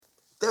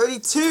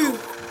32.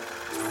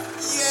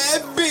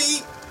 Yeah, B.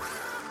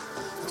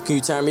 Can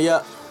you turn me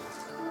up?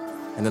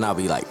 And then I'll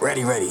be like,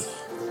 ready. I'm ready,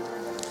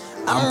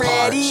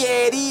 parched.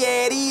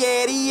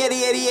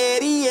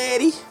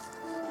 Eddie.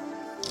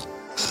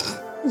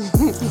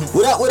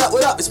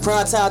 What up? It's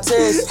Prime Time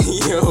Tez.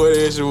 Yo, it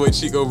is your boy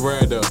Chico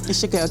Brando.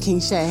 It's your girl, King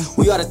Shay.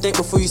 We gotta think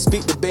before you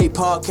speak debate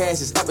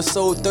podcast. It's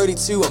episode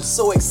 32. I'm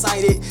so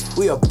excited.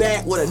 We are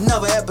back with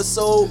another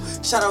episode.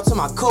 Shout out to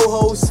my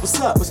co-host. What's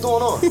up? What's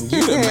going on? You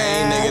the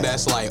main nigga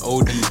that's like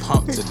OD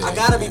pumped today. I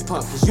gotta be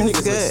pumped because you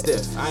niggas good. look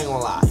stiff. I ain't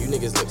gonna lie. You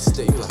niggas look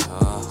stiff. You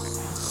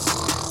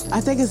like,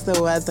 I think it's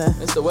the weather.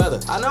 it's the weather.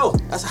 I know.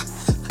 I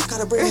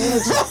gotta bring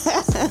energy.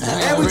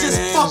 And we bring just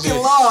energy.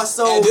 fucking lost.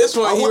 So And this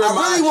one, I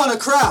really want to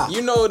cry.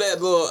 You know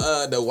that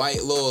little the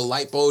white little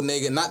lipo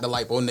nigga, not the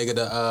lipo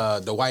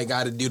nigga, the white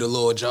guy to do the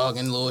little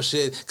jogging little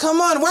shit. Come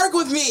on, work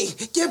with me,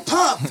 get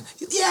pumped.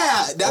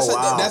 Yeah, that's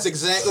that's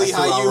exactly That's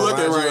how who I you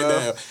looking remind right you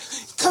now.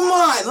 of. Come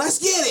on, let's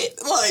get it.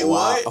 Like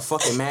what? A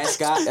fucking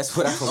mascot. That's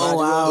what I remind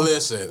wow. you of.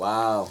 Listen.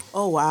 Wow.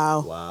 Oh,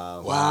 wow.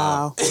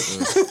 Wow.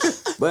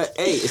 But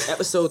hey, it's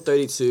episode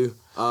 32.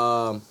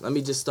 Let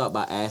me just start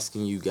by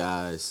asking you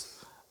guys,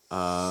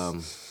 how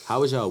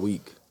was y'all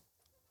week?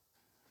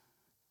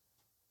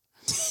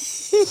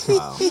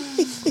 Wow. Okay.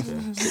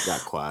 It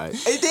got quiet.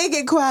 It did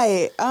get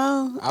quiet.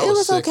 I It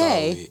was sick all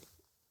okay. week.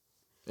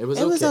 It was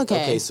It was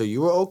okay. Okay, so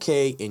you were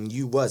okay and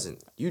you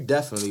wasn't. You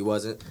definitely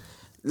wasn't.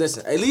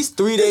 Listen, at least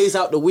 3 days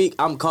out the week,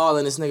 I'm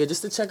calling this nigga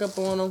just to check up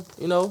on him.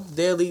 You know,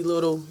 daily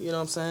little, you know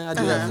what I'm saying? I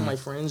do that for my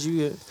friends.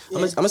 I'm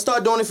gonna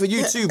start doing it for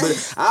you too,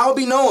 but I'll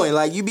be knowing.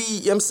 Like, you be, you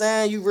know what I'm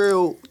saying? You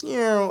real,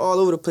 all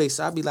over the place.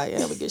 So I'll be like,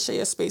 yeah, but get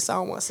share space. I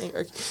don't want to sing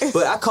Erky.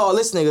 But I call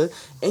this nigga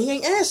and he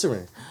ain't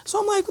answering. So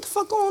I'm like, what the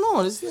fuck going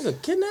on? Is this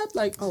nigga kidnapped?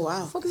 Like, Oh, wow.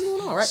 what the fuck is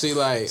going on, right? See,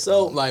 like,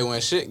 So- like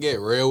when shit get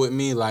real with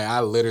me, like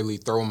I literally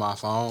throw my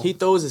phone He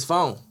throws his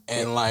phone.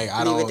 and like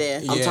I Leave it don't, there.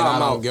 yeah, I'm and talking I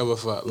don't about give a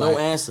fuck. No Like,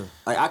 answer.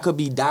 Like, I could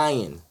be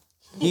dying.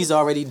 He's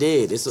already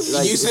dead. It's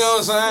like, you see what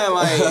I'm saying?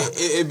 Like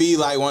it be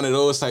like one of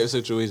those type of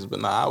situations.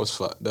 But nah, I was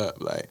fucked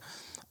up. Like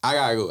I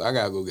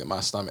gotta go get my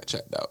stomach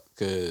checked out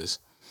because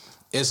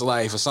it's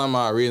like for some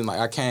odd reason like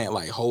I can't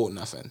like hold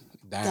nothing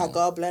down.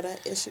 Got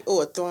gallbladder issue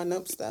or throwing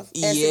up stuff.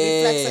 Acid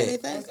Yeah.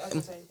 reflux or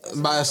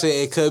anything? But I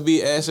say it could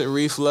be acid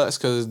reflux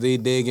because they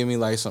did give me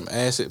like some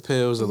acid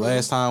pills the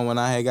last time when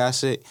I had got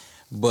sick.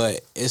 But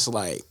it's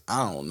like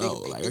I don't know.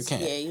 Like I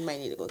can't. Yeah, you might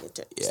need to go get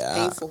checked. It's Yeah.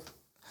 painful.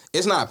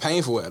 It's not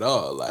painful at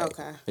all. Like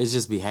Okay. It's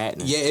just be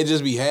happening. yeah, it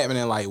just be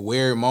happening like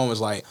weird moments.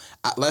 Like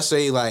let's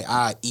say like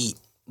I eat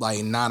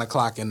like 9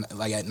 o'clock and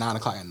like at 9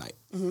 o'clock at night.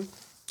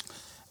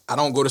 I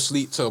don't go to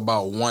sleep till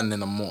about 1 in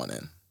the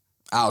morning.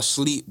 I'll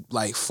sleep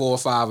like 4 or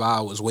 5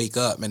 hours, wake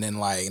up, and then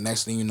like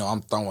next thing you know,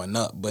 I'm throwing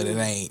up, but it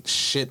ain't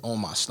shit on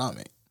my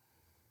stomach.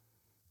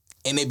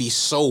 And it be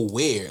so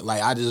weird.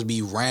 Like I just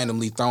be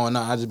randomly throwing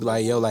up. I just be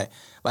like, yo, like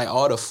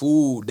all the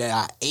food that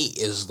I ate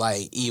is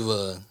like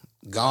either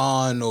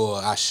gone or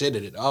I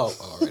shitted it off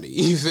already.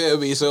 You feel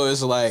me? So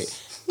it's like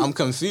I'm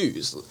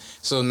confused.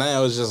 So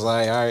now it's just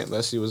like, all right,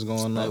 let's see what's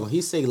going Like on. when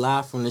he say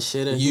live from the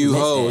shitter, he You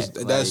meant hoes,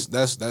 that.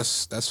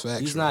 that's factual.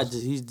 He's not.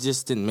 He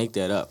just didn't make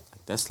that up.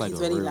 That's like He's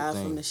a really real live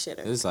thing. from the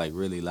shitter. It's like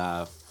really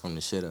live from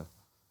the shitter.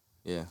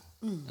 Yeah,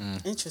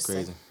 Interesting.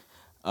 crazy.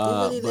 You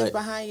really live But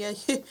behind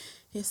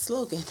your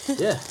slogan.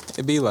 yeah,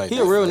 It be like he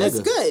a real That's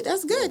nigga. good.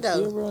 That's good, though.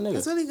 He a real nigga.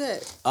 That's really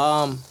good.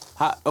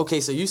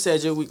 Okay, so you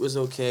said your week was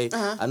okay.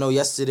 I know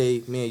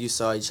yesterday me and you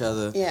saw each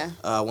other. Yeah.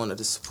 I wanted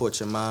to support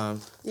your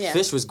mom. Yeah.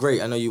 Fish was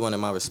great. I know you wanted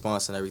my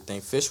response and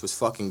everything. Fish was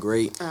fucking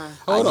great.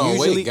 Hold on,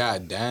 usually- wait,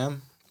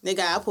 goddamn.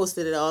 Nigga, I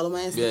posted it all on my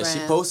Instagram. Yeah, she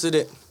posted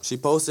it. She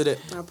posted it.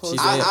 I She posted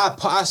said,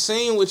 I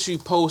seen what you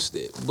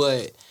posted,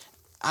 but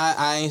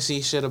I ain't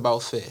see shit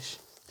about fish.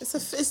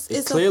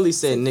 it clearly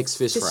said Nick's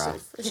fish fry.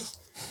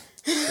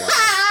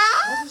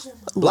 Wow.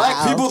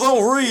 Black people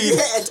don't read.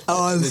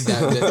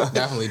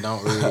 Definitely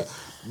don't read.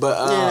 But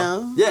You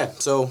know? yeah,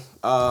 so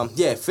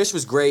yeah, fish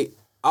was great.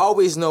 I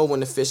always know when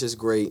the fish is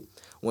great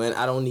when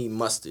I don't need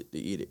mustard to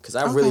eat it, because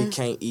I really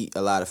can't eat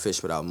a lot of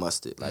fish without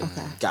mustard. Like,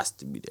 gots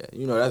to be there.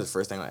 You know, that's the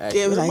first thing I asked.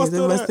 Yeah, but like, is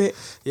it mustard?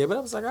 Yeah, but I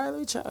was like, all right, let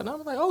me try. And I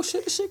was like, oh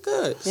shit, this shit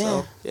good. Yeah.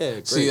 So yeah,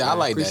 great, See, I man.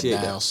 like that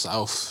Appreciate down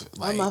south.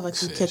 My Like, mother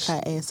can fish. kick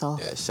her ass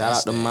off. Yeah, Shout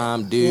out to that.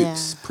 Mom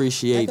Dukes. Yeah.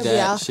 Appreciate That could be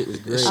that. our- Shit was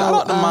great. Shout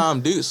out to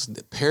Mom Dukes,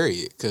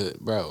 period. Cause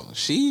bro,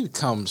 she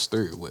comes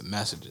through with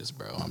messages,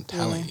 bro. I'm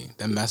telling you,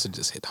 them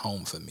messages hit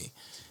home for me.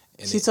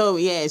 And She told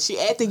me,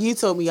 after you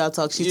told me y'all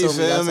talk, she you told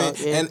me feel y'all me? talk.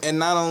 Yeah. And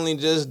not only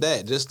just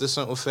that, just the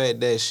simple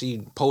fact that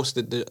she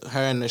posted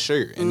her in the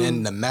shirt, and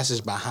then the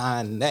message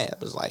behind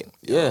that was like,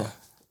 yo, Yeah.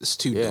 it's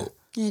too Yeah. dope.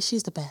 Yeah,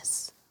 she's the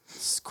best.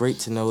 It's great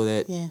to know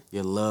that Yeah.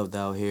 you're loved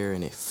out here,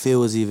 and it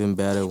feels even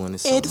better when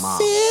it's a mom.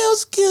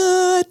 feels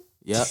good.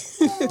 Yep.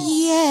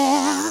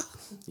 Yeah.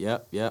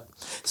 Yep.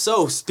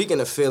 So, speaking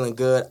of feeling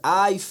good,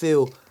 I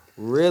feel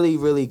really,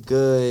 really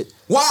good.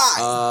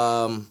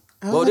 Why?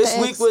 Well, this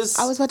week was...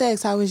 I was about to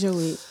ask, how was your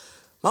week?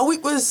 My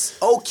week was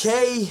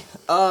okay.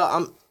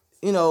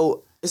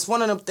 It's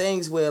one of them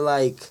things where,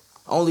 like,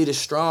 only the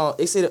strong.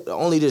 They say that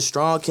only the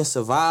strong can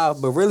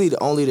survive, but really,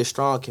 only the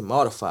strong can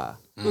modify.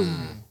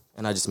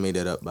 And I just made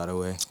that up, by the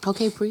way.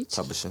 Okay, preach.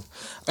 Publishing.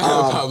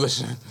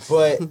 Publishing.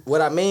 But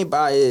what I mean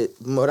by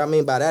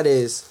that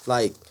is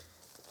like,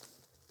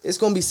 it's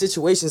gonna be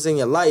situations in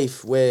your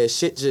life where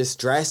shit just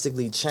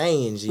drastically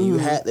change, and you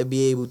have to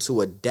be able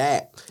to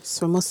adapt. That's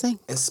what I'm saying.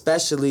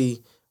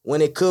 Especially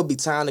when it could be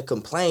time to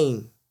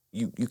complain,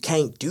 you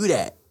can't do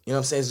that. You know what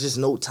I'm saying? It's just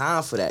no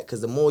time for that,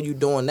 because the more you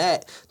doing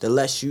that, the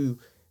less you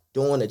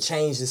doing to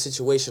change the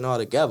situation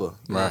altogether.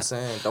 You know what I'm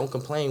saying? Don't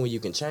complain when you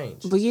can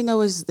change. But you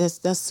know,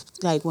 that's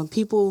like when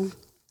people,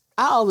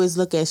 I always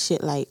look at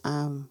shit like,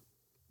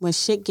 when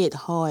shit get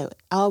hard,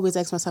 I always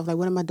ask myself, like,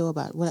 what am I doing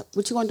about it?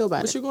 What you gonna do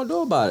about What it? you gonna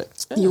do about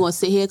it? Yeah. You gonna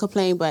sit here and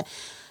complain, but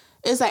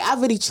it's like, I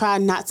really try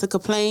not to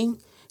complain,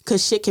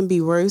 because shit can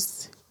be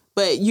worse.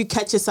 But you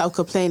catch yourself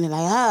complaining,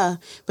 like,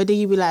 but then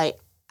you be like,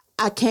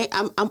 I can't,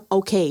 I'm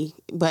okay.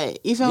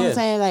 But you feel what I'm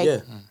saying?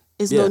 Like,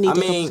 it's no need to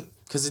complain.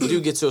 Because it do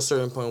get to a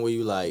certain point where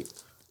you like,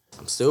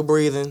 I'm still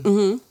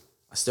breathing.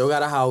 I still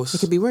got a house. It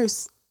could be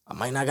worse. I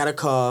might not got a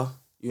car,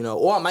 you know,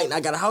 or I might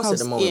not got a house at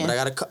the moment, but I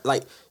got a car.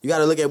 Like, you got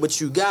to look at what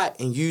you got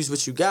and use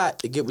what you got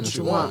to get what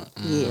you want.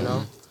 Yeah. You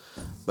know?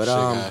 But,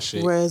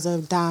 Whereas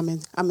of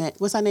Diamond, I mean,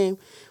 what's her name?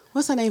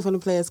 What's her name from the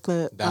Players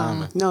Club?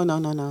 Diamond. No. No.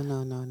 You got to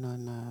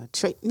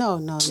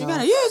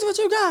use what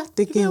you got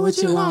To get what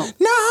you want.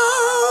 No!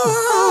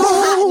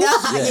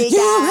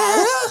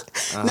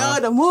 No,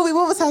 the movie,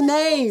 what was her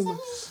name?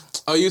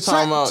 Oh, you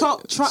talking about?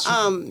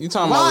 You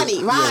talking about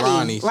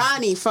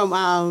Ronnie from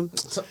I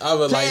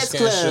would like Players skin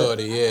Club.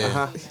 shorty,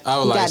 yeah. I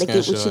would You like gotta skin get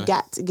what shorty. you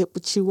got to get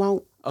what you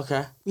want.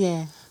 Okay.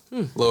 Yeah.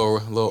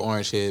 Little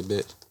orange head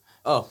bitch.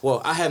 Oh,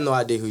 well, I have no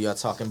idea who y'all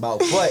talking about,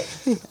 but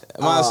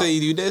I say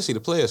you did see the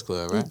Players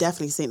Club, You right?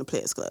 definitely seen the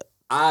Players Club.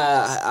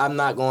 I'm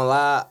not gonna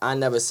lie, I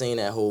never seen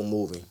that whole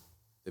movie.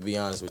 To be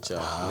honest with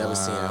y'all, never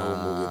seen that whole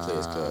movie of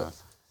Players Club.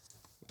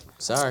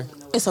 Sorry,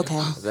 It's okay.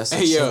 if that's a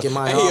Hey, yo. chink in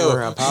my Hey, yo.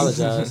 armor. I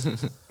apologize.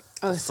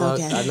 Oh, it's Fuck,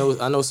 okay.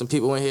 I know some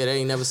people in here that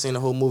ain't never seen the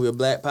whole movie of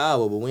Black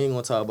Power, but we ain't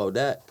gonna talk about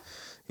that.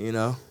 You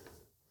know.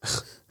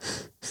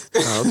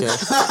 Oh, okay.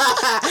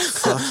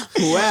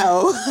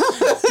 Well,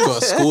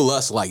 Gonna school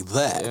us like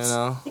that. You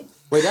know.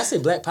 Wait, did I say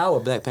Black Power or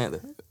Black Panther?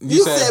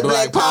 You said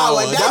Black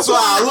Power. That's why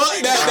I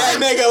looked at that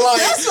nigga like.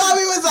 that's why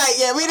we was like,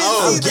 yeah, we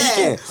didn't see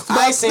that.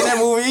 I ain't seen that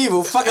movie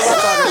either. Fuck am I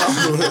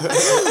talking about?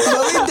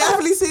 But we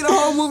definitely seen the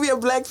whole movie of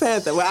Black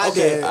Panther. Well, I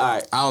Okay, did. all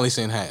right. I only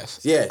seen half.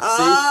 Yeah.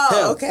 Oh, see?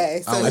 Him.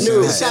 okay. So I you knew knew it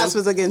the was shots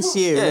was against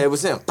you. Yeah, it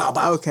was him. Bow,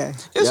 bow. Okay.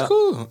 It's Yep.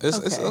 cool. It's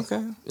Okay.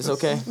 okay. It's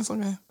okay. It's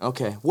okay.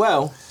 Okay.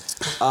 Well,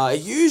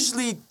 it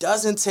usually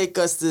doesn't take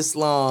us this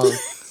long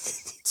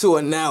to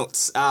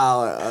announce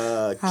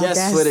our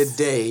guest for the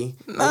day.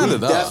 Not We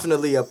at all.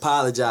 definitely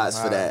apologize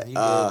for that. you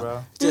good,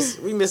 bro. Just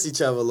we miss each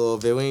other a little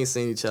bit. We ain't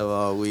seen each other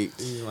all week.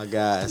 These are my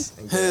guys.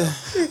 and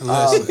girls.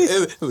 Listen,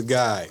 it's a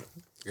guy,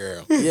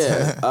 girl.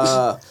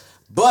 Yeah.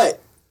 But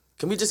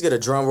can we just get a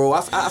drum roll?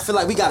 I feel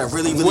like we gotta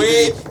really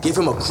give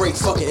him a great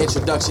fucking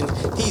introduction.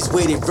 He's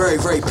waited very,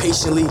 very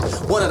patiently.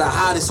 One of the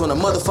hottest on the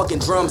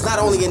motherfucking drums, not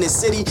only in this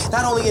city,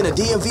 not only in the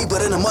DMV,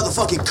 but in the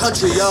motherfucking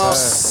country, y'all.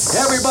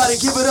 Everybody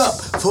give it up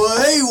for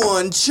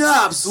A1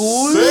 Chops.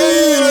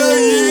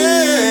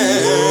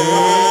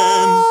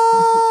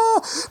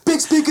 Big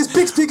speakers,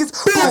 big speakers.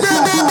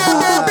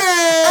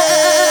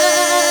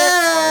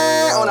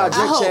 On our I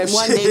drink hope champ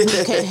one shit. day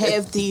we can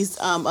have these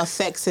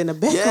effects in the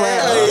background.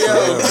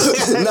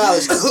 Yeah,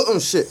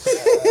 knowledge. Shit.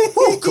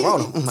 Woo,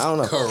 Corona. I don't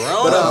know.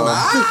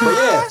 But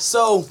yeah,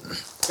 so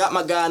got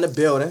my guy in the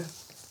building.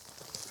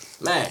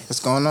 Man, What's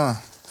going on?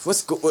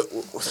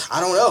 I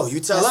don't know. You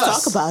tell Let's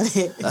us. talk about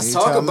it. Let's You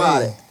talk tell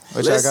about me. it.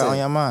 What y'all Listen, got on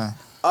your mind?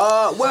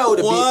 well,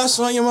 What's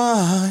on your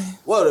mind?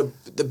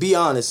 to be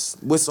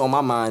honest, what's on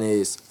my mind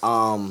is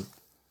I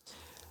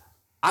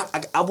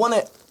want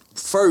to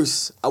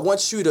first. I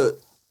want you to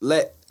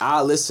let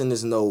our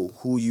listeners know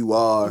who you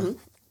are.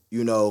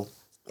 You know,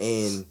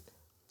 and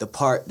the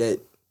part that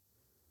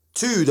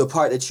you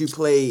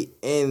played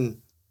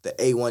in the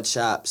A1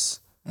 Chops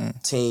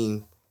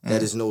team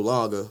that is no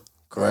longer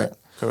correct.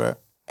 Correct.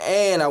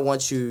 And I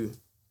want you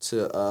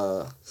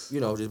to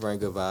just bring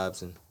good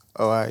vibes and.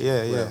 Oh, all right.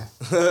 Yeah.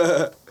 All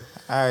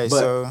right. But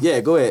So,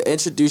 yeah, go ahead.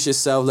 Introduce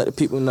yourself. Let the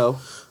people know.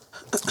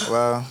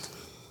 well,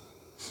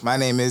 my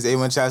name is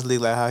A1 Chops Lee,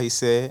 like how he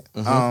said.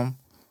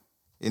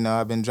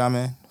 I've been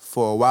drumming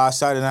for a while. I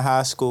started in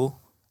high school.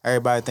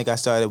 Everybody think I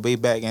started way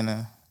back in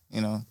the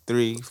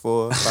 3,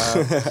 4,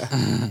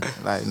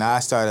 5. I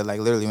started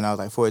literally when I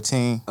was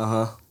 14.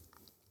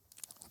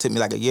 Took me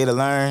a year to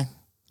learn,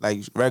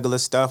 regular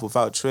stuff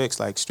without tricks,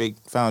 straight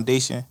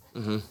foundation.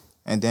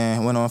 And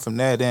then went on from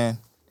there. Then,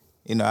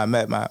 I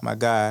met my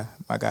guy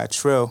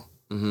Trill.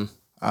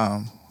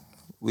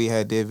 We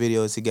had did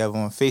videos together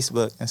on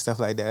Facebook and stuff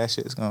like that. That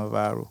shit's going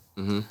viral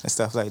and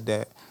stuff like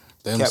that.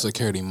 Them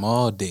security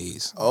mall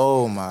days.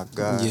 Oh my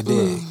God. You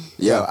did.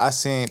 Yo, I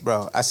seen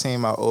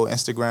my old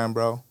Instagram,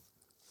 bro.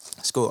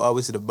 Scroll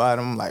always to the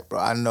bottom. I'm like, bro,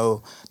 I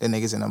know the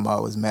niggas in the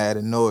mall was mad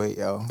annoyed,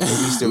 yo. They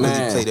used to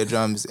really play the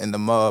drums in the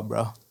mall,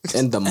 bro.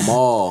 in the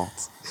mall.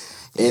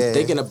 And Yeah.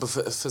 thinking of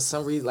for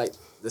some reason like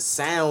the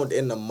sound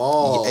in the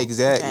mall.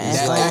 Exactly.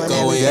 That That echo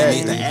echo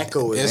Exactly. The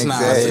echo is It's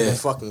not exactly there.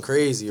 fucking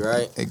crazy,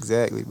 right?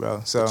 Exactly,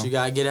 bro. So You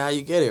gotta get it how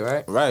you get it,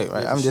 right? right.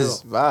 Yeah, I'm for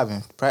just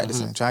vibing,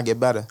 practicing, Mm-hmm. trying to get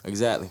better.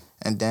 Exactly.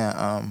 And then,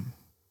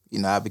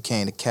 I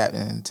became the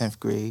captain in the 10th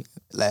grade,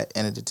 like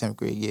end of the 10th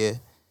grade year.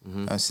 Mm-hmm. You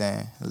know what I'm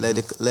saying?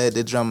 Led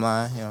the drum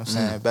line, you know what I'm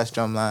saying? Best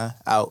drum line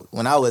out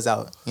when I was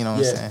out, you know what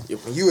I'm saying?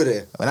 When you were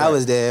there. When I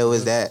was there, it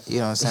was that, you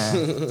know what I'm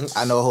saying?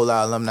 I know a whole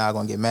lot of alumni are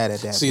gonna get mad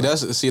at that. See,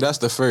 but that's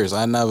the first.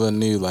 I never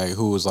knew like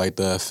who was like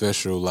the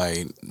official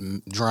like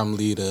drum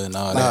leader and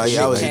all that. No,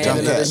 yeah, I was shit. the drum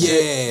Cannon of the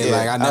captain. Yeah, Yeah,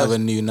 like I I never was-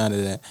 knew none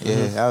of that.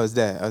 yeah, I was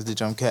that. I was the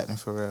drum captain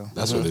for real.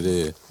 That's what it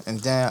is. And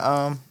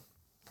then,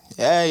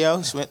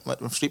 just went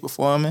from street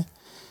performing.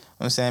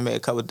 You know what I'm saying, made a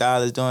couple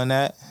dollars doing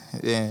that.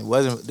 And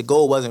the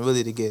goal wasn't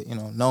really to get,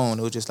 known.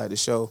 It was just like to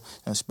show,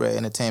 spread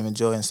entertainment,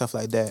 joy, and stuff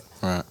like that.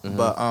 Right.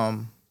 But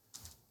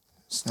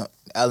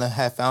Ellen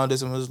had found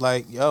us and was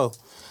like, yo,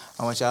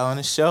 I want y'all on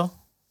the show. You know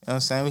what I'm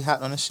saying? We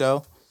hopped on the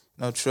show.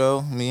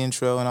 Trill, me and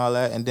Trill and all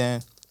that. And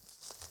then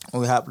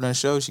when we hopped on the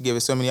show, she gave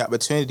us so many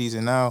opportunities,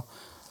 and now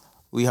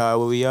we are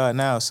where we are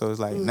now. So it's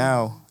like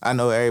now I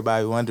know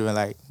everybody wondering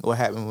like what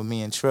happened with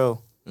me and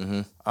Trill.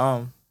 Mm-hmm.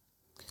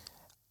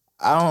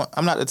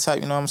 I'm not the type,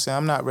 you know what I'm saying?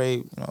 I'm not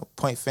ready,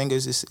 point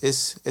fingers.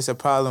 It's a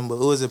problem, but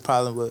it was a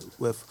problem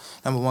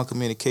with number one,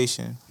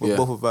 communication with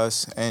both of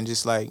us, and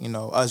just like,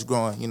 us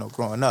growing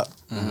up.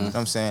 You know what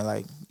I'm saying?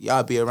 Like,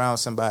 y'all be around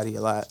somebody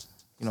a lot,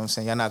 you know what I'm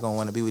saying? Y'all not gonna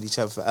want to be with each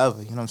other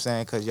forever, you know what I'm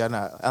saying? Because y'all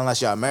not, unless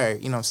y'all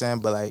married, you know what I'm saying?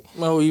 But like,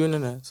 Well, even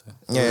in that. So.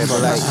 yeah,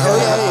 but like,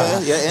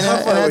 yeah,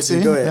 and that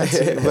too. Go ahead.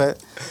 That too.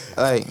 But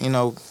like,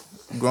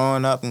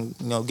 growing up and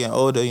getting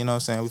older, you know what I'm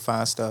saying? We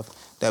find stuff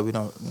that we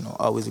don't,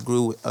 always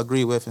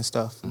agree with and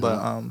stuff.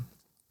 But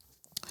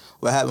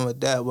what happened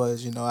with that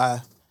was,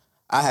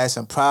 I had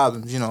some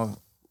problems,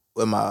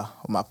 with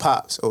my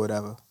pops or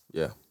whatever.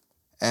 Yeah.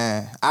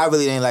 And I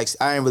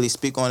didn't really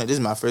speak on it. This is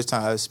my first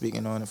time I was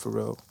speaking on it for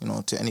real,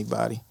 to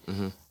anybody.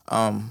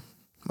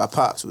 My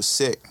pops was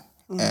sick,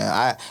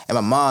 and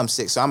my mom's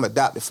sick, so I'm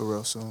adopted for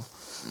real.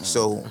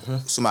 So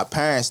my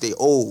parents, they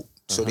old,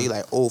 so they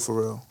like old for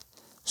real.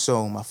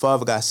 So my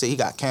father got sick. He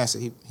got cancer.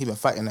 He been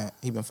fighting that.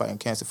 He been fighting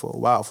cancer for a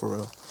while for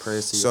real.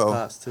 Praise to your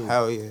pops too.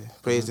 Hell yeah,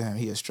 praise to him.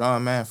 He a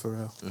strong man for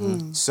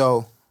real.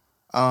 So,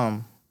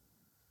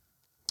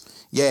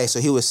 so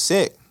he was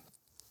sick.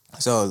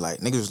 So like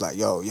niggas was like,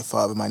 yo, your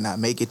father might not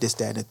make it, this,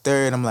 that, and the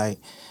third. I'm like,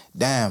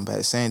 damn. But at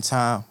the same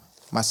time,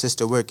 my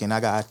sister working. I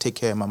gotta take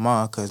care of my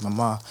mom because my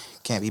mom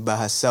can't be by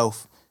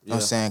herself. You know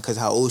what I'm saying? Because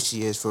how old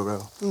she is for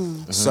real.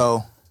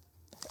 So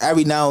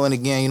every now and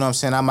again, you know what I'm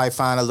saying, I might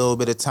find a little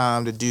bit of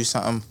time to do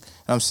something, you know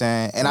what I'm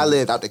saying? And I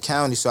lived out the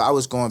county, so I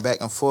was going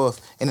back and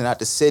forth in and out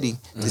the city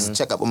to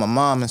check up with my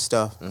mom and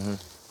stuff.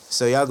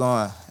 So y'all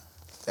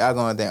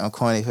going there on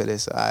corny for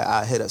this. So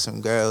I hit up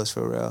some girls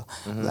for real.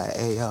 Like,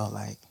 hey, yo,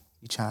 like,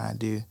 you trying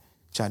to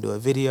do a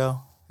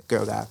video? The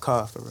girl got a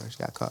car for real. She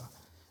got a car.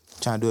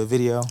 Trying to do a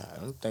video. I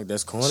don't think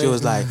that's corny. She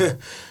was like, yeah,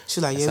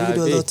 how we it can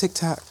do a be. little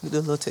TikTok. We do a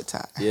little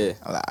TikTok. Yeah.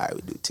 I'm like, all right,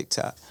 we do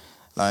TikTok.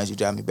 As long as you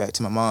drive me back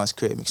to my mom's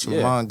crib, make sure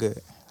Yeah. my mom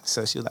good.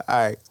 So she was like, all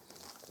right.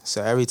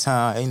 So every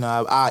time,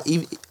 I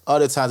even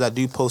other times I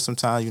do post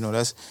sometimes,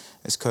 that's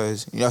it's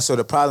because, so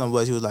the problem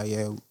was he was like,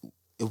 yeah,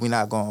 if we're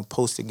not going to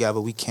post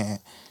together, we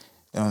can't,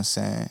 you know what I'm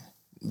saying,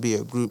 be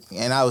a group.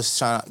 And I was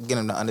trying to get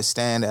him to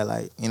understand that,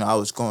 like, I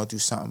was going through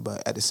something,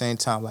 but at the same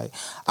time, like,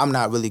 I'm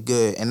not really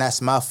good, and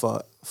that's my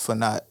fault for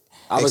not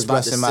I was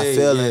about to expressing my say,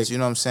 feelings, yeah. you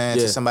know what I'm saying,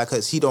 Yeah. to somebody,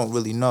 because he don't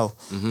really know,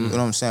 you know what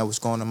I'm saying, what's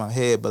going on in my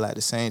head, but like, at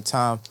the same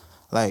time,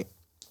 like,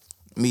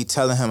 me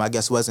telling him, I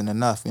guess, wasn't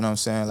enough, you know what I'm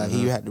saying, like,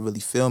 he had to really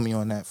feel me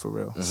on that for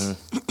real.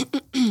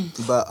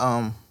 But,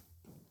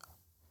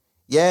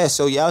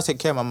 so I was taking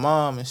care of my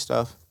mom and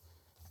stuff,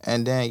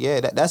 and then,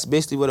 that's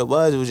basically what it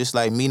was. It was just,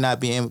 like, me not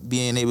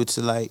being able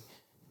to, like,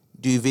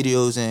 do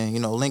videos and,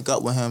 link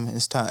up with him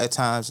at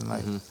times, and,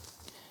 like,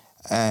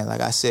 and like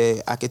I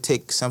said, I could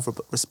take some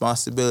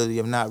responsibility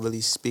of not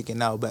really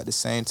speaking out, but at the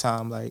same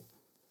time, like,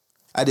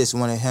 I just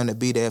wanted him to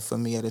be there for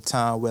me at a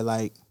time where,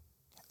 like,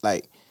 you know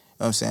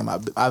what I'm saying,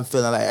 I'm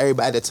feeling like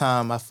everybody at the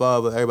time,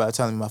 everybody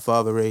telling me my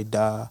father already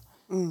died,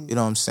 you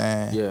know what I'm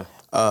saying? Yeah.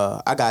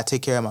 I gotta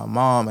take care of my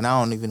mom, and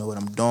I don't even know what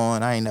I'm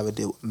doing. I ain't never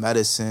did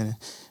medicine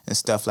and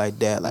stuff like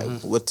that.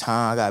 Like, what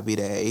time I gotta be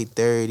there at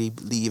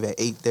 8:30, leave at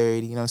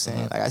 8:30, you know what I'm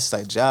saying? Like, I just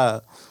like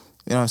job.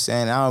 You know what I'm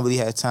saying? I don't really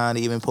have time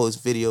to even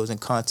post videos and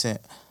content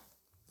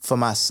for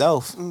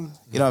myself. You know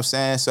what I'm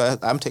saying? So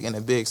I'm taking a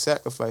big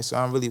sacrifice. So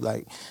I'm really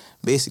like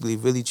basically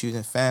really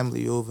choosing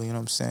family over, you know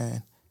what I'm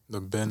saying?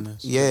 The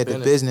business. Yeah, the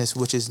business,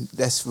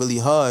 that's really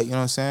hard, you know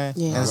what I'm saying?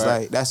 Yeah. And it's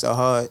Right. like, that's a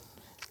hard,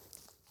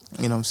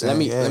 you know what I'm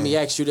saying? Let me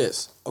ask you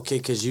this, okay?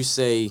 Because you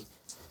say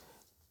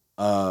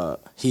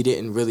he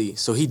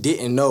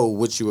didn't know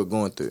what you were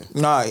going through.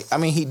 No, I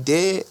mean, he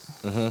did,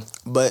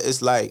 but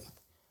it's like,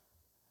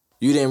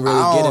 You didn't really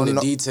I get don't into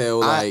know. detail,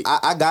 like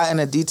I got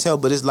into detail,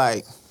 but it's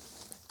like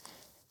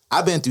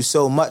I've been through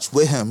so much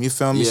with him. You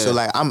feel me? Yeah. So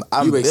like I'm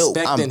You built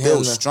expecting him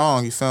to-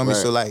 strong. You feel me?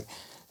 Right. So like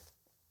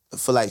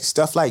for like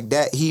stuff like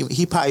that,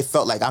 he probably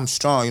felt like I'm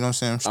strong. You know what I'm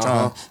saying? I'm strong. You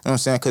know what I'm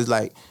saying? Because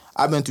like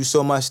I've been through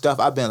so much stuff.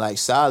 I've been like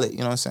solid. You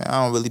know what I'm saying?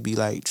 I don't really be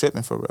like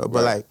tripping for real.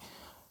 But like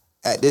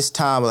at this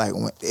time, like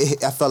when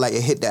I felt like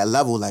it hit that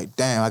level. Like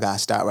damn, I gotta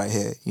stop right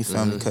here. You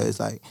feel me? Because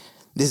like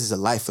this is a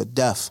life or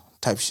death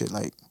type shit.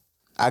 Like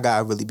I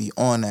gotta really be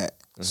on that.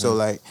 So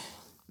like.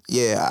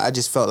 Yeah, I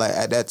just felt like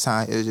at that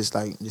time it was just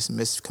like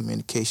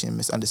miscommunication,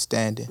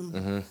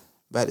 misunderstanding.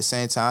 But at the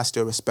same time, I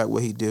still respect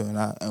what he do,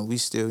 and we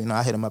still, you know,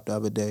 I hit him up the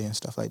other day and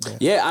stuff like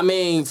that. Yeah, I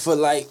mean, for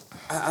like,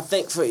 I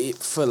think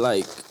for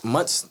like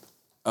months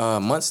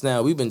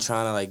now, we've been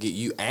trying to like get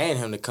you and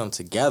him to come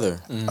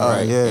together,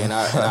 right? Yeah. And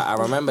I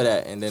remember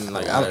that, and then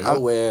like out of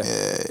nowhere,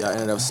 y'all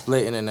ended up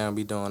splitting, and now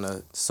we doing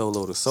a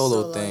solo to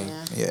solo thing.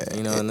 Yeah.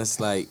 You know, and it's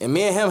like, and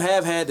me and him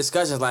have had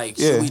discussions like,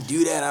 Yeah. should we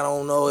do that? I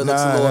don't know. It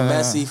looks a little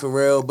messy for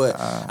real, but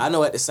I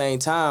know at the same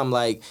time,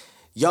 like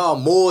y'all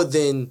more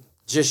than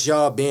just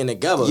y'all being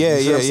together. Yeah,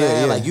 you know what I'm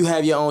saying? yeah. Like you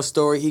have your own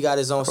story, he got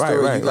his own story.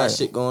 Right, you got right.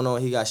 shit going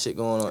on, he got shit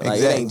going on. Like it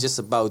Exactly. ain't just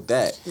about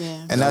that.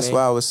 Yeah. And that's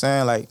why I was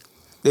saying, like,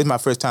 this is my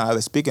first time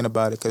ever speaking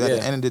about it, because at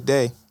the end of the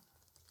day,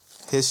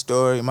 his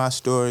story, my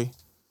story,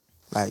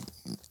 like,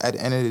 at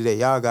the end of the day,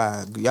 y'all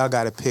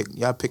gotta pick,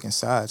 y'all picking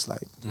sides.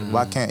 Like,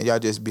 why can't y'all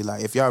just be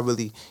like, if y'all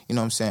really, you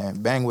know what I'm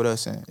saying, bang with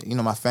us and, you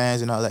know, my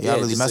fans and all that, y'all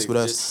really mess with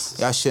us,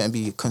 y'all shouldn't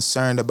be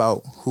concerned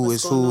about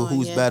who's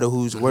better,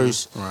 who's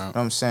worse, you know what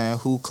I'm saying,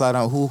 who clout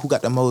on, who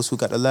got the most, who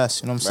got the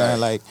less, you know what I'm saying,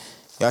 like,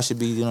 y'all should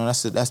be, you know,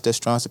 that's their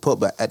strong support,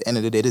 but at the end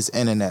of the day, this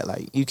internet,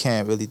 like, you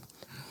can't really...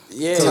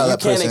 Yeah, tell you that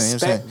can't person, you know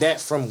what I'm expect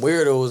that from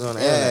weirdos on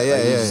the internet. Yeah,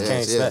 Like, you yeah, just yeah,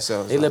 can't yeah, expect.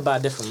 so- They live by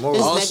different morals.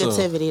 It's Also-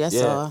 negativity,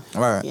 that's all.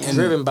 Right. Yeah.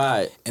 Driven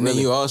by it. And then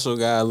you also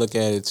gotta look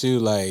at it too,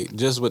 like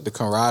just with the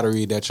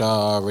camaraderie that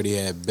y'all already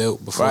had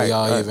built before Right,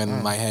 y'all right,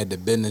 even like had the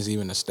business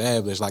even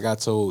established. Like I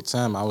told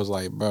Tim, I was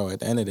like, bro,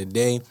 at the end of the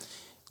day,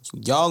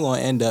 y'all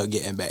gonna end up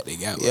getting back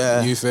together.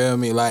 Yeah. You feel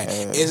me? Like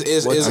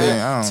it's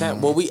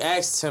Well, we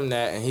asked him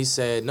that, and he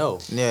said no.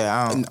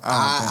 Yeah, I don't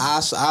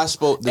I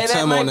spoke to And that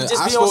Tim might on the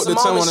just I be on spoke to some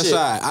Tim mama on the shit.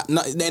 side.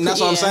 And that's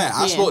what I'm saying.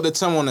 I spoke to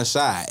Tim on the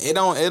side. It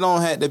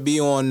don't have to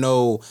be on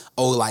no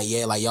like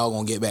y'all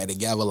gonna get back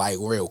together like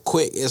real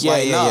quick. It's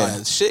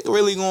shit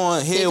really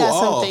gonna heal got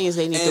some off. things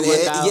they need to And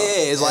work out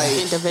it's like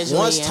individually,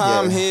 once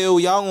time heal,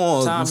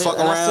 y'all gonna fuck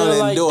and I around feel and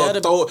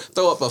like do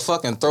throw up a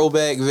fucking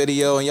throwback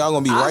video and y'all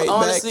gonna be right I back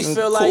honestly and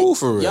feel cool like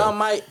for real. y'all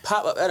might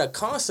pop up at a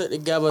concert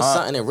together or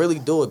something and really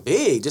do it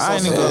big. Just I on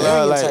ain't some gonna lie,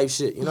 reunion like, type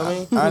shit. You know what I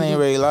mean? I ain't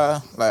really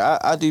lie. Like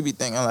I do be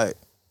thinking like,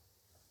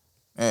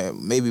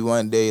 man, maybe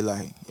one day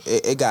like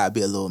it gotta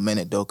be a little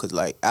minute though, cause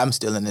like I'm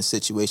still in this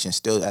situation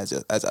still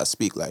as I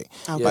speak. Like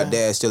my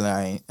dad's still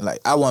I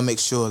want to make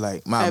sure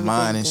like my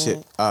mind and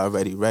shit are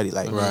already ready.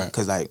 Like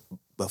cause like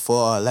before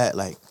all that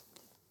like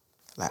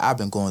I've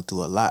been going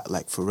through a lot.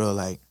 Like for real.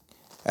 Like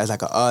as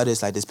like an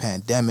artist, like this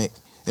pandemic.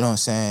 You know what I'm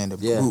saying? The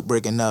group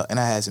breaking up, and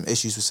I had some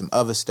issues with some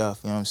other stuff.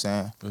 You know what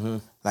I'm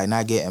saying? Like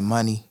not getting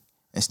money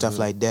and stuff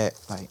like that.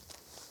 Like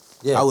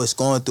I was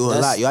going through a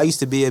lot. Yo, I used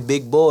to be a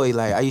big boy.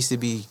 Like I used to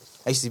be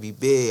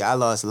big. I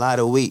lost a lot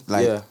of weight.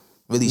 Like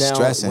really now,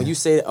 stressing. When you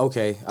say I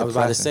was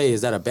about to say,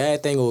 is that a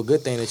bad thing or a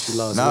good thing that you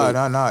lost weight?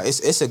 No.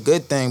 It's a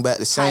good thing, but at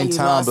the same you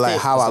time, lost like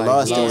it. how I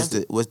lost Yeah.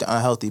 it was the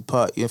unhealthy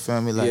part. You feel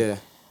me? Like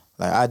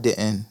like I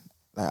didn't.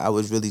 Like I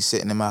was really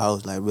sitting in my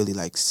house, like really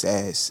like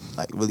sad,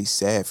 like really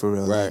sad for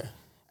real. Right. Like,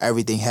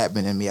 everything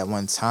happened to me at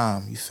one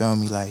time. You feel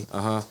me? Like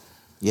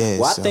yeah.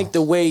 Well, so. I think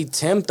the way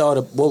Tim thought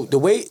of the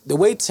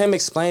way Tim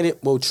explained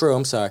it. Well, Trill,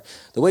 I'm sorry.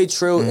 The way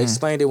Trill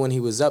explained it when he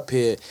was up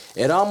here,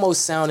 it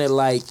almost sounded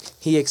like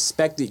he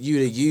expected you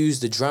to use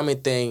the drumming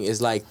thing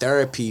as like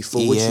therapy for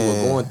what you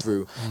were going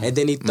through, and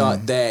then he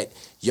thought that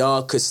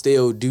y'all could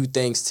still do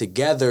things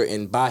together,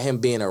 and by him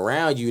being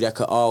around you, that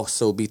could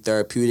also be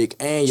therapeutic,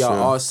 and y'all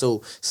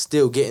also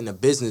still getting the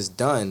business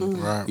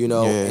done, Right. you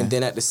know. Yeah. And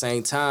then at the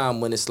same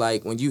time, when it's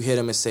like when you hit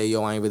him and say,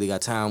 "Yo, I ain't really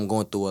got time. I'm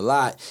going through a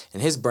lot," in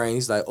his brain,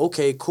 he's like,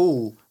 "Okay,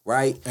 cool."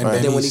 Right? And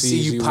then when he see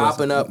you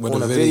popping up with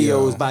on the the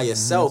video. videos by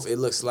yourself, it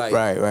looks like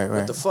Right.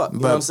 what the fuck? You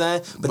know what I'm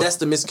saying? But that's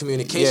the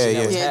miscommunication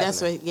that was happening.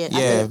 That's what. Yeah,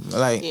 Yeah,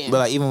 but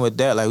like even with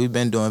that, like we've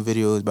been doing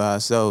videos by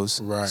ourselves.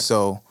 Right.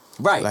 So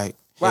Right. like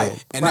Right. yeah.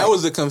 And that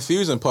was the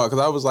confusing part,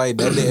 because I was like,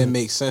 that didn't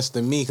make sense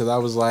to me, because I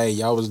was like,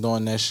 y'all was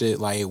doing that shit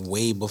like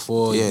way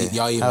before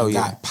y'all even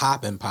got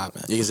popping.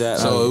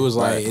 Exactly. So it was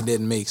like, Right. it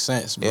didn't make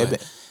sense. Yeah,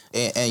 But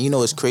and you know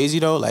what's crazy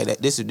though? Like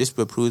that, this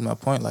proves my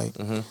point. Like,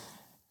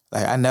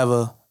 like I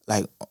never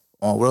like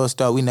on World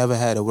Star, we never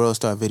had a World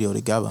Star video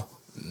together.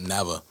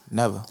 never.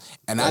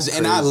 And That's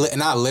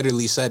I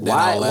literally said that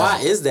Why? out loud. Why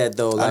is that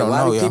though? Like, don't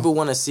why know, do yo. people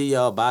want to see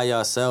y'all by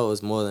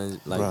yourselves more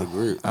than like the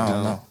group? I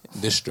don't know.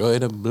 Destroy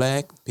the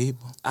black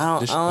people. I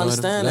Destroy don't the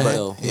understand that black-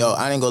 though. Yo,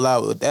 I ain't gonna lie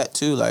with that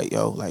too. Like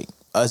yo, like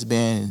us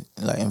being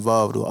like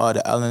involved with all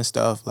the Ellen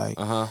stuff, like,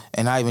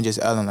 and not even just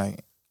Ellen,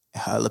 like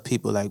hella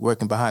people like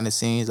working behind the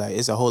scenes. Like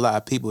it's a whole lot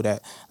of people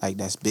that like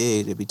that's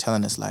big that be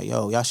telling us like,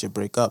 yo, y'all should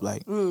break up.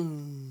 Like,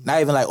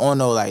 not even like on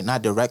no like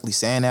not directly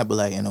saying that, but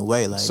like in a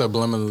way like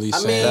Subliminally I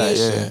saying that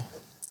mean, shit.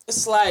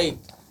 It's like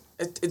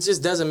it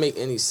just doesn't make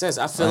any sense.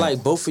 I feel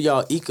like both of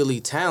y'all equally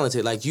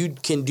talented. Like you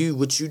can do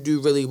what you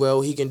do really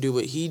well. He can do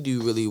what he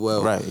do really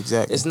well. Right,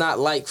 exactly. It's not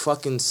like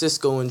fucking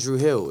Cisco and Drew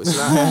Hill. It's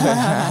not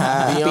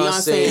Beyonce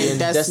Beyonce and and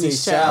Destiny's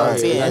Destiny's Child.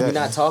 Child, yeah. Like, we're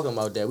not talking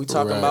about that. We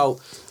talking Right. about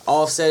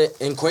Offset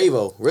and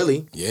Quavo.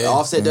 Really? Yeah.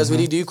 Offset does what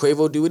he do.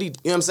 Quavo do what he do.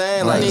 You know what I'm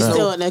saying? And they so-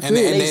 still in that And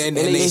group. they- and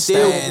they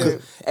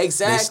stand-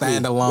 exactly. they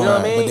stand alone, You know what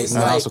I but mean? they It's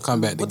can like, also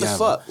come back what together. the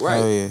fuck?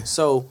 Right. Oh, yeah.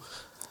 So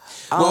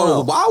I don't know.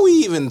 Well, why are we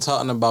even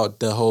talking about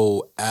the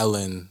whole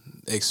Ellen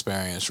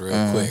experience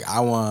real quick? I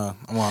want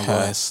to go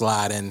ahead and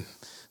slide in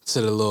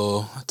to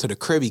the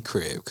Cribby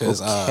crib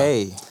because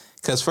Okay.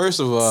 first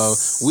of all,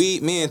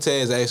 me and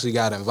Tez actually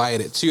got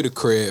invited to the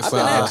crib. I've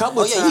been there a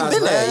couple Oh yeah, he times,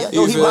 been there. man.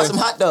 Yo, You he feel bought me? some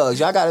hot dogs.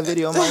 Y'all got a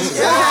video on my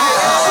Instagram.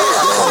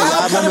 I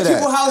I come to remember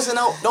people's that. house and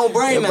don't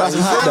bring Yeah, brought nothing.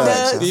 some hot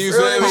dogs. Dogs. You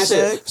feel me?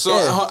 Shit. So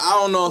I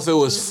don't know if it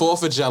was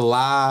 4th of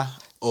July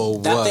or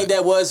what. I think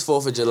that was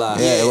 4th of July.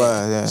 Yeah, it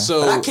was. Yeah.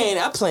 So But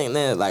I played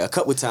there like a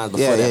couple times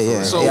before yeah, that. yeah, for yeah.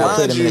 real. So yeah, I why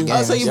played him in the don't game.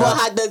 Oh, so you yeah. bought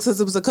hot dogs since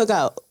it was a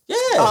cookout? Yeah.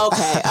 Oh,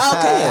 okay, all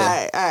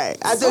right.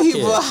 I thought he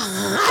yeah. bought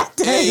hot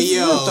dogs. hey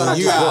yo,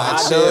 you bought gotta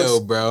hot chill,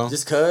 dogs? bro.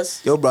 Just cuz?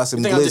 Yo brought some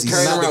You think I'm just glizzies.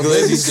 carrying Not the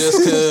around glizzies just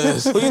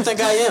cause. Who you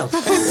think I am?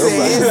 What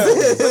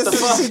the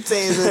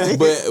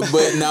fuck?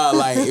 but nah,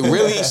 like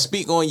really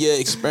speak on your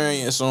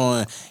experience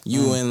on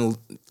you and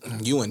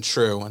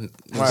Trill and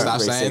stop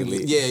Ray saying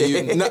Lee.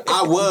 yeah. No,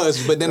 I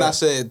was, but then I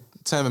said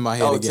Tim in my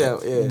head Oh, again.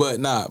 Tim, yeah. But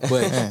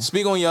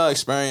speak on your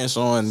experience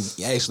on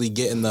actually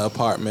getting the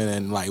apartment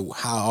and like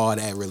how all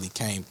that really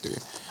came through.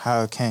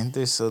 How it came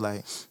through. So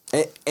like,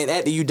 And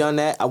after you done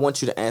that, I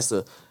want you to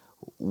answer,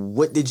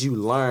 what did you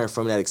learn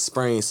from that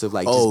experience of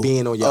like Oh. just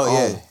being on your Oh, own?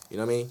 yeah. You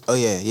know what I mean? oh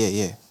yeah.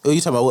 Oh, you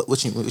talking about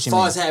what you As far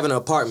mean? as having an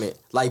apartment,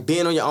 like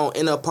being on your own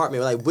in an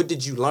apartment, like what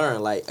did you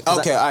learn? Like 'cause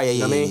Okay, all right, yeah, you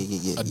yeah, know yeah, what I mean?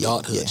 yeah.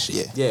 Adulthood yeah, shit.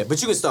 yeah. Yeah,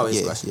 but you can start with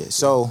this Yeah, question. yeah.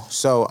 So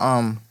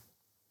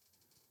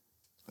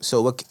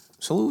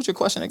what was your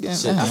question again?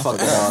 Shit, I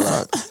fucked it all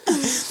up.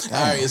 All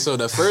right, so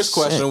the first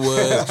question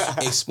was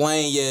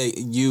explain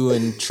you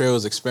and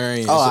Trill's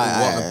experience Oh,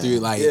 walking through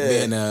like Yeah.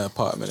 being in an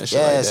apartment and shit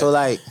Yeah, like that. so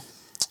like,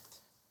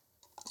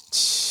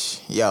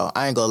 yo,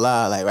 I ain't gonna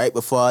lie. Like right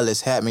before all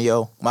this happened,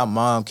 yo, my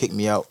mom kicked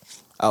me out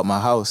my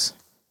house.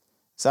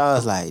 So I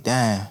was like,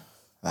 damn,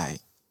 like,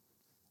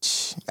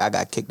 I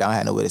got kicked out. I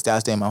had nowhere to stay. I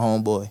was staying with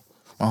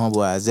my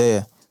homeboy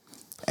Isaiah,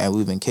 and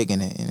we've been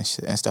kicking it and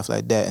shit and stuff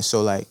like that. And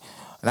so like,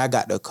 when I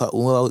got the cut,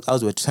 well, I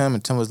was with Tim,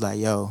 and Tim was like,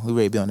 yo, we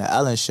ready to be on the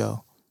Ellen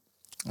show.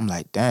 I'm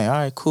like, dang, all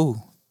right,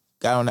 cool.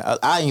 Got on the.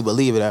 I didn't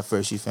believe it at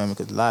first, you feel me?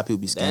 Because a lot of people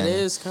be scamming. That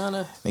is kind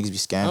of Niggas be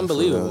scamming.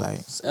 unbelievable. For real, like,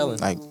 It's Ellen.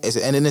 like,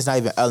 and then it's not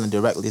even Ellen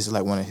directly. It's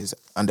like one of his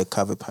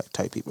undercover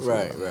type people. for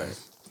right, real. right.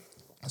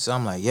 So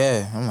I'm like,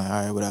 yeah. I'm like,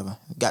 all right, whatever.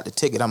 Got the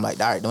ticket. I'm like,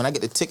 all right. When I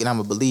get the ticket, I'm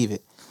gonna believe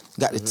it.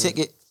 Got the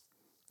ticket.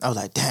 I was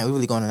like, damn, we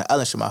really going on the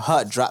Ellen show. My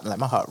heart dropping, like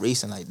my heart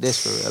racing like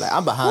this for real. Like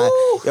I'm behind.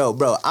 Yo,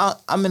 bro,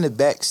 I'm in the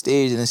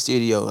backstage in the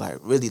studio, like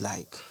really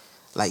like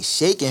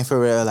shaking for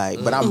real.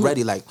 Like, but I'm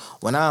ready. Like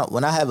when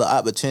I have an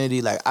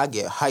opportunity, like I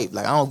get hyped.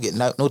 Like I don't get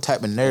no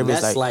type of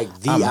nervous. that's like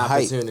the I'm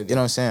hyped. opportunity. You know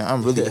what I'm saying?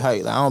 I'm really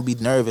hyped. Like I don't be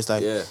nervous.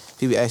 Like Yeah.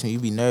 people ask me, you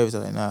be nervous?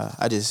 I'm like, nah.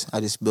 I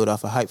just build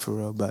off of hype for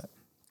real. But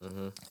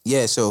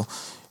yeah, so you know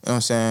what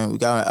I'm saying? We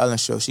got on the Ellen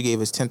show. She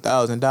gave us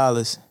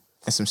 $10,000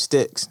 and some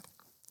sticks.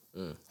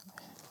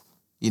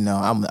 You know,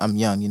 I'm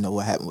young. You know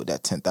what happened with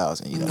that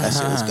 10,000? You know that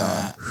shit was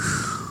gone,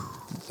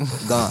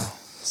 gone.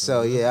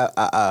 So yeah,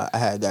 I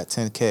had got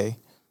 10K,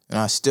 and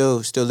I still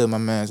live with my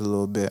mans a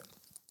little bit.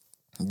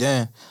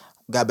 Then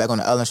got back on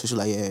the Ellen show. She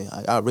was like,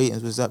 yeah, our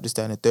ratings was up, this,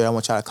 that, and the third. I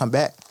want y'all to come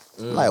back.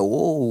 I'm like,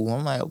 whoa.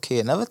 I'm like, okay,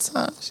 another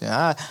time. Shit,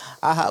 I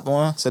hop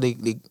on. So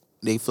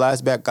they fly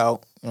us back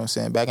out. You know what I'm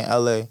saying? Back in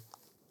LA,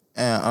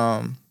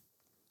 and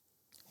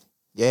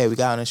yeah, we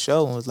got on the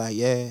show and was like,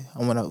 yeah, I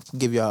want to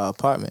give y'all an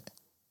apartment.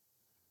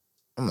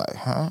 I'm like,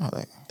 huh?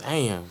 Like,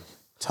 Damn.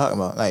 talking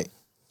about like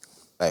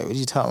what are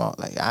you talking about?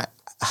 Like,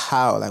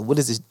 how? Like, what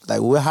is this?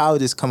 Like, how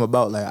did this come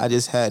about? Like, I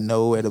just had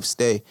nowhere to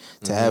stay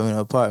to have an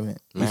apartment.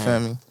 You feel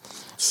me?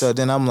 So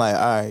then I'm like,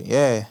 all right,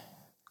 yeah.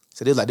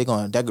 So they're like, they're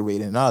gonna decorate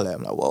it and all that.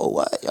 I'm like, whoa,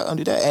 what? Y'all gonna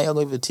do that? And y'all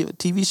gonna do a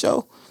TV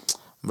show?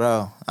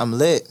 Bro, I'm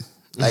lit.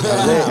 Like,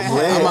 I'm lit.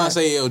 I'm about to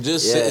say, yo,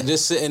 just Yeah.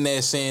 sitting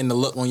there seeing the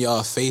look on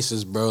y'all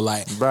faces, bro.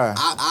 Like, Bruh.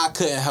 I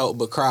couldn't help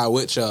but cry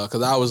with y'all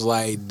because I was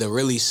like, to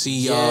really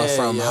see y'all Yeah,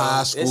 from yo.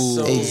 high It's school.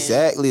 so-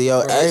 Exactly,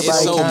 yo. Everybody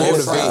it's so kinda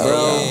motivating,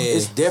 bro. yeah.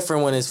 It's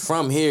different when it's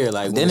from here,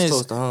 like when Then it's it's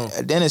close to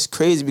home. then it's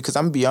crazy because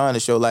I'm gonna be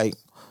honest, yo. Like,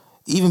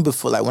 even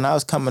before, like when I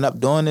was coming up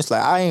doing this,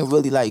 like I ain't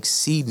really like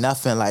see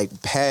nothing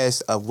like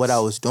past of what I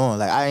was doing.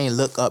 Like I ain't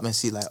look up and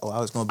see like, oh, I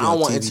was gonna be. I on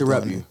don't want to TV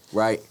interrupt doing you, it.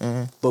 right?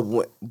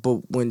 Mm-hmm. But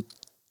when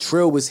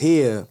Trill was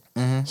here,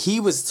 he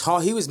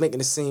was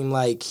making it seem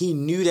like he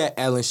knew that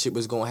Ellen shit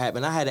was gonna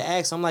happen. I had to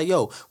ask. I'm like,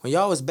 yo, when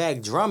y'all was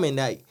back drumming,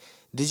 like,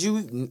 did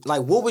you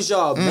like what was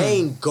y'all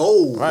main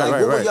goal? Right, like, right,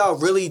 what were right. y'all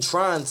really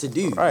trying to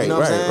do? Right, you know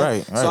what I'm right, saying?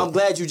 right, So right. I'm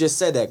glad you just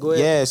said that. Go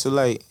ahead. Yeah, so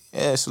like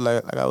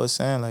I was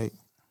saying, like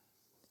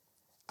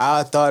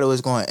I thought it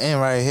was going to end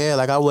right here.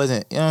 Like I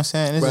wasn't, you know what I'm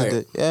saying?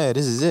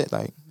 This is it.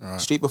 Like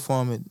street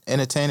performing,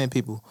 entertaining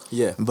people.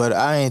 Yeah. But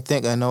I ain't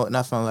think of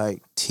nothing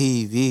like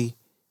TV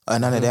or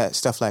none of that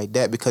stuff like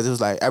that, because it was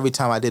like every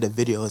time I did a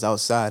video, it was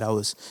outside. I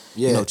was,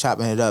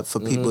 chopping it up for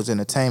people's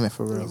entertainment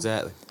for real.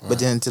 Exactly. But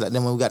then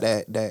when we got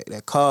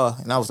that call,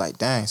 and I was like,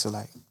 dang. So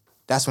like,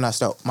 that's when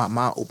my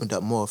mind opened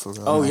up more for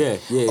real. Oh,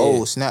 like, yeah.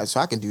 Oh, snap. So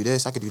I can do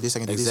this. I can do this. I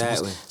can do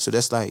Exactly. this. So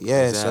that's like,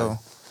 so.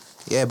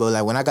 Yeah, but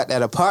like when I got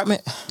that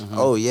apartment,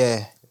 oh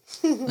yeah.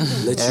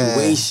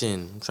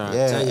 Lituation. I'm trying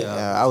to tell you.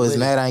 I was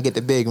mad I didn't get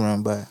the big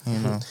room, but we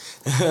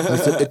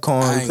flipped the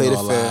coin, I we ain't played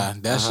gonna the fair. lie.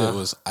 That shit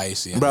was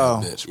icy in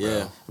Bro. that bitch, bro.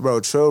 Yeah. Bro,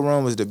 Trill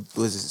room was the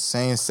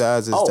same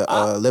size as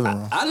the living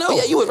room. I know. Oh,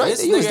 yeah, you was right This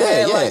there. You was nigga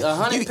there. had, Yeah. like,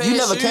 100 you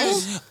never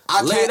shoes.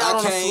 came? Laid out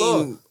on the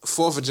came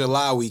 4th of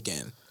July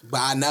weekend, but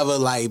I never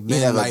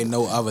been like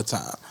no other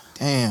time.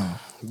 Damn.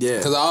 Yeah.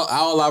 Because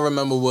all I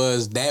remember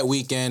was that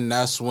weekend.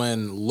 That's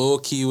when Lil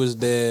Key was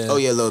there. Oh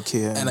yeah, Lil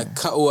Kid. And a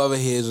couple other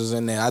heads was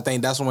in there. I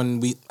think that's when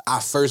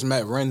I first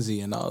met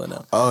Renzi and all of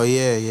them. Oh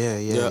yeah.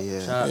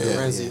 Shout out to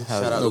Renzi.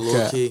 Shout out to Okay.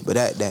 Lil Key. But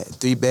that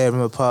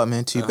 3-bedroom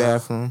apartment,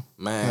 2-bathroom.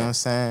 Man. You know what I'm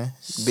saying?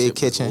 Big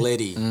kitchen.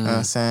 Litty. You know what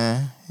I'm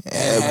saying?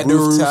 Had the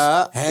roof.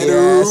 Rooftop. Had the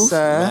roof.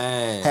 Sir.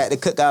 Man. Had the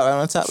cookout right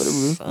on top of the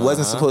roof.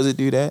 Wasn't supposed to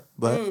do that,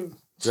 but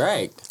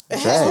Dragged.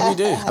 That's drag. what we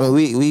did. I mean,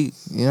 we you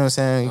know what I'm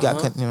saying? You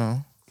got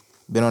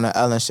been on the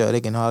Ellen show. They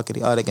can all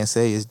they can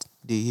say is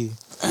DU. Yeah.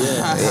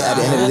 At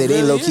the end of the day,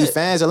 they low key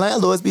fans. The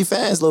landlords be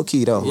fans low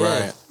key though. Yeah.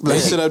 Right. They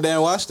sit up there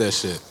and watch that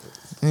shit.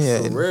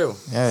 Yeah. For real.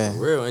 Yeah. For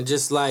real. And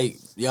just like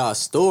y'all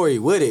story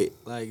with it.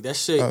 Like that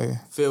shit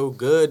feel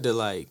good to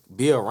like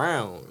be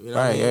around. You know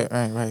what I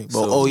mean? Right. But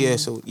So-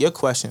 so your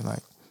question, like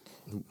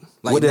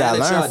Like what did now I that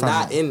learn y'all from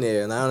not it? in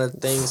there, now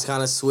that things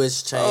kind of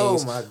switched,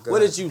 changed. Oh, my God. What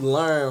did you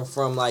learn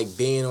from like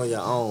being on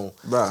your own?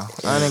 bro,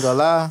 I ain't gonna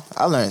lie.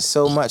 I learned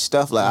so much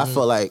stuff. Like I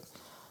feel like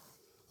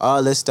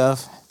all this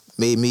stuff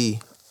made me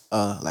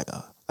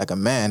like a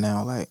man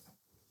now. Like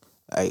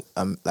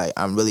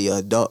I'm really an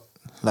adult.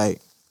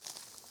 Like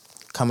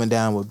coming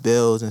down with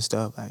bills and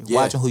stuff. Like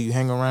watching who you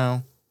hang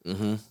around.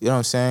 Mm-hmm. You know what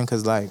I'm saying?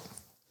 Cause like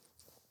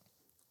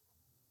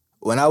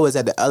when I was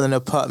at the Ellen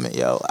apartment,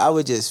 I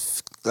was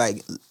just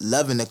like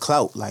loving the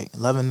clout. Like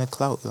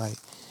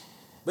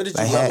What did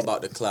you Like, love had-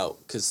 about the clout?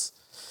 Because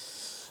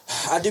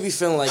I do be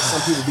feeling like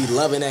some people be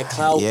loving that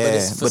clout, but Yeah,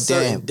 it's for but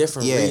certain then-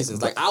 different yeah, reasons.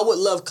 but- Like I would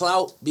love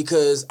clout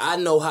because I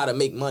know how to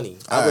make money.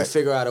 I would Alright.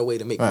 figure out a way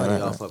to make money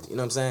right, off of it. You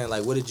know what I'm saying?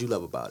 Like what did you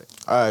love about it?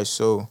 all right,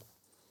 so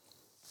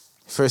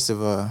first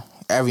of all,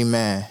 every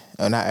man,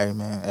 or not every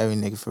man, every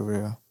nigga for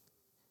real,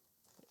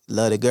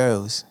 love the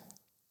girls.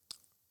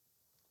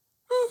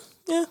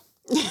 Yeah.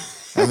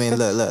 I mean,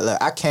 look.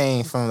 I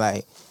came from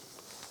like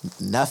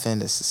nothing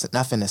to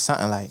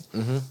something. Like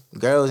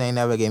girls ain't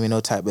never gave me no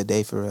type of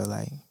day for real.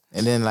 Like,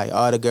 and then like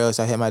all the girls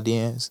I hit my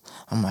DMs,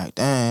 I'm like,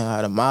 damn,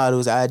 all the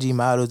models, IG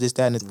models, this,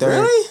 that, and the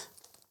third. Really?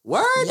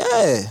 Word?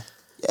 Yeah.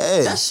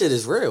 That shit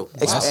is real.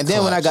 That's And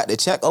then when I clutch. got the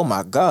check, oh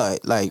my God,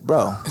 like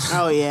bro,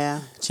 Oh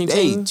yeah. Ching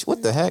they, ching.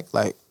 what the heck,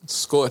 like.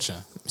 Scorching.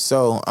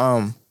 So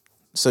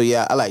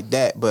yeah, I like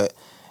that, but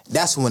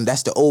that's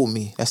the old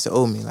me. That's the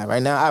old me. Like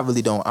right now, I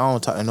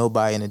don't talk to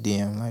nobody in the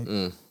DM.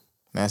 Like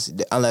that's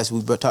unless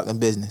we talking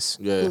business.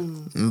 Yeah.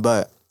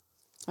 But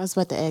I was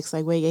about to ask,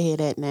 like, where your head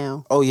at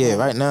now? oh yeah,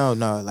 right now,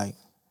 no, like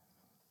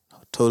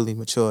totally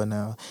mature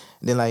now.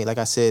 And then like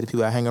I said, the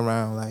people I hang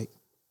around, like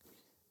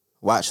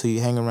watch who you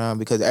hang around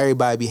because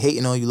everybody be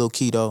hating on you low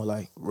key though.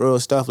 Like real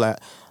stuff. Like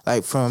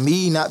from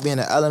me not being in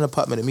an Ellen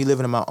apartment and me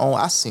living on my own,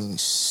 I seen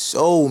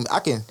so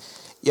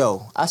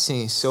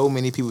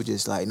many people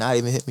just like not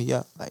even hit me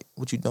up. Like,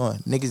 what you doing?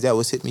 Niggas that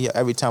was hit me up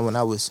every time when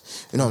I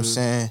was, you know what I'm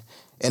saying,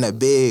 in a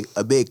big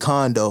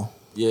condo.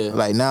 Yeah.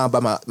 Like now by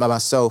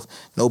myself,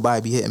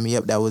 nobody be hitting me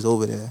up that was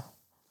over there.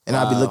 And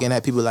I be looking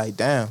at people like,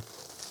 damn.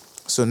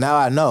 So now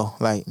I know.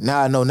 Like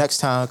now I know next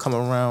time I come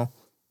around,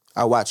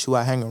 I watch who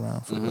I hang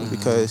around for real.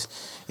 Because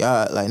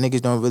y'all like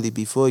niggas don't really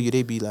be for you.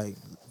 They be like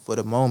for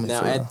the moment. Now,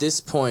 for real. at this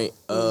point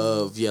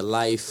of your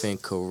life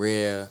and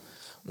career,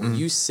 when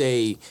you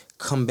say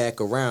come back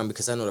around,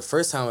 because I know the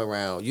first time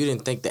around, you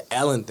didn't think the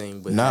Ellen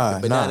thing would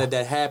happen. But now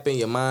that happened,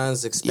 your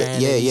mind's expanding,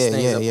 these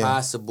things are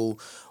possible.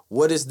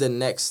 What is the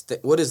next,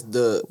 what is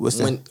the,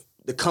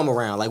 the come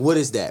around? Like, what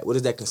is that? What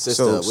does that consist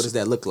of? What does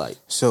that look like?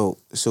 So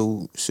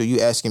you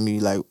asking me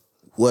like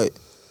what?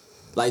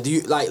 Like, do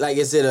you, like,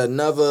 is it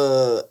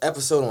another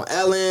episode on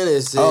Ellen?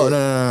 Is it,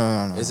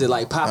 No. Is it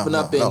like popping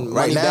up in no.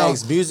 Right now-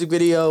 Moneybag's music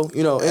video?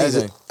 You know,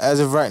 anything. As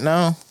of right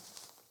now,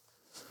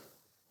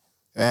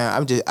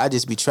 man, I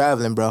just be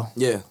traveling, bro.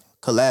 Yeah.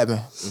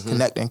 Collabing,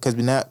 connecting,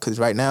 because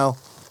right now,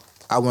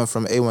 I went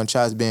from A1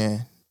 Chops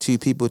being 2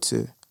 people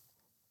to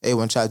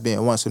A1 Chops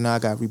being 1, so now I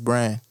got to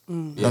rebrand. You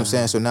know what I'm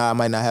saying? So now I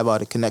might not have all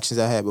the connections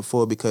I had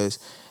before because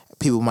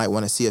people might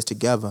want to see us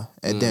together,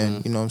 and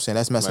then you know what I'm saying,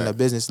 that's messing up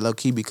business low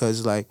key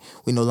because like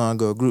we no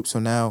longer a group. So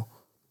now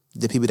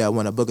the people that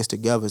want to book us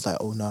together is like,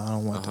 oh no, I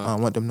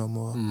don't want them no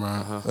more. You know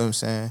what I'm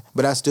saying?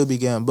 But I still be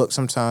getting booked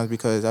sometimes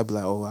because I be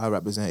like, oh, I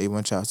represent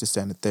A1 Chops, this,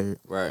 that, and the third.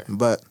 Right.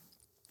 But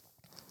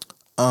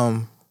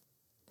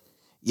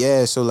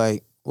Yeah, so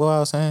like, what I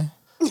was saying?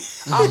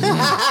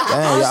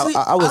 Honestly,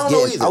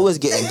 I was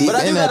getting deep But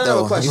I do in got that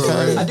another though. question. You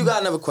feel me? I do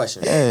got another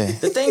question. Yeah.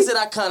 The things that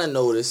I kind of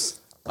noticed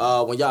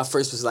when y'all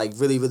first was like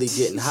really, really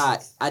getting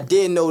hot, I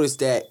did notice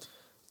that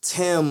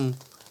Trill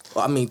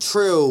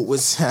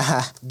was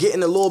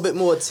getting a little bit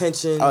more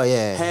attention. Oh,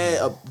 yeah. Had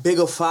a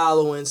bigger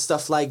following,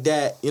 stuff like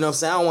that. You know what I'm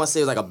saying? I don't want to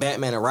say it was like a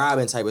Batman and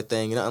Robin type of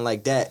thing, nothing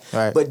like that.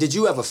 Right. But did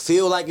you ever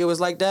feel like it was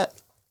like that?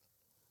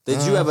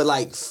 Did you ever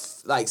like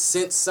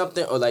sense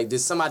something, or like did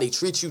somebody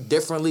treat you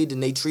differently than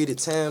they treated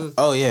Tim?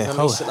 Oh yeah, I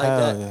mean, shit like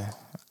that. yeah.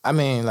 I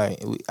mean,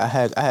 like I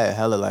had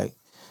hella like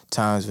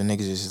times when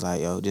niggas just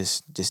like, yo,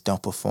 just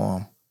don't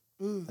perform.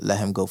 Let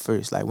him go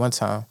first. Like one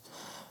time,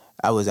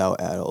 I was out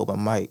at an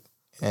open mic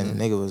and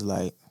the nigga was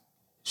like,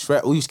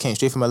 we just came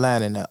straight from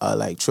Atlanta and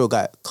like Trill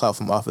got clout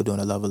from off of doing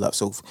a level up.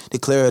 So to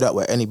clear it up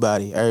with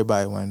everybody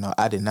want to know,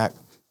 I did not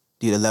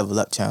do the level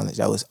up challenge.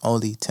 That was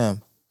only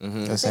Tim. You know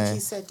what I'm I saying? think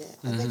he said that.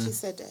 I think he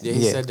said that. Yeah,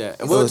 he said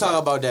that, and we'll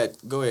talk about that.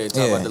 Go ahead,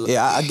 talk about the.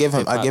 Yeah, I give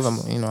him,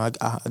 you know,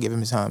 I give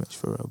him his homage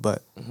for real.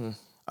 But,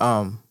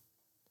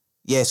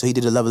 yeah, so he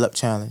did a level up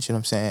challenge. You know what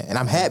I'm saying? And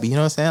I'm happy. You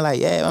know what I'm saying?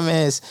 Like, yeah, my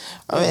man's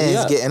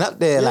getting up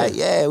there. Like,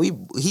 yeah,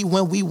 he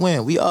win, we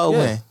win, we all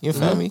win. You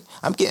feel me?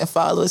 I'm getting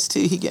followers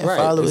too. He getting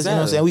followers. Exactly. You know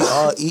what I'm saying? We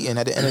all eating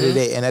at the end of the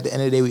day, and at the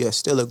end of the day, we are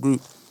still a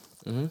group.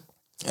 And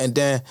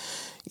then,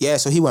 yeah,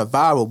 so he went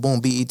viral.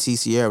 Boom, BET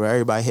Sierra.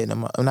 Everybody hitting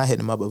him up. I'm not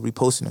hitting him up, but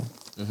reposting him.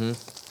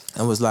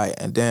 And was like,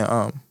 and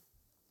then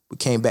we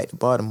came back to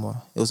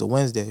Baltimore. It was a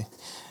Wednesday,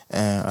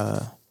 and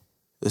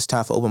it was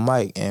time for open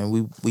mic, and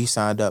we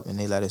signed up, and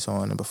they let us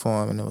on and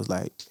perform, and it was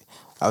like,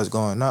 I was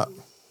going up,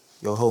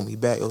 yo, hold me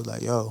back. It was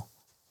like, yo,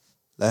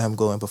 let him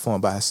go and perform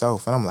by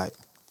himself, and I'm like,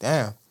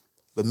 damn.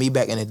 But me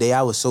back in the day,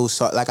 I was so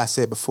sorry. Like I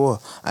said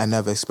before, I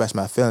never expressed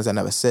my feelings. I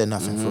never said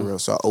nothing for real,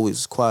 so I always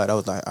was quiet. I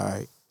was like, all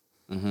right.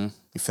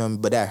 You feel me?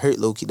 But that hurt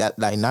low key. That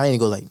like now I ain't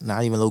go like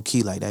not even low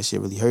key. Like that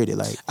shit really hurt it.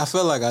 Like I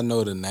feel like I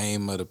know the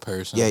name of the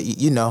person. Yeah,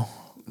 you know.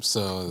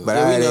 So but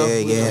we know.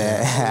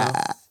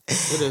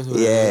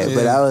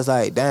 But I was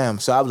like, damn.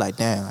 So I was like,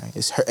 damn. Like,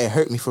 it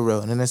hurt me for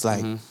real. And then it's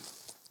like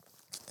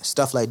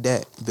stuff like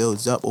that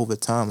builds up over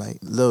time. Like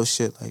little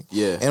shit. Like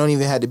it don't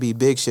even have to be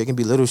big shit. It can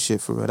be little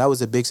shit for real. That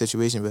was a big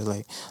situation, but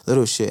like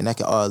little shit, and that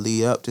can all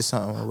lead up to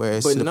something where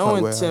it's. But to the knowing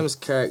point where, Tim's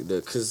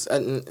character, because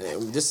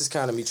this is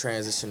kind of me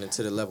transitioning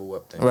to the level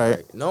up thing.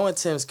 Right. Knowing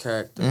Tim's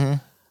character,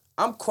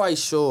 I'm quite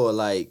sure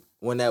like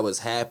when that was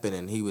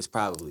happening, he was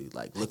probably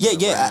like looking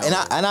around,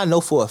 and I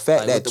know for a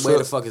fact like, that where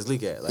the fuck is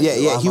Leak at? Like,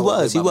 he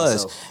was,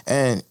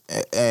 and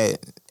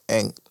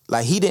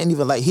like he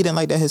didn't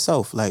like that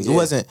himself. Like it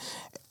wasn't.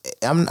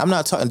 I'm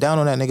not talking down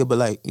on that nigga, but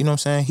like you know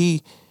what I'm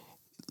saying.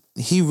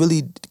 He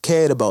really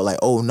cared about like,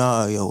 oh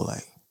nah, yo,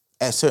 like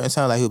at certain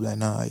times like he'll be like,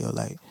 nah, yo,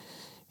 like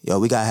yo,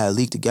 we gotta have a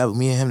Leak together.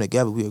 Me and him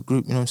together, we a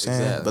group. You know what I'm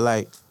saying? Exactly. But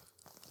like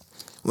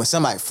when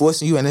somebody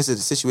forcing you, and this is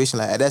a situation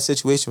like that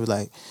situation was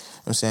like, you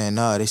know what I'm saying,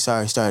 nah, they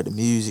started the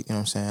music. You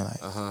know what I'm saying?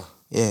 Like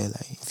yeah,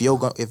 like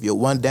if you're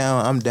one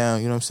down, I'm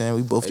down. You know what I'm saying?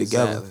 We both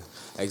together.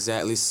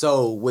 Exactly.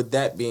 So with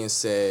that being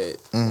said,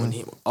 when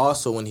he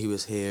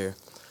was here,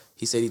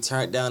 he said he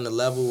turned down the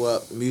Level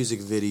Up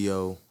music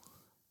video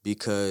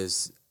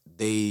because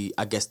they,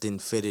 I guess,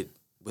 didn't fit it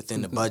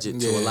within the budget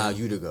to allow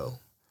you to go.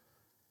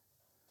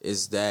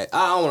 Is that,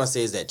 I don't want to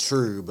say is that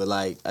true, but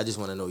like I just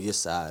want to know your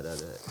side of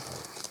that.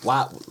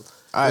 Why?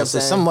 All right, so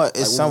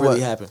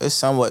it's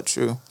somewhat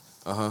true.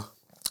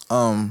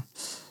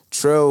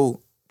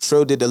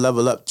 Trill did the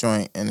Level Up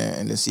joint, and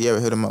then Sierra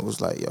hit him up,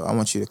 was like, yo, I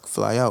want you to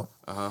fly out.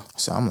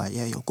 So I'm like,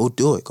 yeah, yo, go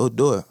do it.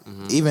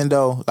 Even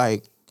though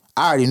like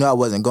I already knew I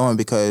wasn't going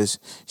because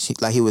she,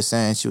 like he was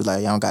saying, she was like,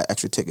 I don't got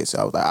extra tickets. So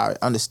I was like, all right,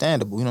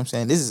 understandable. You know what I'm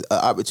saying? This is an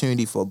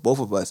opportunity for both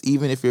of us.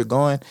 Even if you're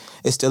going,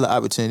 it's still an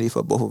opportunity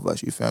for both of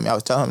us. You feel me? I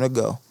was telling him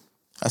to go.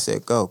 I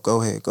said, go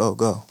ahead,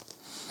 go.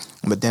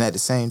 But then at the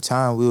same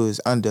time, we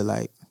was under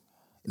like,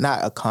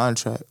 not a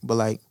contract, but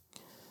like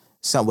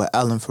something with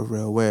Ellen for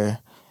real, where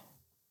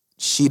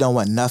she don't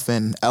want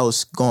nothing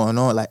else going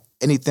on. Like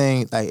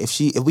anything, like if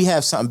we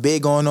have something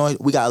big going on,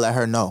 we gotta let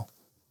her know.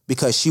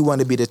 Because she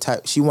wanted to be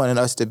she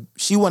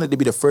wanted to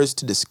be the first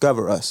to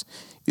discover us.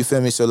 You feel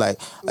me? So like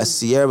a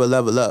Sierra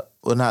Level Up,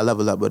 well not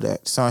Level Up, but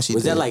that song she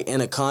was did. that like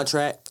in a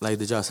contract? Like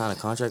did y'all sign a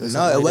contract? Or no,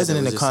 something? it wasn't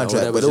in the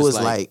contract, but it was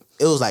like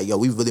yo,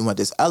 we really want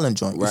this Ellen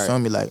joint. You feel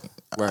me? Like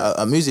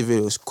a music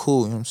video is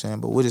cool. You know what I'm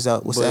saying? But what's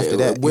after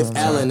that? With you know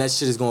Ellen, that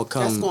shit is gonna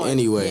come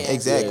anyway. Yeah.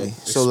 Exactly.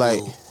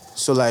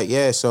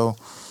 Yeah,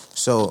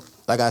 So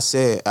like I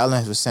said,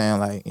 Ellen was saying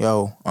like,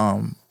 yo,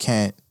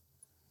 can't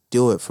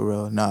do it for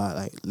real. Nah,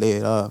 like lay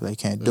it off. Like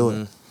can't do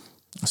it.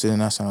 So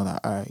then I sounded like,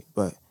 all right.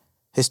 But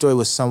his story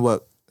was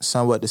somewhat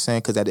the same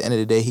because at the end of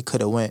the day he could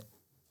have went,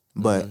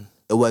 but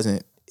it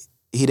wasn't.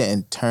 He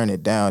didn't turn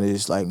it down. It's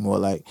just like more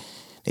like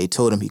they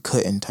told him he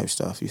couldn't type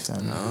stuff. You feel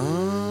me?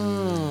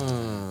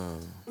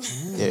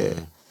 Yeah.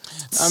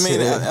 I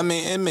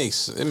mean, it makes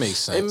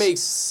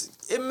sense.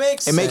 it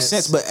makes It makes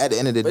sense, but at the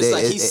end of the But day, it's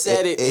like he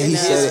said it in he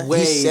his said it. way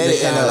He said to it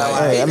in kinda a like,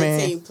 hey, I I'm a mean,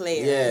 team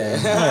player.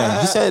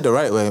 yeah. he said it the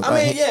right way. I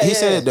mean, he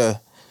said it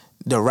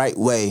the right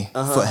way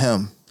for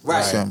him.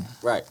 Right. For him.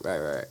 Right.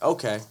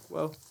 Okay.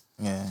 Well,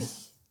 Yeah.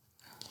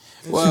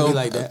 Well, be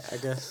like that, I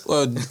guess.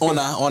 Well,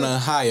 on a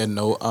higher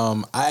note,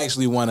 I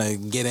actually want to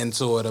get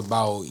into it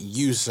about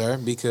you, sir,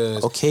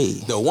 because Okay.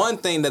 the one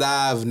thing that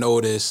I've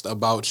noticed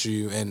about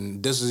you,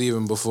 and this was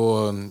even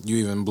before you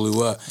even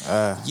blew up,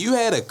 you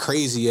had a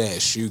crazy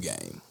ass shoe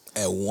game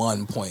at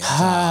one point in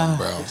time,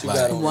 bro.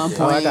 Like, One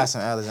Oh, I point. got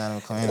some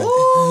Alexander McQueen.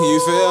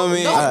 you feel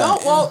me?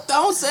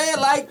 Don't say it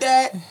like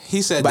that.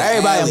 He said, But the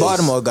everybody in alleys.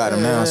 Baltimore got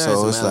him now, Yeah, so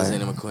some it's like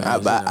Alexander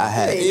McQueen, I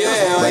had.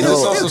 Yeah, but like no,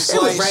 just on some It was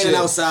slight raining shit.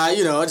 outside,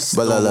 just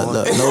But storm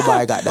look, on.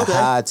 nobody got the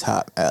high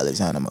top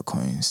Alexander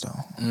McQueens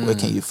though. Where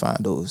can you find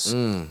those?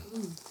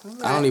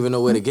 I don't even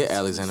know where to get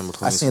Alexander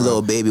McQueen. I seen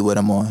Little Baby with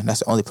him on.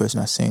 That's the only person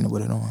I seen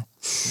with it on.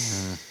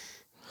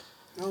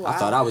 I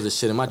thought I was the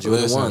shit in my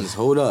Jordan Listen. ones.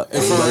 Hold up. For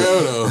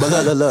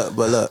real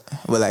though.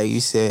 But like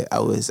you said, I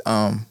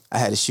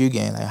had a shoe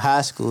game like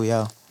high school,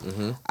 yo.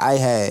 I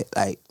had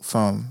like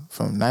from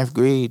 9th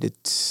grade to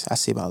I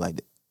say about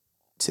like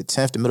to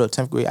 10th, the middle of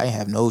 10th grade, I didn't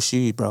have no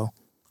shoes, bro.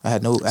 I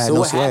had no So no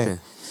what swag. happened?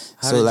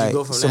 How So did like you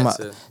go from so that my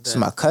to that? so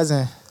my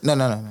cousin, no,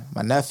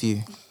 my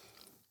nephew.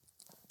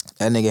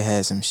 That nigga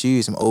had some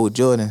shoes, some old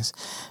Jordans,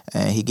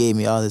 and he gave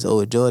me all his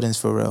old Jordans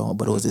for real.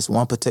 But it was this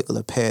one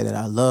particular pair that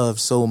I loved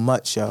so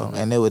much, yo,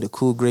 and they were the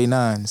cool gray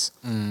 9s.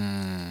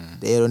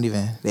 They don't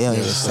even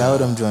sell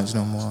them joints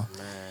no more.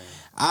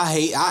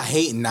 I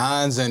hate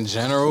nines in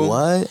general.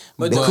 What?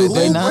 But the the cool Cool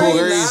gray Gray 9s?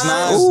 Grays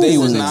nines, Ooh. they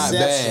was An not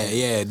exception. bad.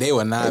 Yeah, they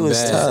were not It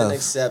was bad. tough. an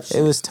exception.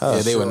 It was tough.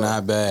 Yeah, they were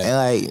not bad. And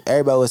like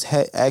everybody was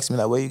asking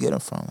me like, where you get them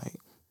from? Like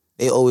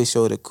they always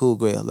show the cool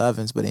gray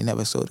 11s, but they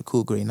never show the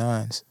cool gray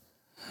 9s.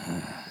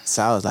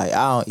 So I was like,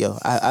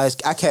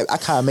 I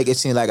kind of make it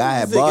seem like I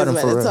had bought them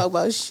for real. Talk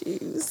about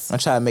shoes. I'm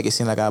trying to make it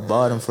seem like I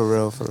bought them for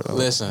real.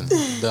 Listen,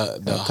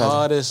 the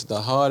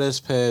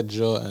hardest pair of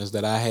Jordans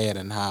that I had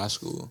in high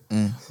school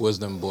was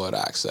them Bordeaux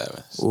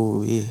 7s.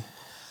 Ooh yeah.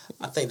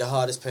 I think the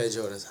hardest pair of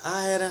Jordans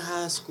I had in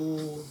high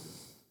school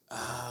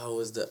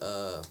was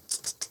the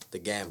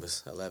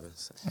Gambas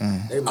 11s.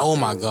 They Oh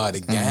my favorite. God,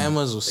 the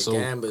Gammas was The so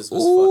Gambas was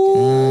fucking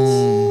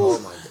nice. Oh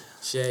my God.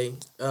 Shay,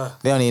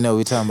 They don't even know what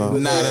we talking about.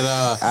 not at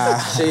all.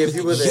 Shay, if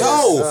you were there,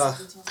 Yo,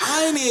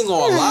 I ain't even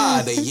gonna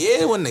lie. The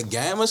year when the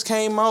Gammas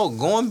came out,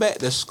 going back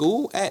to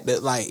school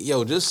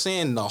just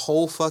seeing the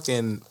whole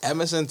fucking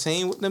Emerson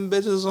team with them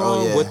bitches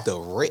on yeah. with the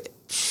red.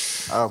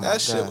 Oh my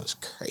That shit God. was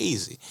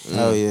crazy.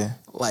 Oh yeah.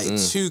 Like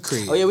too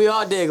crazy. oh yeah, we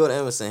all did go to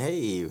Emerson.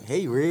 Hey,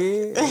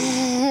 Red.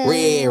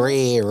 Red.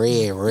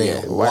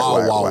 Yeah.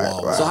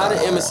 Wow. So how did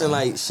Emerson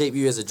like shape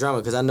you as a drummer?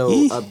 Because I know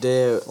up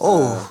there.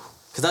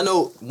 Because I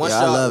know once Yeah,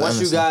 I love you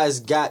Emerson. guys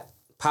got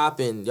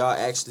popping, y'all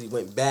actually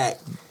went back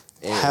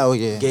and Hell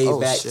yeah. gave Oh,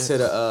 back shit. to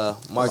the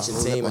marching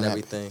hold team up and on that.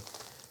 everything.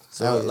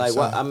 So Hell yeah, like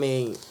what son. I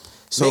mean,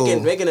 So-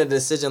 making a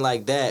decision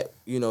like that,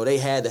 they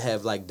had to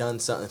have like done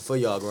something for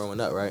y'all growing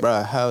up, right?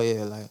 Bruh, hell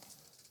yeah. Like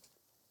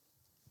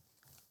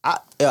I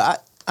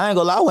ain't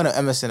gonna lie, I went to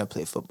Emerson to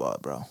play football,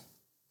 bro.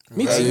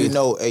 Me And too. you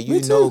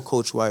know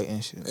Coach White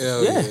and shit.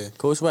 Yeah.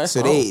 Coach West.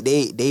 So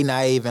they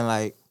not even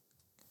like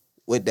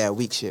with that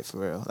weak shit for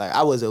real. Like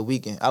I was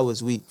weak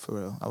for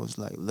real. I was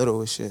like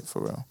little as shit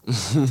for real.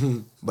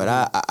 But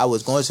I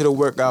was going to the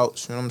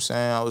workouts. You know what I'm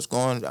saying? I was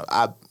trying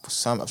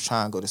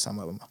to go to some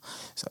of them.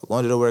 So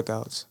going to the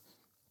workouts.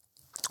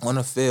 On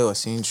the field, I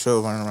seen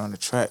Trill running around the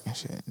track and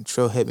shit. And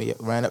Trill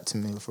ran up to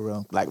me for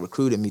real, like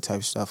recruited me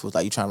type stuff. Was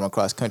like, you trying to run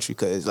cross country?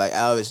 Because like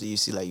obviously you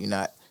see like you're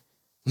not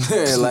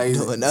like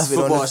doing nothing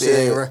on football the shit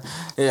ain't field. right.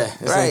 Yeah,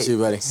 it's Right. not you,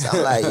 buddy. So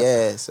I'm like,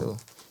 yeah.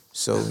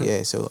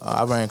 So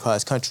I ran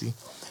cross country.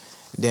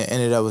 Then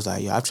ended up was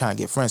like, yo, I'm trying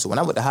to get friends. So when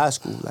I went to high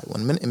school, like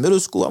when in middle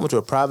school, I went to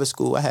a private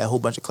school. I had a whole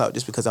bunch of clout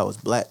just because I was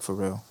black for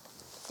real.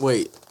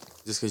 Wait,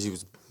 just because you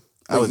was.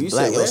 I was you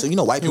black, said yo. where? So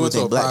white You people went to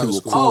think a black private people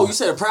school. cool. Oh, you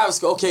said a private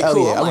school. Okay, Oh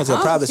cool. yeah, I'm I went to like,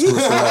 a huh? private school.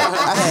 So like,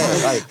 I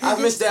had like I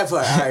missed that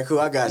part. All right, cool.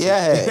 I got you. yeah, I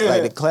had,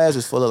 like the class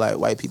was full of like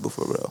white people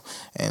for real,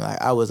 and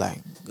like I was like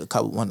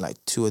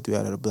like 2 or 3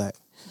 out of the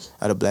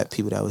black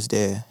people that was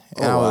there,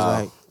 and I was wow.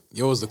 like,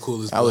 Yo was the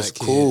coolest. I was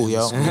black cool, kid.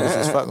 yo. Niggas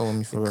was fucking with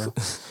me for real.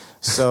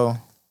 So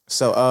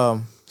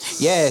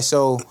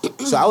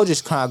I was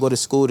just trying to go to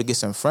school to get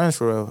some friends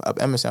for real.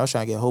 Up Emerson, I was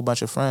trying to get a whole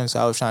bunch of friends. So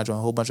I was trying to join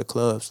a whole bunch of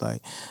clubs.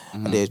 Like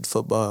I did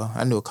football.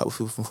 I knew a couple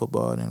people from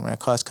football and ran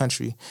cross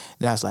country.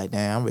 Then I was like,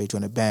 damn, I'm ready to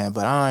join a band.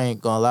 But I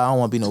ain't gonna lie, I don't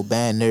want to be no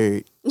band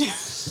nerd.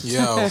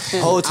 Yo,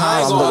 Whole I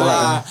time ain't I'm gonna looking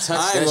lie. like, Touch I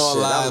that ain't gonna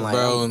shit. lie, I'm like,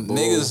 bro. I'm bored.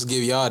 Niggas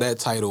give y'all that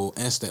title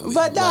instantly.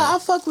 But nah, I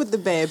Like, fuck with the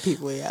bad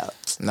people, y'all.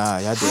 nah,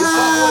 y'all did.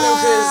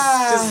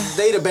 Because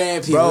they the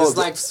band people. Bro, it's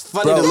like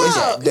funny bro, to look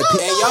listen, at. the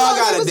pe- and y'all It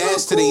gotta was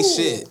dance so to these cool.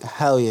 shit.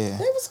 Hell yeah. It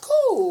was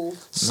cool.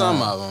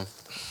 Some of them.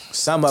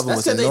 Some of them That's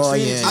was 'cause they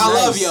annoying. treated you I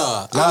love nice.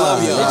 y'all. Nah, I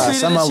love They y'all. nah. treated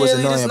some the of them was cheerleaders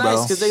annoying, nice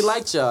bro. because they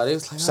liked y'all. They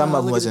was like, Some oh, of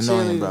them look was at the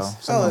annoying, bro.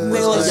 cheerleaders. Some of them They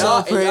was was And so y'all-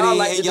 and pretty. y'all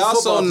like And the y'all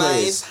so football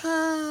nice.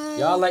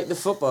 Y'all like the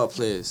football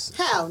players.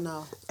 Hell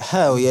no.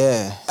 Hell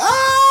yeah.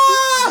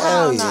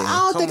 don't yeah. know. I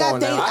don't Come think I on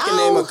dated. now. I can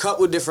name a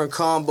couple different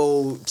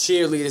combo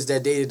cheerleaders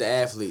that dated the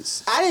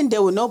athletes. I didn't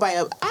deal with nobody.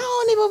 I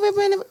don't even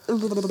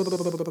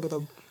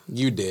remember.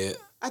 You did.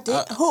 I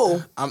did.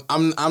 Who?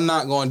 I'm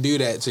not gonna do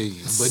that to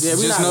you, but Yeah,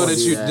 we just not know gonna that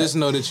do you that. just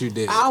know that you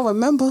did. I don't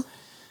remember.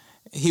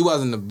 He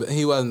wasn't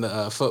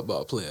the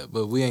football player,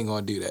 but we ain't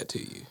gonna do that to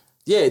you.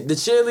 Yeah, the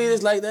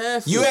cheerleaders like the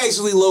athletes. You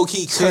actually low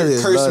key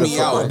Cheerleaders cursed love me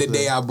the out football the day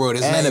player. I brought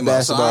his And the name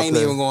up, so basketball I ain't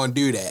player. even gonna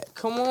do that.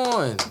 Come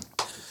on.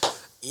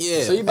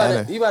 Yeah. So you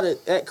about to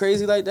act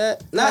crazy like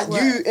that? Not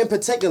Like you in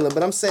particular,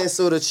 but I'm saying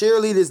so the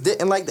cheerleaders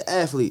didn't like the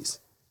athletes.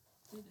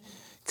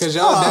 Cause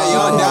y'all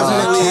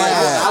definitely.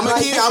 yeah. I'm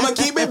gonna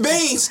keep it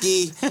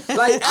Beansky.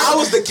 Like I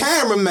was the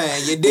cameraman.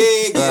 You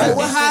dig? Like,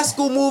 what high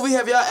school movie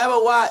have y'all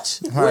ever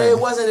watched where Right. it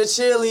wasn't a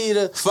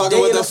cheerleader Fucking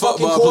dating with the a fucking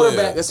football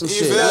quarterback player. or some You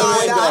shit? feel me? Oh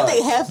my No, I God.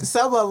 think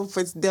some of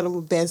them was dealing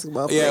with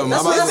basketball Yeah, players. my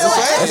That's what I'm about to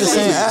saying. say. That's the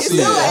same It's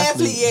still an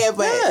athlete. athlete, yeah,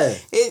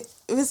 but Yeah.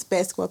 it was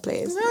basketball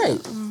players.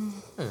 Right.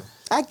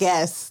 I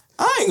guess.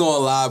 I ain't gonna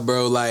lie,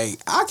 bro. Like,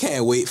 I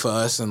can't wait for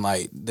us in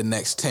like the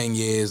next 10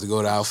 years to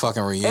go to our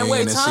fucking reunion And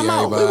wait, see time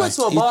out. everybody. We went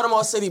to a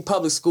Baltimore City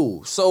public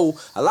school. So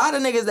a lot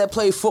of niggas that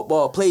play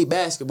football play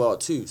basketball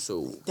too.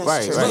 So That's Right,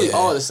 true. it's right. really Yeah.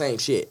 all the same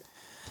shit.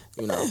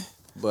 You know.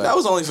 But That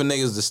was only for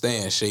niggas to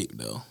stay in shape,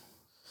 though.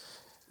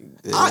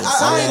 Yeah.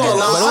 I ain't gonna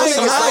lie. But I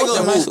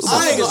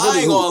it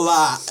ain't gonna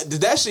lie.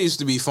 That shit used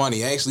to be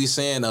funny. Actually,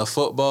 seeing a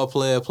football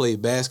player play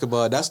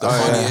basketball, that's the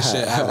funniest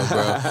shit ever,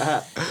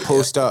 bro.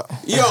 Post up.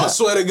 Yo, I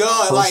swear to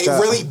God, like up.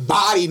 really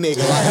body nigga.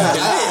 Like,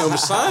 damn,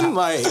 son.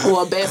 Like,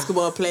 Or a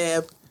basketball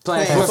player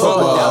playing playing football,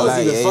 football, that was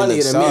like, even yeah, funnier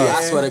he than look me.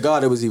 soft. I swear to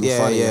God, it was even Yeah,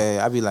 funnier.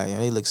 yeah. I'd be like,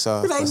 he looks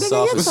soft. Like, Soft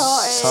nigga, you as-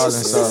 tall Tall and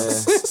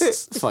ass.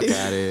 soft. Fuck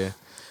out of here.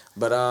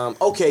 But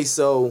okay,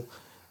 so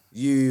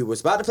you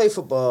was about to play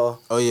football.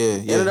 Oh yeah,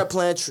 yeah. Ended up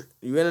playing.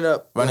 You ended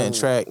up running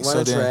track.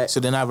 So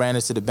then I ran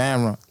into the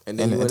band room. And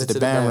then you went into the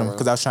band room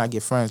because I was trying to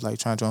get friends, like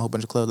trying to join a whole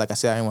bunch of clubs. Like I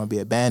said, I didn't want to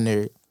be a band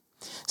nerd.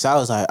 So I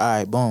was like, all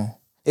right, boom.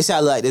 It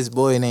sounded like this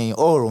boy named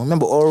Oral.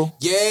 Remember Oral?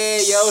 yeah,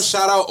 yo,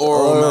 shout out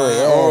Oral, Oral, man.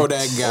 yeah. Oral,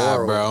 that guy,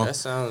 Oral. bro. That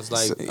sounds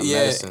like a Yeah,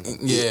 medicine.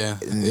 yeah.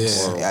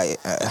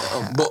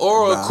 But But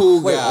Oral, a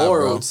cool Wait, guy,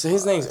 Oral. bro. So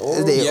his name's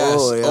Oral. They- Yes,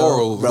 Oral, yo.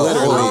 Oral, Bro,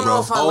 literally, I don't know bro.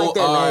 if I like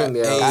that name,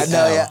 yo. I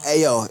know, yeah.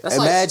 Hey, yo, That's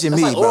imagine like,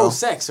 me, that's like bro. oral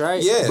sex,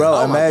 right? Yeah. Bro,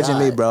 Oh my imagine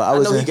me, God. bro. I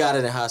know he got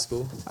it in high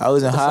school. I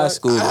was in high fuck?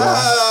 school, bro.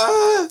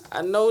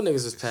 I know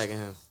niggas was packing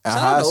him. In Shout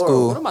out high to Oral.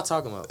 school. What am I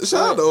talking about?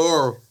 Shout out to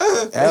Oral.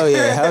 Hell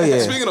yeah, hell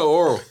yeah. Speaking of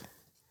Oral.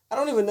 I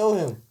don't even know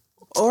him.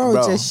 Oral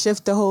Bro. just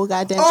shift the whole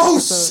goddamn Oh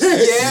episode.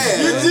 shit!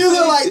 Yeah. You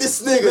look like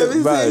this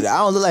nigga. Bro, I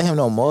don't look like him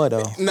no more,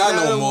 though. Not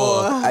no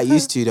more. I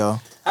used to,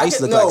 though. I used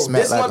to look like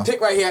Smack this like one him. pick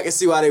right here, I can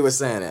see why they were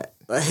saying that.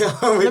 Like,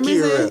 I'm Let me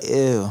keep it see.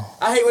 real. Ew.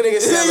 I hate when niggas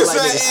say I look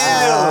like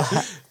Niggas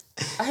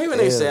niggas. I hate when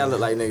niggas say I look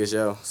like niggas,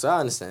 yo. So I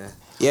understand.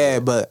 Yeah,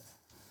 but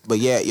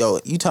yeah, yo,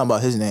 you talking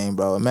about his name,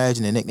 bro.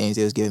 Imagine the nicknames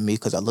they was giving me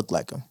because I look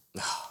like him.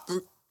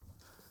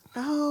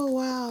 Oh,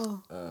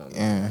 wow.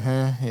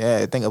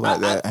 Yeah, think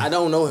about that. I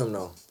don't know him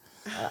though.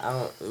 I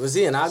don't. Was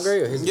he in our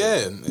grade or his?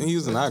 Yeah, he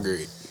was in our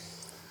grade.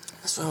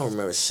 That's why I don't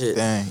remember shit.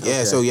 Dang. Yeah,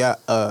 Okay. so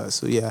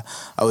yeah,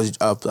 I was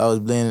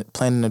playing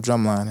in the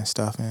drum line and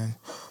stuff, and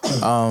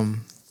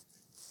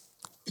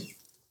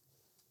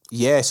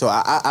yeah, so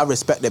I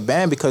respect the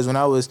band because when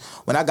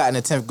I got in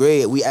the 10th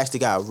grade, we actually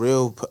got a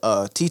real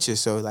teacher.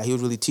 So like he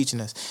was really teaching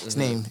us. His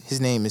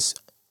name is,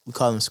 we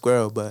call him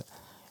Squirrel, but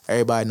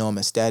everybody know him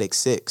as Static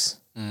Six.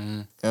 Mm-hmm.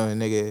 You know, that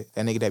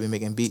nigga that be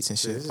making beats and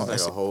shit. This is on like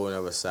that a whole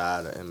other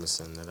side of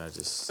Emerson that I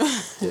just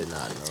did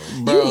not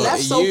know. Bro,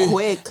 left so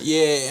quick.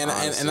 Yeah,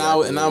 Honestly,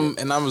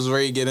 and I was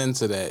ready to get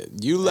into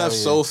that. You left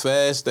yeah. so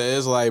fast that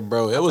it's like,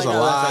 bro, it was a I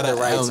left lot at of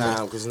the right element.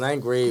 time because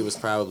 9th grade was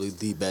probably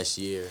the best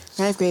year.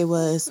 9th grade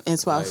was, and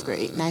 12th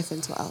grade. 9th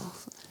and 12th.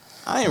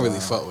 I ain't really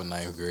fuck with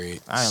 9th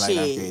grade. I ain't like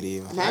that Shit. grade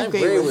either. 9th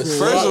grade grade was was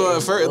First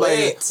of all,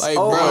 Lit. like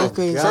Oh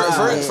bro, my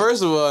God.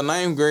 first of all,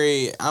 9th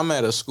grade, I'm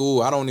at a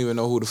school. I don't even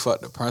know who the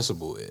fuck the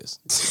principal is.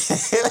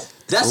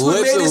 That's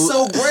what made it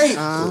so great. The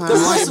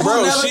Like, principal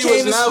bro, never she came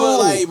was to never school.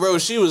 like, bro,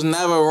 she was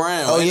never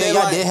around. Oh And yeah, then,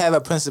 y'all like, did have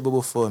a principal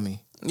before me.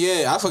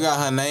 Yeah, I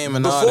forgot her name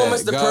and all Before that.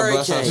 Mr. God Perry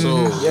bless her came.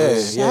 soul.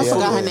 Yeah, I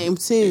forgot her yeah. name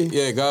too.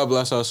 Yeah, God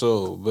bless her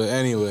soul. But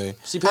anyway,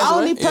 She passed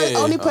away. Yeah.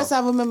 Only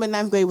person I remember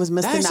 9th grade was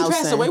Mr. Dang, she Nelson.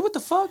 passed away. What the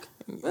fuck?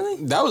 Really?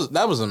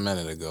 that was a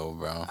minute ago,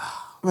 bro.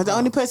 But the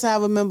only person I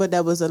remember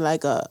that was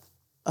like a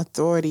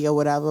authority or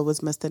whatever was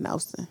Mr.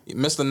 Nelson.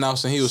 Mr.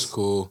 Nelson, he was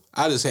cool.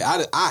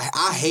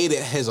 I hated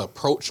his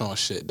approach on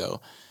shit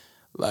though.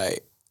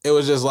 Like it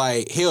was just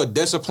like he'll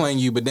discipline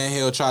you, but then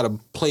he'll try to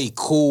play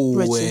cool.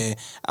 Richie. And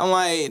I'm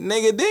like,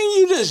 nigga, didn't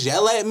you just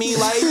yell at me?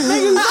 Like,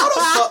 nigga, go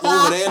the fuck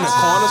over there in the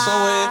corner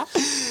somewhere.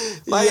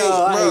 Like, Yo,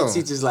 I bro. hate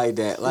teachers like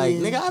that. Like,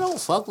 nigga, I don't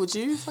fuck with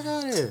you. Fuck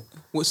out of here.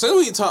 Well, since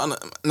we talking,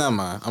 never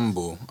mind. I'm a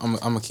bull. I'm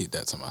gonna keep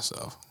that to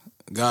myself.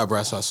 God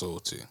bless her soul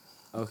too.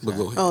 Okay. But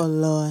go ahead. Oh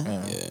Lord.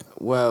 Yeah.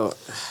 Well,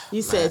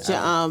 You said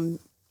your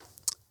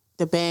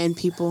the band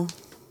people.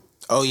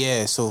 Oh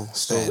yeah, so we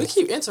Status.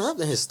 keep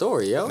interrupting his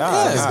story, yo. Nah,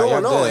 What's nah,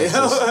 going y'all on, good.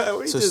 yo?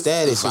 We So just-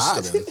 Status.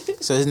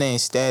 vibing. So his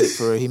name's Static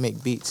for real. He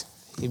make beats.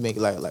 He make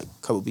like a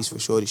couple beats for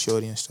Shorty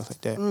and stuff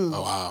like that.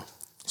 Oh wow.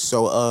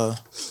 So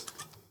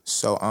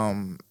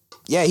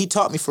yeah, he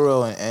taught me for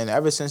real, and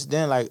ever since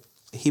then, like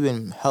he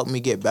been helping me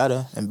get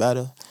better and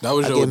better. That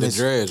was with the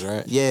dreads,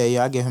 right?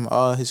 Yeah, I give him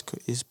all his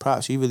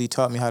props. He really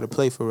taught me how to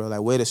play for real,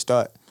 like where to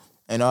start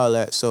and all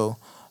that. So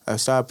I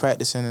started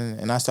practicing,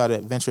 and I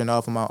started venturing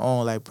off on my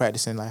own, like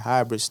practicing like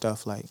hybrid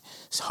stuff, like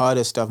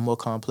harder stuff, more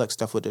complex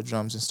stuff with the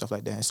drums and stuff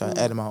like that, and started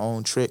adding my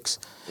own tricks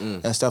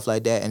and stuff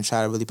like that, and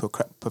try to really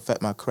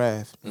perfect my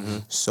craft.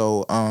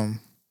 So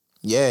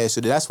yeah, so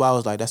that's why I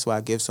was like, that's why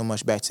I give so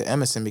much back to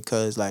Emerson,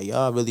 because like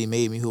y'all really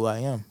made me who I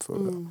am for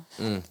real.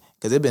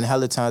 Because it been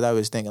hella times I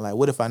was thinking like,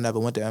 what if I never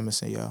went to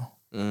Emerson, y'all?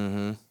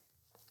 Yeah,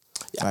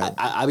 like,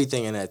 I be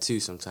thinking that too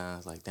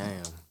sometimes. Like,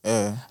 damn.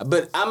 Yeah.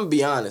 But I'm gonna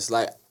be honest.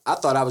 Like, I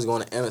thought I was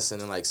going to Emerson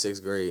in like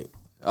 6th grade.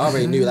 I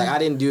already knew. Like, I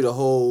didn't do the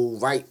whole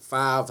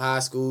 5 high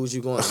schools.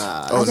 You going?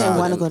 Nah. I didn't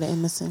want to go to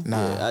Emerson. Nah.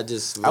 Yeah,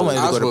 I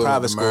wanted to go to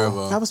private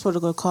school. I was supposed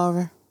to go to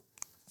Carver.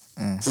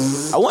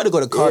 I wanted to go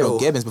to Cardinal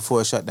Gibbons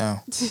before it shut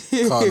down.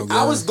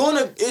 I was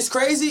gonna. It's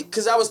crazy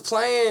because I was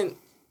playing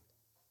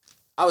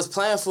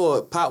for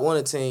a Pop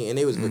Warner team, and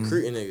they was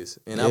recruiting niggas,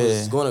 and I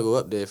was going to go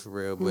up there for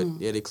real, but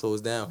yeah, they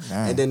closed down.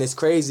 And then it's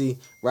crazy,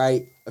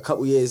 right? A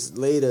couple years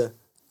later,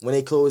 when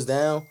they closed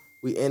down,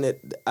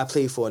 I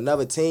played for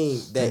another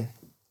team that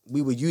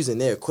we were using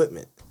their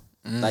equipment.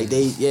 Like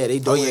they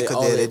donated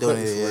all their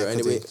equipment for real.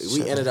 And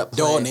we ended up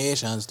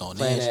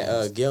playing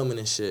at Gilman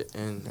and shit,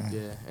 and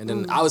and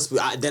then I was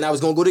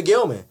gonna go to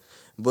Gilman,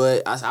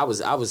 but I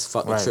was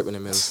fucking tripping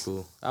in middle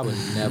school. I would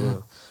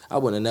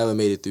have never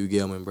made it through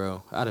Gilman,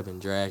 bro. I'd have been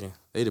dragging.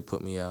 They'd have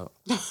put me out.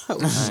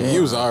 He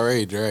was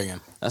already dragging.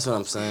 That's what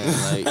I'm saying.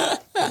 Like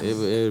it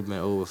would have been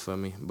over for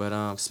me.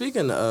 But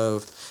speaking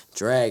of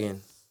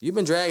dragging, you've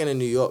been dragging in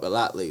New York a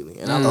lot lately,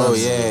 and I love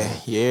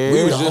yeah.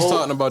 We was just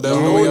talking about that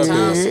on the whole way up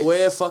Times here.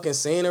 Square fucking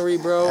scenery,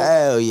 bro.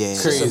 Hell yeah,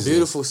 It's a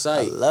beautiful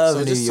sight. I love so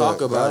New just York,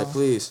 talk about bro. it,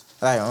 please.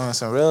 Like on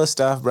some real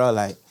stuff, bro.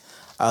 Like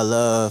I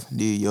love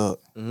New York.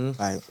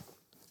 Like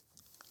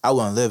I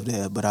wouldn't live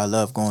there, but I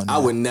love going there. I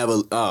would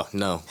never. Oh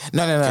no.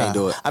 No. Can't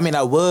do it. I mean,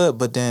 I would,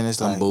 but then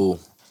it's like bull.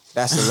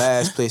 that's the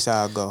last place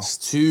I'll go. It's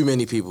too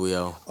many people,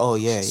 yo. Oh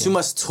yeah. Too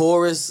much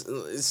tourists.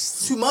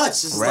 It's too much.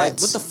 It's like,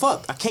 Rats. what the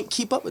fuck? I can't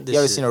keep up with this. You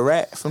ever shit. seen a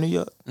rat from New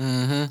York?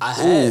 I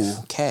have.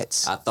 Ooh,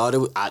 cats. I thought it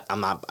was.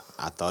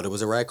 I thought it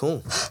was a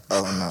raccoon.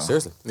 Oh no.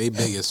 Seriously, They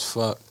big as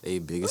fuck. they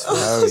big as fuck.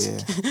 Oh yeah.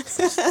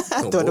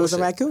 I thought it was a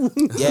raccoon.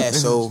 Yeah.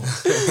 So.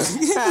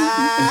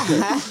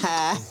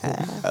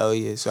 Oh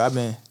yeah. So I've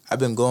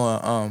been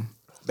going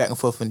back and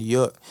forth from New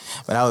York,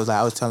 but I was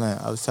telling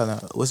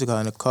what's it called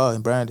in the car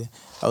in Brandon.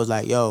 I was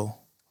like, yo,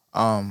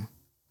 I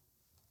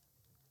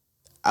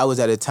was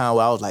at a time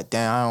where I was like,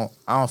 damn,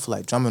 I don't feel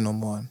like drumming no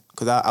more,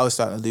 because I was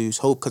starting to lose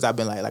hope, because I've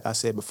been like I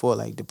said before,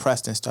 like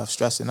depressed and stuff,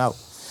 stressing out.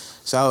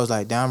 So I was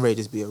like, damn, I'm ready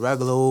to just be a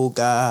regular old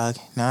guy,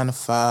 9 to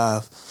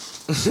 5.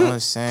 You know what I'm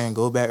saying?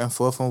 Go back and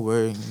forth from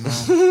work,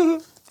 you know,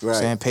 Right.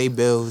 saying pay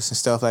bills and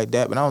stuff like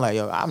that. But I'm like,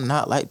 yo, I'm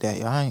not like that.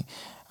 Yo, I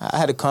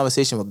had a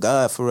conversation with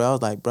God for real. I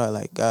was like, bro,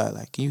 like God,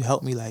 like, can you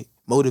help me, like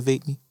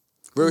motivate me?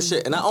 Real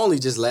shit. And I only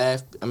just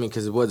laughed. I mean,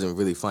 because it wasn't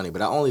really funny,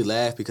 but I only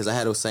laughed because I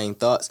had those same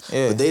thoughts.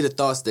 Yeah. But they the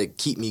thoughts that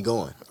keep me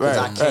going. Because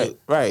I can't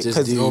right. just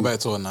 'Cause do. Go back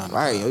to a 9.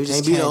 Right, yo, you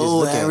just Can't be the can't just old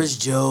look at average it.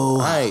 Joe.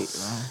 Right.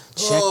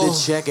 Check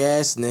the check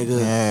ass nigga.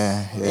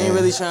 Yeah. Ain't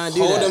really trying to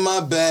do that. my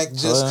back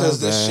just because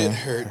the this shit shit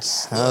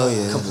hurts. Oh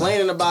yeah.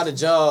 Complaining about a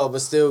job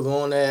but still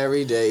going there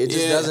every day. It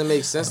just doesn't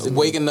make sense to me.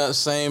 Waking up,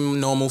 same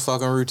normal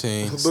fucking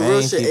routine. But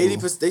real Same shit,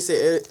 people. 80%. They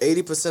say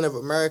 80% of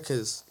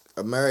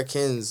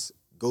Americans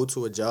go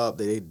to a job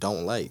that they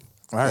don't like.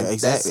 Right, And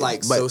exactly. That's like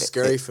But so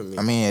scary for me.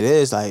 I mean, it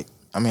is like,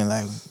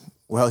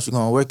 where else you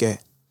gonna work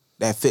at?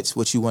 That fits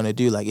what you want to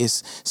do. Like,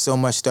 it's so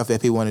much stuff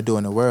that people want to do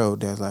in the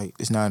world that like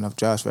it's not enough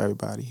jobs for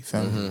everybody. You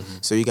feel me?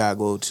 So you gotta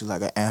go to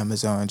like an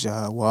Amazon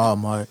job,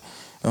 Walmart.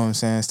 You know what I'm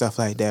saying? Stuff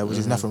like that, which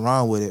is nothing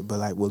wrong with it. But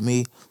like with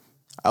me,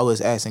 I was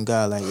asking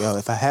God, like, yo,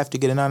 if I have to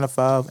get a 9 to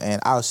 5,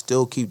 and I'll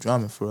still keep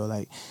drumming for real,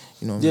 like,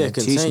 you know, yeah,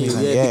 teach continue. me,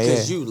 like,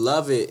 Because you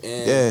love it.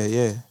 And,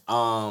 yeah.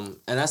 And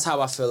that's how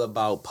I feel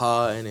about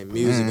partying and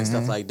music and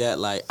stuff like that.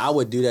 Like, I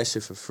would do that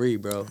shit for free,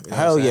 bro. You know what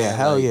Hell I'm yeah, saying?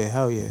 hell Like, yeah,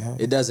 hell yeah.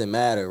 It doesn't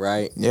matter,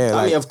 right? Yeah, I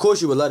like- mean, of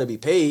course you would love to be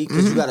paid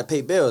because you got to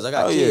pay bills. I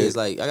got Oh, yeah. kids.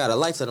 Like, I got a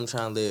life that I'm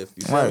trying to live.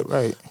 You feel me?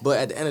 Right. But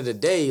at the end of the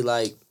day,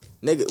 like,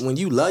 nigga, when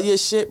you love your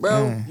shit,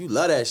 bro, you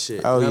love that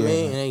shit. Oh, you know what I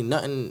yeah. mean? And ain't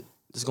nothing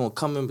that's going to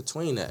come in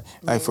between that.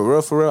 Like, for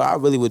real, I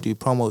really would do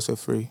promos for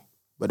free.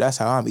 But that's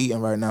how I'm eating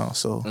right now.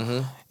 So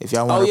if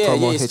y'all Oh, want a yeah,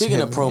 promo, yeah. hit Speaking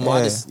you, of hit me.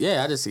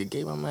 promo, I just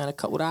gave my man a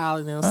couple $.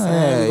 You know what I'm Oh,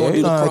 saying? yeah, We gonna yeah, do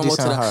you the gonna do promo to the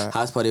something hard.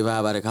 house party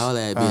vibe. I call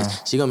that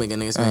bitch. She gonna make a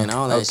nigga spend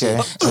all that okay.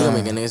 shit. She gonna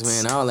make a nigga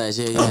spend all that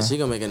shit. Yeah, she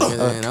gonna make a nigga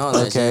spend all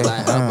that shit. Okay.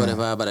 Like house party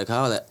vibe. I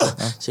call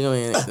that. She gonna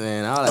make a nigga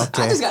spend all that.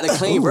 I just got a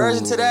clean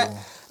version to that.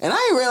 And I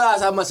didn't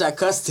realize how much I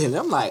cussed in.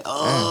 I'm like,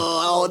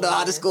 I don't know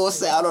how this gonna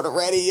sound on the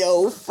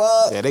radio.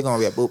 Fuck. Yeah, they gonna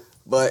be a boop.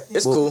 But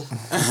it's cool.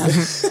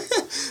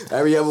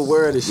 Every other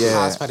word is shit.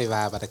 Yeah. House party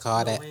vibe, but I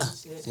call that.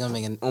 You gonna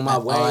make it On my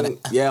way,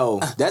 yo,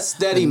 that's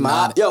steady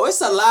mob. Yo, it's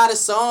a lot of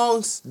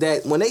songs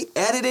that when they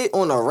edit it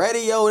on the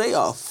radio, they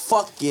are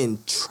fucking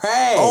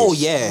trash. Oh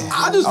yeah.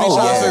 I just be Oh,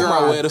 trying yeah. to figure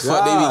out where the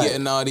fuck they God. be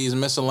getting all these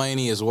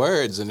miscellaneous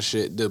words and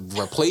shit to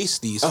replace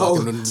these Oh,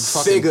 fucking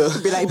figure.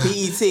 Be like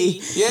BET.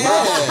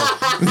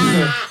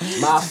 Yeah,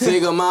 My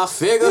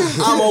figure.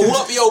 I'ma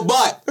whoop your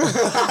butt. You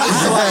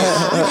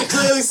can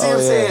clearly see him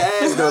saying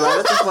ass though. Like,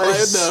 what the fuck? What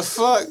the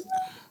fuck?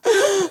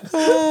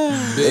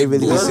 They really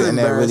be boy. sitting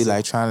there really Embarrassing.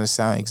 like trying to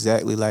sound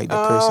exactly like the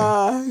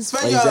person.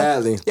 Especially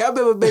Exactly. Y'all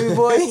remember Baby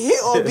Boy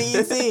hit on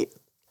BET?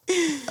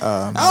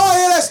 I don't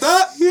hear that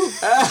stuff.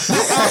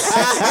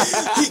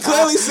 He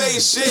clearly say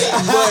shit,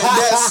 but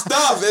that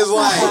stuff is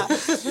like,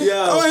 I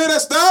Yo, don't hear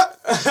that stuff.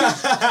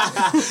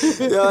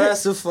 yo,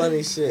 that's some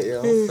funny shit,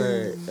 yo.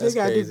 Fair. They That's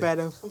gotta crazy. do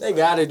better. They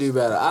gotta do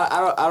better.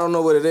 I don't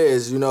know what it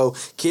is. You know,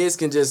 kids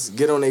can just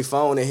get on their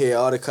phone and hear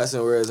all the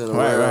cussing words in the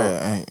world.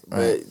 Right.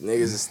 But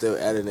niggas is still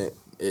editing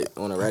it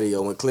on the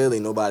radio when clearly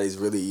nobody's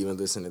really even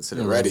listening to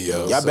the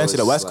radio. Y'all So been to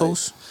the it's West like-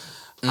 Coast?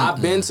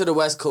 I've been to the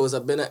West Coast.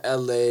 I've been to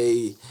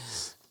LA,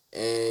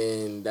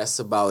 and that's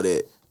about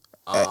it.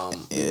 We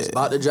was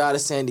about to drive to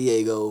San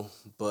Diego,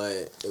 but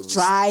it was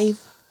Drive.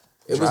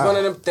 It was one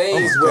of them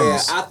things Oh, where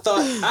goodness. I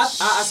thought,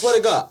 I swear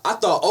to God, I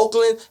thought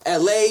Oakland,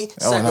 LA,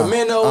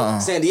 Sacramento,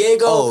 San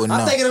Diego. Oh, no.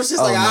 I'm thinking them shit's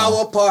like Oh, an no.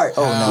 hour apart.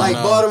 Oh, no. Like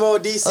No. Baltimore,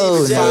 DC,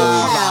 Oh, Virginia.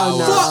 no. Hell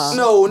no. Fuck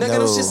no, nigga,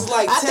 them No. shits is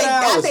like 10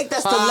 I hours. think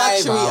that's the 5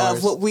 luxury hours.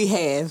 of what we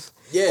have.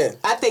 Yeah.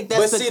 I think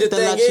that's But see, the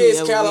thing luxury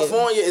is, of what we have.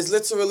 California is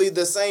literally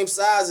the same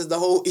size as the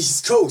whole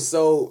East Coast.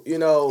 So, you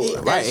know, Yeah.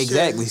 Right,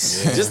 exactly.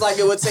 just like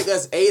it would take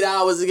us 8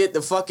 hours to get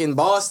to fucking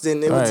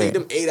Boston, it would Right. take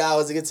them 8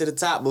 hours to get to the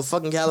top of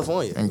fucking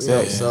California. you know,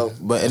 Exactly. So,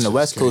 But in the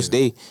West Coast,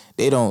 they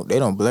don't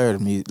blur the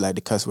music, like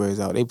the cuss words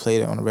out. They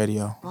play it on the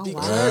radio.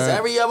 because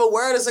every other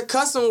word is a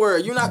cussing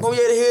word. You're not gonna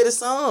be able to hear the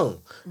song.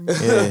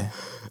 Yeah.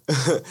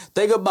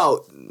 Think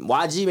about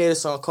YG made a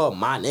song called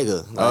My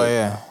Nigga. Oh Like,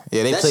 yeah.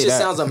 Yeah, they that play shit that.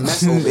 sounds a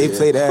mess over They there.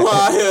 play that.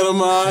 I hit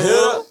him, I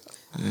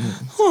hit him.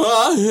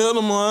 I hit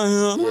him, I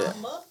hit him.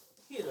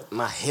 Yeah.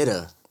 My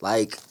hitter.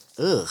 Like,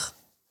 ugh.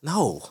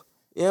 No.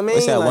 You know what I mean?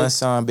 What's that Like, one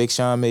song Big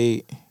Sean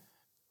made?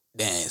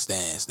 Dance,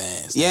 dance,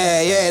 dance.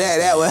 Yeah,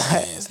 that one.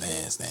 Dance,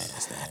 dance,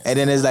 dance, dance. And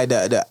then it's like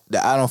the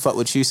I Don't Fuck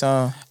With You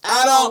song.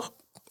 I don't.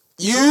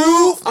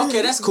 You.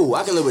 Okay, that's cool.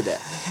 I can live with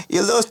that.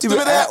 You little stupid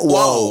Look at that. ass.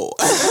 Whoa.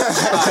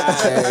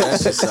 Yeah,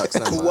 that shit sucks.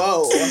 Never mind.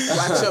 Whoa.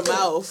 Watch your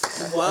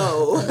mouth.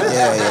 Whoa.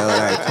 Yeah, yo,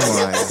 like, come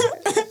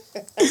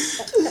on.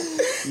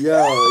 Yo,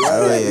 y'all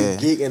Oh, got yeah. me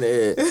geek in the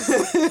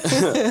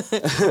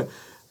head.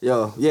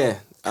 Yo, yeah.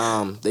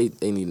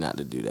 They need not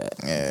to do that.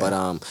 Yeah.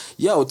 But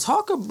yo,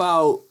 talk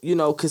about, you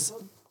know, cause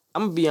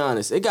I'm gonna be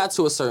honest, it got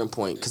to a certain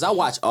point, cause I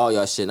watch all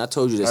y'all shit, and I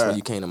told you this when Alright.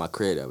 you came to my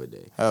crib the other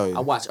day. Oh, yeah.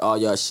 I watch all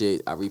y'all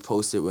shit. I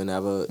repost it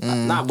whenever,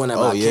 not whenever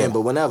Oh, I yeah. can,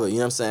 but whenever. You know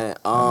what I'm saying?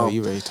 Oh,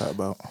 you ready to talk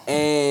about?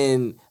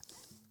 And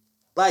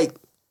like,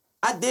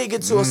 I did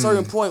get to a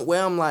certain point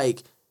where I'm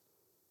like,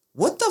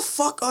 what the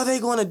fuck are they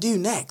gonna do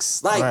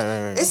next? Like,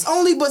 Right. it's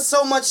only but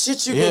so much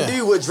shit you Yeah. can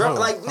do with drum.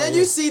 Like, now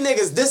you see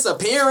niggas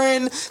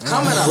disappearing,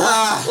 coming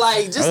alive,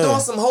 like just Yeah.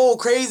 doing some whole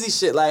crazy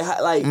shit. Like,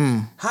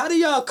 how do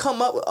y'all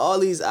come up with all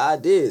these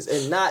ideas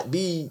and not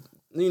be,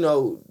 you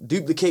know,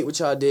 duplicate what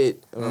y'all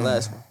did on the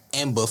last one?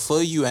 And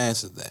before you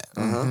answer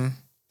that,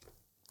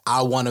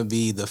 I want to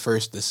be the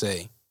first to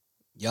say,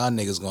 y'all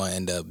niggas gonna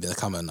end up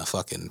becoming a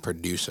fucking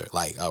producer,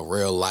 like a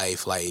real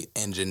life, like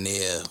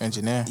engineer.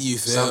 Engineer. You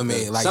feel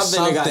me? Like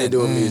Something they gotta do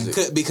with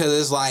music. Because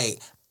it's like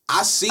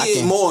I see it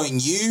can- more in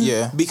you.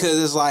 Yeah.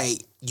 Because it's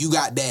like you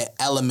got that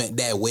element,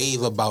 that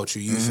wave about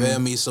you. You feel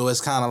me? So it's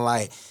kind of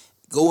like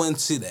go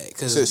into that.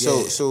 Cause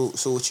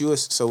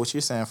So what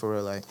you're saying for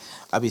real? Like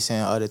I be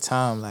saying all the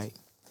time, like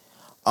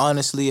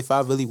honestly, if I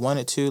really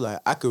wanted to, like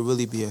I could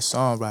really be a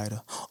songwriter,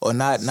 or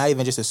not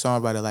even just a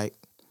songwriter. Like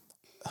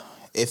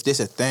if this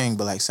a thing,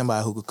 but like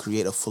somebody who could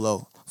create a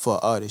flow for an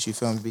artist. You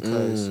feel me?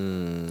 Because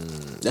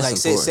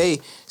That's like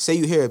important. say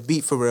you hear a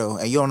beat for real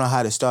and you don't know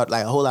how to start.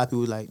 Like a whole lot of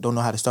people like don't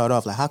know how to start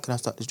off. Like how can I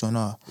start this joint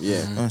off?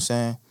 Yeah. You know what I'm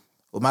saying?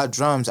 With my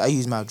drums, I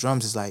use my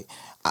drums as like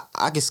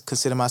I just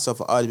consider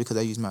myself an artist because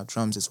I use my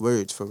drums as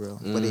words for real.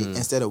 But they,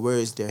 instead of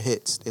words, they're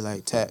hits. They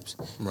like taps.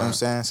 You know what I'm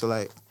saying? So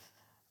like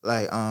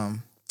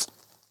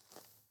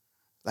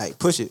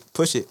push it.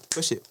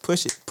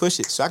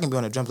 So I can be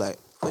on the drums like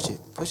push it.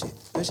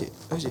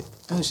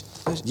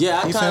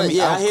 Yeah, I You feel kinda- me?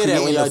 yeah, I I'm hear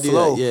that when creating y'all a do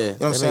flow. that. Yeah, You know what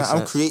that I'm saying? makes I'm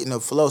sense. creating a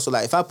flow. So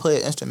like if I play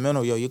an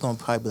instrumental, yo, you're gonna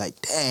probably be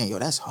like, dang, yo,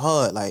 that's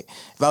hard. Like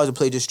if I was to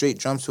play just straight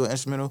drums to an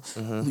instrumental,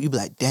 you'd be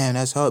like, damn,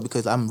 that's hard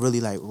because I'm really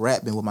like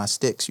rapping with my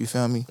sticks, you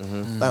feel me?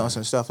 Like on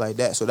some stuff like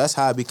that. So that's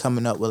how I be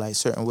coming up with like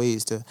certain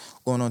ways to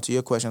going on to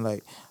your question,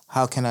 like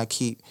how can I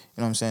keep, you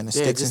know what I'm saying, the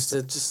Yeah, sticks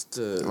and just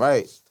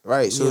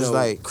Right. So you it's know,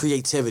 like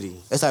creativity.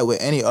 it's like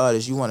with any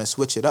artist, you want to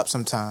switch it up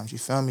sometimes. You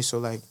feel me? So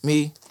like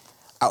me,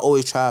 I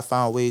always try to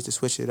find ways to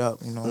switch it up.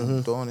 You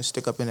know, throwing a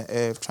stick up in the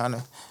air, trying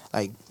to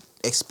like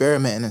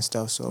experimenting and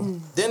stuff. So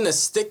Then the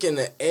stick in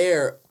the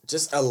air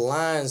just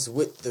aligns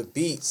with the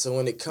beat. So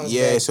when it comes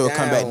Yeah, back so it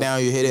come back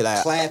down, you hit it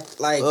like clap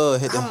like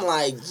hit the- I'm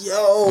like, yo. You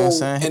know what I'm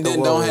saying? And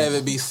then don't have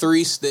it be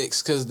 3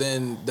 sticks, because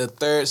then the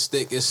third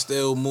stick is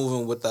still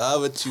moving with the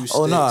other 2 sticks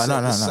Oh, no, at no,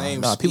 the no,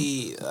 same no.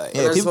 speed. Like,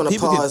 Yeah, I just people- want to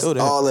people can pause throw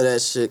that. all of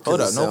that shit Hold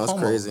because up, it no sounds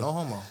homo, crazy. no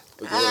homo.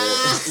 yo, I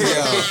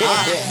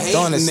hate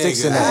Throwing the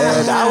sticks in the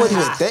air. I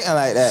wasn't even thinking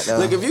like that though.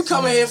 Look, if you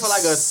come in here for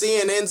like a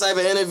CNN type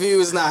of interview,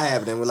 it's not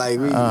happening. We're like,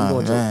 we gonna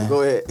man. jump.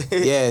 Go ahead.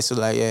 Yeah, so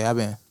like, yeah, I've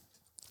been,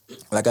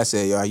 like I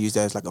said, yo, I use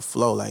that as like a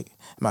flow, like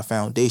my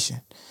foundation.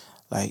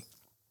 Like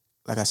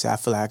I said, I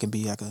feel like I can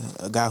be like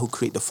a guy who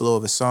create the flow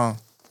of a song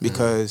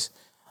because,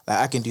 like,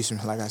 I can do some,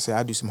 like I said,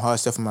 I do some hard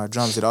stuff with my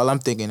drums. And all I'm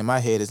thinking in my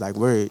head is like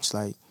words,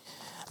 like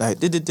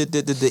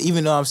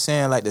even though I'm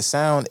saying like the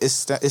sound, it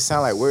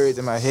sound like words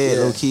in my head,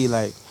 low key,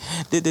 like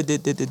you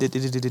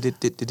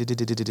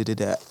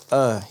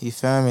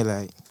feel me,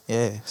 like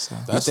yeah. So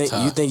That's you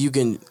tough. think you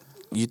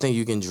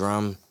can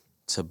drum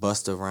to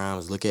Busta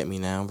Rhymes "Look at Me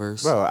Now"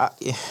 verse? bro,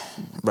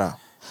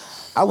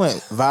 I went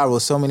viral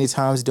so many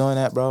times doing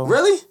that, bro.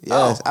 Really? Yes,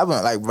 Oh. I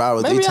went like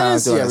viral Maybe 3 I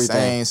times didn't see doing the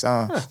everything. same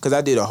song. Cause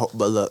I did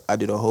I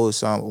did a whole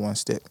song with 1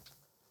 stick.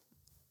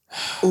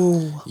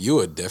 Ooh.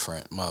 You a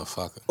different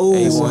motherfucker. Ooh.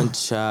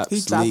 A1 Chop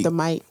He dropped Sleek, the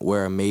mic.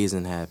 where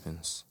amazing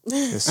happens.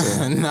 Yes,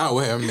 sir. Not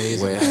where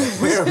amazing Where- happens.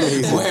 where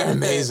amazing. Where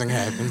amazing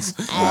happens.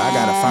 But I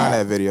gotta find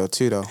that video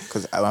too though,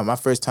 cause my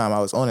first time I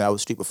was on it, I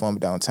was street performing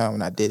downtown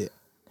when I did it,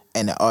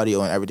 and the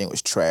audio and everything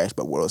was trash.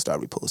 But World Star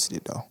reposted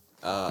it though,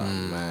 Oh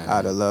man,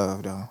 out of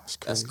love though. It's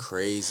that's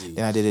crazy. crazy.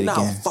 Then I did it You know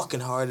again. how fucking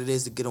hard it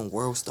is to get on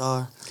World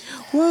Star.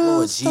 World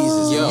Lord Jesus,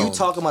 Star. Yo. you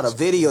talking about a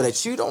video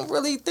that you don't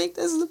really think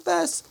this is the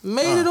best?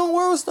 Made it on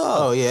World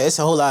Star. Oh yeah, it's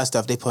a whole lot of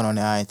stuff they put on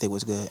there I didn't think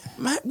was good.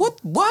 Man, what?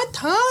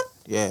 Huh?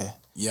 Yeah,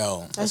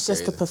 Yo. That's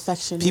just the crazy.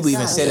 perfection. people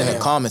even said in the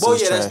comments Well,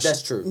 it was yeah, trash.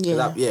 that's true. 'Cause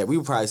Yeah. yeah, we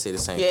would probably say the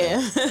same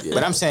Yeah. thing.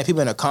 But I'm saying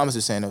people in the comments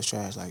were saying it was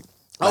trash. Like,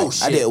 Oh, I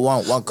shit. did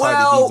one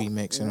Cardi B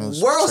remix and it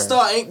was World trash.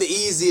 Star ain't the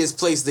easiest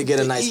place to get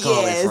a nice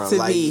comment Yeah, from. to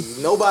Like be.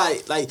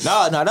 nobody, like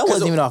No, that 'Cause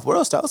wasn't of- even off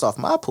World Star. It was off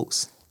my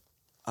post.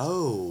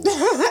 oh,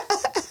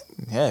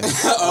 Yeah.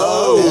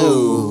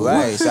 Oh,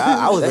 right. So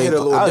I was That ready. hit a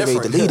little I was ready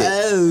to different. delete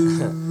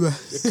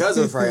it. your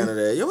cousin's probably under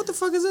there. Yo, what the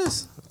fuck is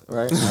this?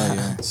 Right?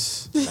 Man.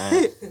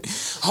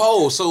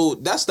 Oh, so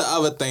that's the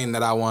other thing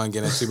that I want to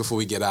get into before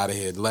we get out of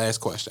here. The last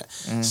question.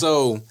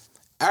 So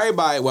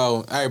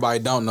everybody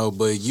don't know,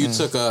 but you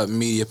took up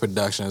media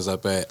productions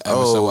up at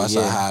Emerson Westside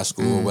yeah. High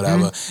School or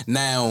whatever.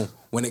 Now,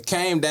 when it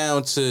came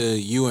down to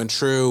you and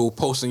Trill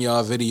posting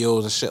y'all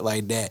videos and shit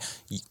like that,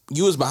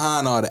 you was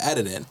behind all the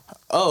editing.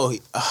 Oh,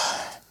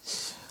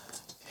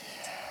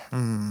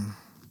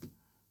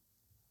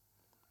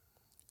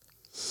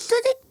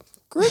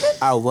 cricket.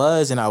 I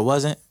was and I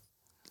wasn't.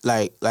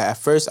 Like at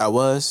first I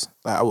was.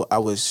 Like I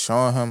was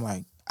showing him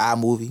like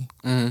iMovie.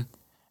 Mhm.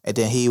 And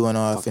then he went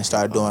off and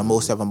started doing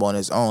most of them on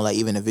his own, like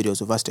even the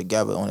videos of us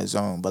together on his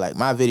own. But like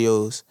my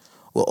videos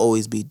will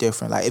always be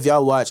different. Like if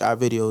y'all watch our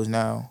videos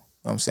now, you know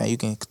what I'm saying, you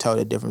can tell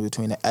the difference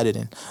between the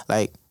editing.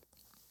 Like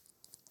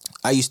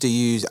I used to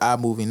use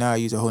iMovie, now I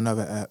use a whole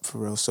nother app for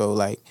real. So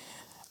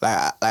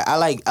I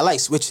like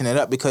switching it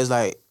up because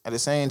like at the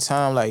same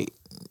time like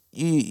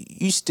you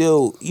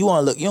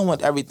want to look, you don't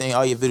want everything,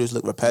 all your videos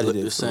look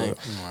repetitive. Look the for same.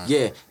 real.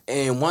 Yeah,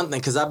 and one thing,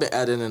 because I've been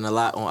editing a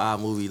lot on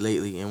iMovie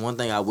lately, and one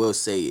thing I will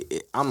say,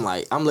 I'm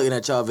looking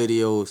at y'all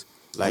videos,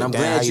 Like, and I'm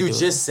damn, glad how you you do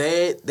just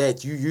said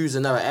that you use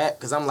another app,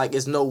 because I'm like,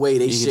 it's no way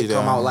they You can shit do that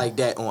come out on- like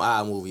that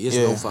on iMovie. It's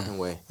Yeah. no fucking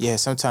way. Yeah,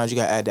 sometimes you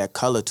gotta add that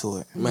color to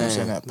it. You know what I'm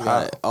saying? Man, That you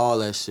pop. got all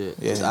that shit.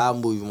 Yeah. Yeah.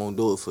 iMovie won't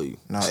do it for you.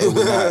 No, it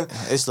will not.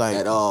 It's like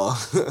At all.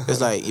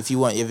 it's like if you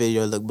want your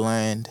video to look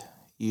bland,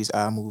 use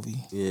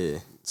iMovie. yeah.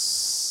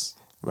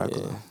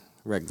 Regular. Yeah.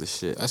 Regular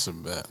shit. That's a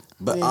bet.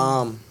 But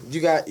you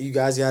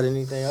guys got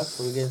anything else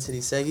before we get into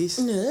these seggies?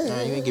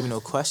 Nah, you ain't give me no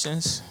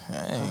questions.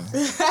 Dang.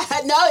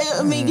 No,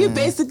 I mean you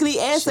basically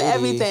answer Shady.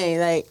 everything.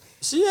 Like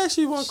She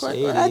actually won quite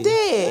Shady. I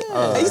did.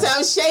 You said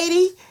I'm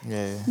shady?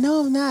 Yeah. No,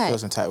 I'm Feel not.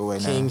 some type of way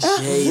King now.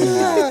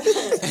 Shady.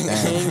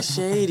 King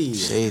Shady.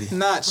 Shady.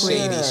 Not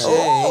shady Yeah.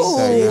 shade. Oh.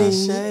 Shady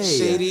Shade.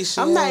 Shady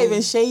shade. I'm not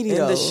even shady In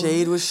though. the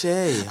shade with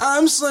Shay.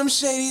 I'm Slim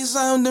Shadys,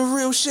 I'm the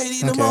real Shady,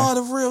 them Okay. all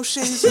the real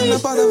Shadys, and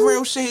about the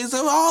real Shadys,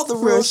 and all the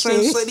real Real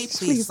Slim Shady. Shady.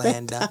 Please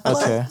stand up.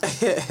 Okay.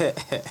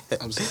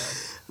 I'm sorry.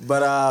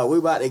 But we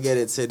about to get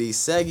into these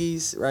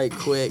seggies right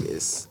quick.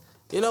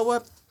 You know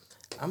what?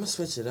 I'm gonna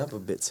switch it up a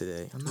bit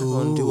today. I'm not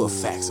gonna do a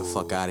facts the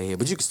fuck out of here,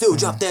 but you can still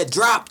drop that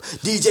drop,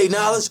 DJ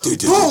Knowledge. Boom.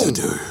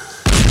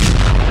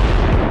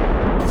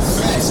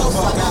 Facts the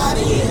fuck out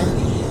of here.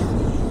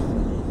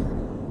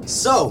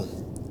 So,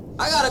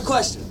 I got a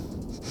question.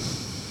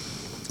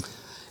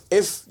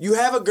 If you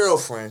have a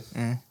girlfriend,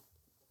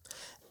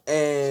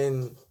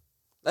 and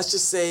let's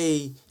just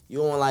say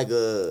you on like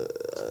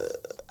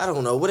I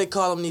don't know what they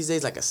call them these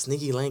days, like a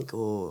sneaky link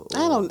or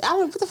I don't.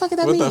 What the fuck does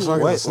that What mean? the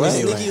fuck What- is what-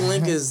 sneaky sneaky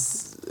link? link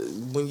is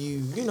when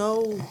you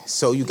know.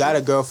 So you got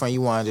a girlfriend,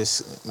 you want to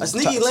just A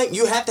sneaky link,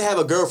 you have to have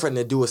a girlfriend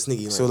to do a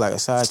sneaky link. So like a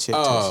side chick.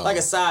 Like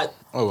a side,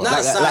 Oh, not like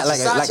a side, like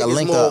side like chick a is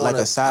link more up, on like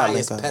a side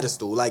highest link up.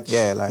 pedestal. Like,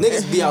 Yeah, like-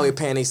 niggas be out here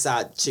paying their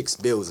side chicks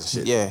bills and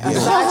shit. Yeah, A yeah.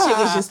 side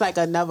chick is just like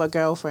another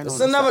girlfriend.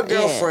 It's on the another side.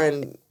 Yeah.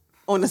 girlfriend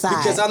On the side.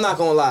 because I'm not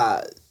gonna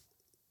lie.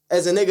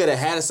 As a nigga that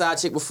had a side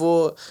chick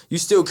before, you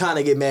still kind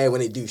of get mad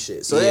when they do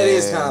shit. So that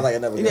is Yeah. kind of like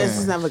another This girlfriend.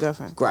 is another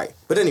girlfriend. Right.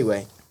 But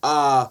anyway,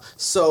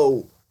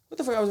 so what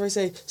the fuck I was ready to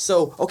say?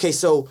 So okay,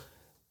 so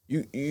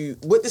you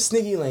with the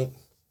sneaky link,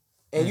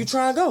 and you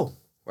try and go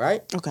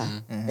right, Okay.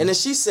 and then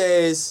she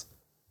says,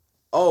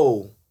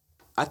 "Oh,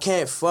 I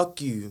can't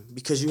fuck you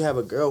because you have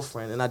a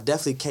girlfriend, and I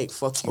definitely can't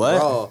fuck you What?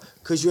 raw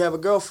because you have a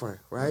girlfriend,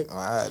 right?" All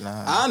right,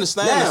 nah. I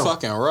understand Now- the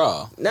fucking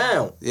raw.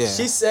 Now, Yeah.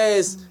 she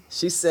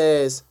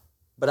says,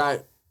 but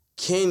I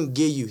can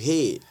give you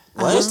head.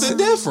 What's the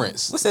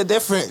difference? What's that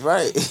different,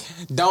 right?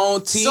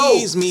 Don't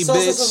tease me,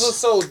 bitch.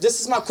 So this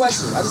is my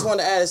question. I just want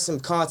to add some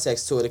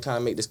context to it to kind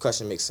of make this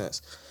question make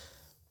sense.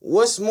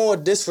 What's more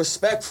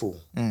disrespectful?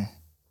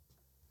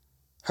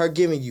 Her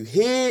giving you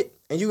head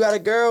and you got a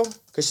girl?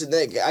 Because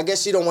I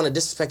guess she don't want to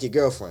disrespect your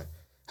girlfriend.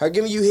 Her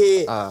giving you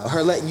head or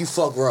her letting you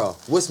fuck raw?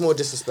 What's more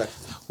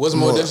disrespectful? What's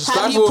more How do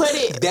disrespectful? you put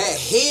it? That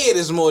head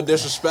is more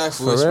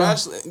disrespectful. For real?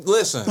 Especially,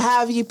 listen.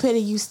 However you put it,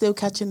 you still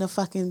catching the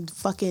fucking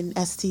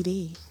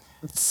STD.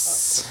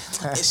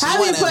 She How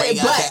do you wanna put bring it?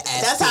 up But the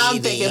that's how I'm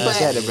STD. thinking.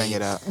 She had to But bring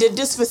it up. the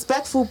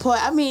disrespectful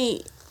part, I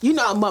mean, you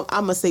know, I'm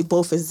gonna say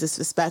both is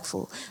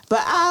disrespectful.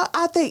 But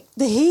I think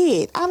the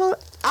head. I don't know.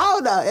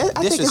 I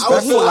think it's I would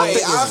the feel head. like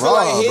think it's I feel raw,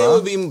 like head bro.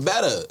 would be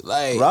better.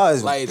 Like Raw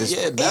is- like is-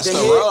 yeah, that's the the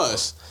head-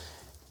 rawest.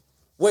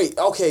 Wait,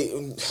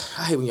 okay.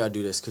 I hate when y'all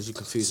do this because you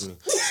confuse me.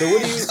 So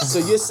what do you? So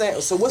you're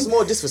saying? So what's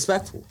more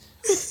disrespectful?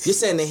 You're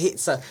saying the hit.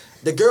 So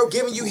the girl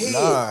giving you head.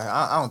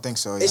 Nah, I don't think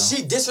so. Is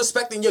she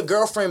disrespecting your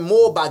girlfriend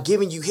more by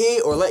giving you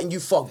head or letting you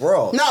fuck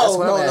raw? That's No,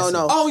 what I'm no, asking.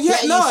 no. Oh yeah,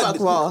 Letting no, you fuck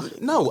raw.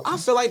 no. I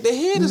feel like the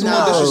head is more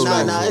No,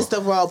 disrespectful. no, it's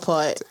the raw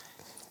part.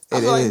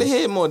 I feel like the is.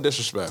 head more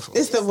disrespectful.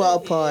 It's the raw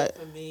part.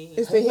 For me,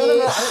 It's the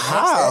head.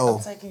 How?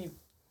 I'm taking you.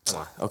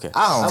 Okay.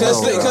 I don't know.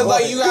 Cause bro.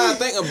 like you gotta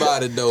think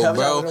about it though, Come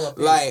bro. on, come on.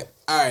 Like,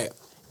 all right,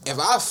 if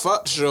I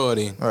fuck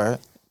shorty, Right.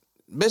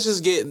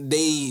 bitches get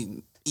they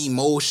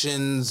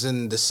emotions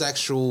and the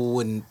sexual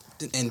and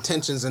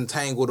intentions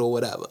entangled or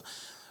whatever.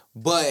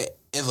 But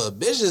if a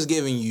bitch is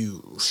giving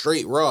you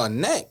straight raw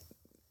neck,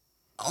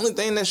 only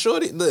thing that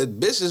the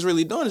bitch is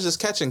really doing is just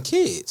catching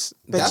kids.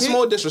 That's you-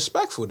 more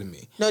disrespectful to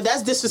me. No,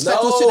 that's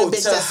disrespectful No, to the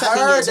bitch to that's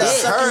sucking her, your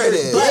that's dick. sucking your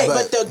dick.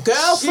 But the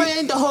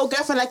girlfriend, the whole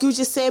girlfriend, like you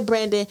just said,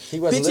 Brandon,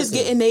 wasn't bitches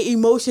listening. getting their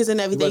emotions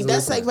and everything. wasn't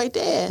That's listening. like right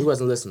there. He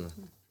wasn't listening.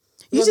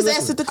 You wasn't just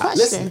answered the listening.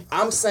 question. Listen,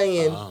 I'm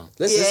saying.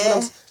 Listen,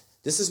 Yeah.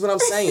 this is what I'm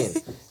saying.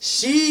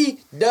 She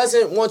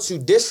doesn't want to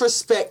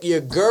disrespect your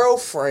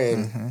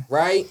girlfriend,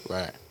 right?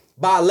 Right.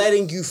 By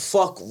letting you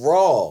fuck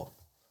raw.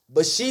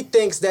 But she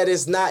thinks that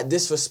it's not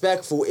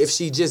disrespectful if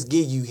she just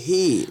give you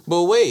head.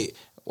 But wait,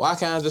 why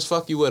can't I just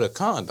fuck you with a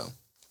condom?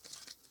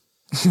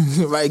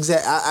 Right.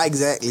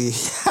 Exactly.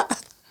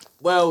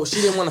 Well,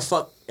 she didn't want to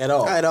fuck at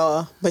all. At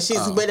all. But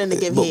she's willing to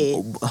give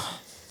head.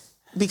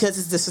 Because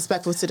it's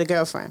disrespectful to the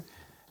girlfriend.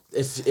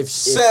 If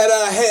Said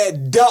I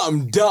had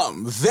dumb,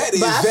 very,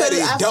 But I feel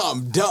very like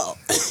dumb.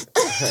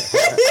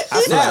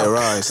 I feel like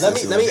raw is let me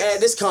sexual.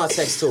 add this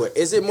context to it.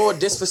 Is it more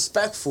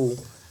disrespectful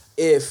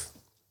if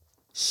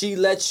she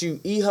lets you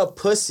eat her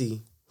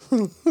pussy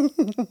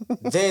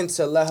than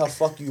to let her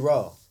fuck you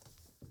raw?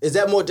 Is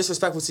that more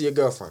disrespectful to your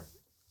girlfriend?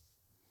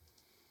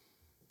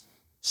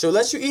 She'll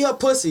let you eat her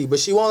pussy, but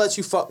she won't let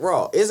you fuck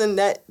raw. Isn't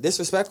that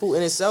disrespectful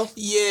in itself?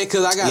 Yeah,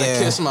 cause I gotta Yeah.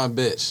 kiss my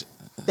bitch.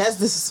 That's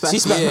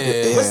disrespectful.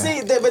 Yeah. But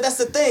see, but that's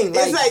the thing.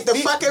 It's like the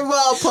be- fucking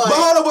raw part. But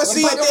hold on, but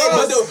see, fucking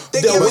wrong. but the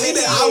They way give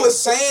that head. I was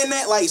saying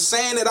that, like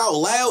saying it out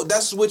loud,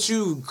 that's what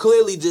you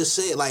clearly just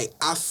said. Like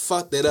I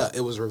fucked it up.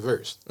 It was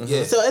reversed.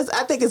 Yeah. So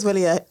I think it's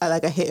really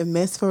like a hit and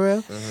miss for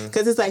real.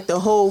 Because it's like the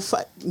whole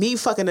me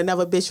fucking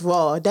another bitch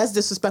raw. That's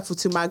disrespectful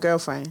to my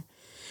girlfriend.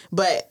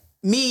 But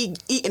me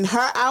eating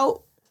her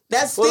out,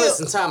 that's Well,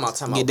 still. listen, time out.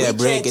 Get that We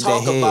bread, can't get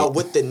talk that head. about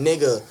what the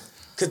nigga,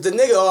 because the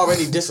nigga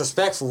already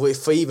disrespectful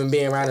for even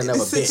being around another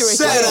bitch. Situation.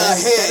 Said I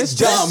had Let's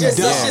dumb,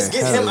 just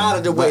get Hell him yeah. out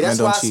of the way. Black That's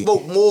men why I don't cheat.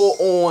 spoke more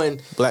on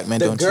Black men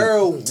the don't cheat.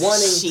 girl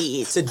wanting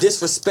Shit. to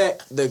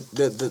disrespect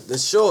the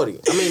shorty.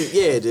 I mean,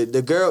 yeah,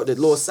 the girl, the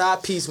little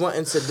side piece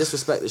wanting to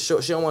disrespect the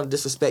shorty. She don't want to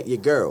disrespect your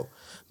girl,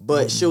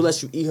 but she'll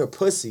let you eat her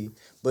pussy,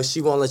 but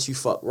she won't let you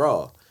fuck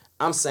raw.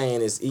 I'm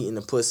saying it's eating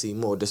the pussy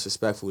more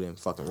disrespectful than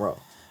fucking raw.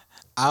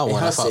 I her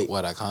want to fuck sake.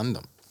 with a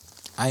condom.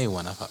 I ain't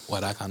want to fuck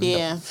with a condom.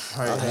 Yeah.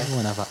 I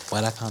want to fuck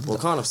with a condom. Well,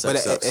 condom But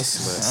sex sucks.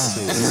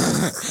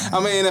 it's I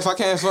mean, if I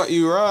can't fuck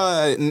you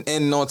raw,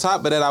 and on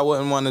top of that, I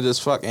wouldn't want to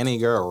just fuck any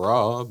girl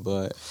raw.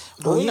 But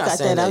Oh, Well, you you're not got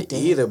saying that that out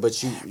there. either,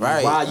 but you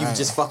Right, why you right.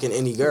 just fucking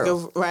any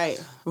girl? Right.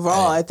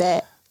 Raw at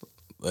that.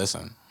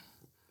 listen,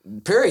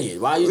 Period.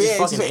 Why you just Yeah,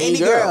 fucking for any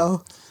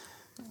girl?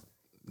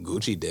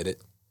 Gucci did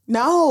it.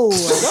 No. Don't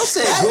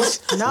say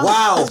Gucci. No.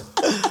 Wow.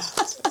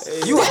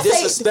 You are That say-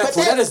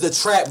 disrespectful. but that- That is the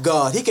trap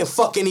god. He can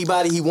fuck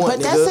anybody he want, But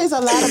nigga. that says a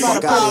lot about a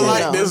Fuck outta person. here. I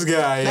like though. this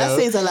guy, That yo.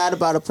 says a lot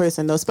about a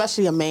person, though,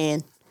 especially a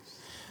man.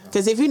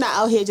 Because if you're not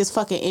out here just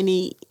fucking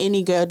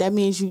any girl, that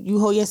means you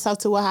hold yourself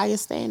to a higher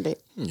standard.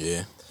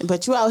 Yeah.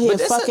 But you out here But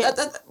that's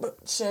fucking. but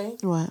Shay,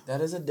 What?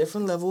 that is a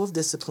different level of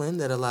discipline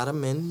that a lot of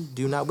men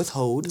do not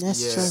withhold.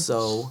 That's Yeah. true.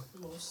 So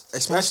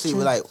Especially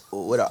with like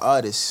with an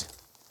artist,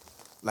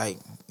 like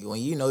when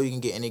you know you can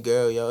get any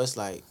girl, yo, it's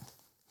like, you know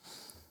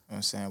what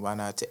I'm saying, why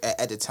not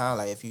at the time,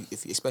 like if you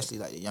especially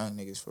like the young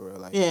niggas for real,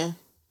 like Yeah.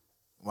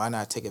 why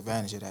not take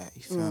advantage of that?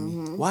 You feel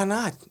me? why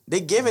not? They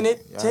giving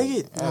it. Take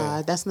it.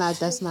 Nah, that's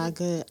not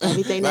good.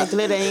 Everything that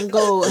glitter ain't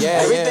gold. Yeah,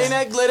 Everything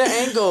that glitter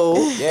ain't gold.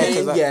 Yeah, 'cause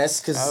and I- yes,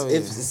 because oh, yeah.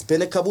 it's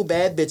been a couple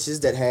bad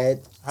bitches that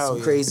had Oh, some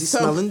yeah. crazy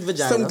smelling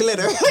vagina. Some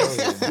glitter.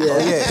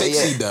 Yeah.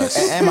 Pixie dust.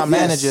 And my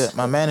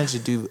manager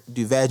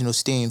do vaginal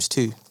steams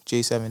too.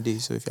 J7D.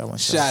 So if y'all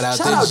want Shout out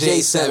Shout to out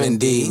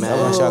J7D, J7D, I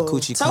want y'all Oh.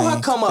 coochie Tell clean. her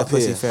come the up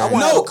pussy here. fat. I want to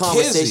No, have a Kizzy.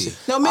 conversation.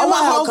 No, I me and wanna my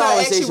have a homegirl actually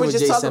conversation was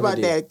with just talking about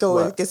J7D. that. Go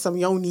What? and get some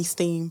yoni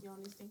steam.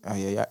 Oh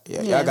yeah,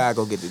 Yeah. y'all gotta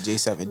go get the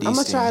J7D. I'm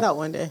gonna steam. try it out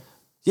one day.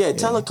 Yeah,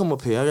 tell her come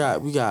up here.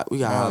 We got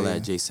holla yeah.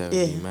 at J7D,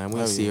 Yeah. man.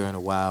 We ain't see her in a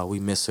while. We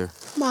miss her.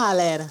 I'm gonna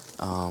holla at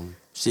her.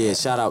 Yeah,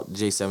 shout out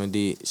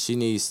J7D. She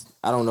needs.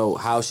 I don't know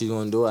how she's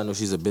gonna do it. I know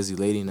she's a busy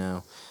lady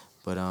now,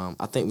 but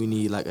I think we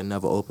need like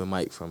another open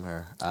mic from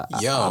her. I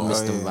Yo. miss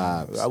Oh, them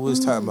yeah. vibes. I was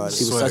talking about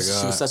She it. Swear was to such.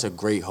 She God. was such a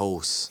great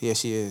host. Yeah,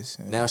 she is.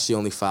 Now she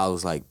only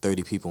follows like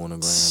 30 people on the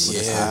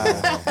gram.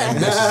 Yeah. And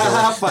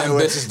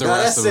bitches the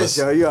rest of us.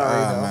 You already Ah,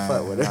 know. I man.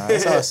 fuck with her.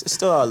 Nah, it's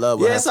still all love.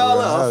 with Yeah, her, it's for all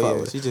real. love. I Oh, fuck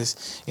yeah. with She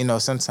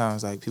just,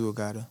 sometimes like people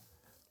gotta,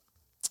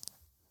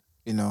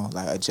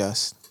 like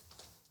adjust.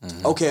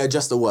 Okay,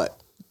 adjust to what?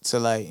 So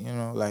like,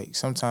 like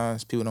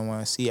sometimes people don't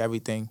want to see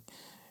everything. You know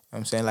what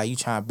I'm saying? Like you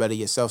trying to better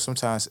yourself.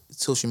 Sometimes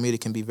social media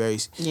can be very,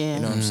 Yeah. you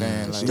know what I'm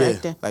saying? Like,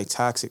 Distracting. like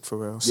toxic for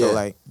real. So Yeah.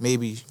 like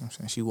maybe, you know what I'm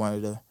saying, she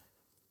wanted to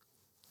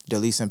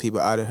delete some people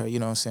out of her, you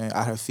know what I'm saying,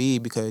 out her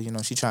feed because,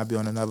 she trying to be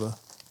on another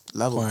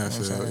level. You know what I'm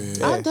Point of saying?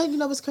 view, I think you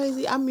know what's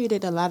crazy. I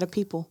muted a lot of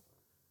people.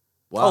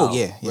 Wow. Oh,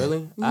 yeah.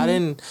 Really?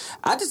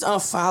 I just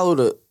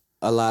unfollowed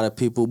a lot of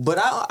people, but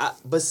I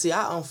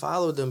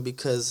unfollowed them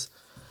because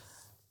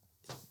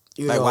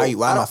Like, why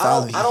not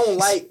follow me? I don't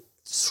like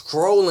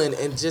scrolling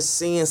and just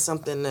seeing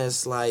something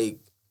that's like,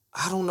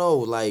 I don't know,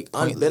 like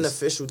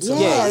unbeneficial to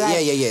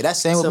Yeah. That's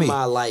same to with me.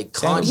 my like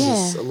Same with me.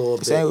 conscience Yeah. a little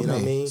bit. Same You with know me.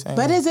 what I mean? Same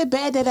But with is it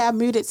bad that I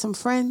muted some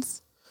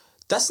friends?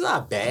 That's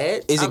not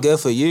bad. me. Is it good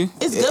for you?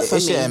 It's good for it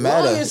me. shouldn't As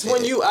matter. long as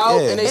when you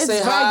out and they It's say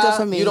very hi, good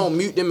for me. you don't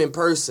mute them in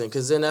person,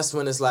 because then that's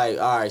when it's like,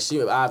 all right,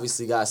 she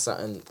obviously got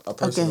something, a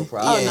personal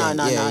problem. Oh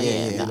no, yeah,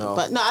 no. you know.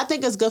 But no, I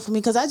think it's good for me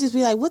because I just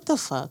be like, what the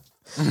fuck?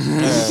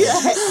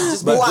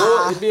 Just be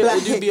Why?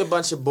 it do be a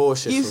bunch of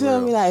bullshit. You for feel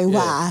real. me? Like, Yeah.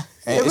 why?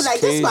 And It was it's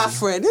like, this is my crazy.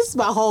 friend. This is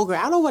my homegirl.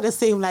 I don't want to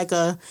seem like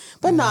a...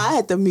 But no, I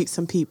had to meet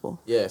some people.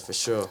 Yeah, for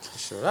sure.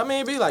 I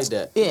mean, it be like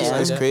that. Yeah. It be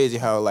like It's that. crazy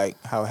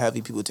how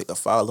heavy people take a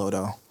follow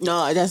though.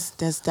 No, that's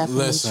definitely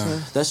Listen. true.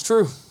 That's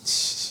true.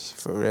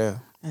 For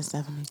real. That's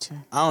definitely true.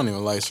 I don't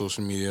even like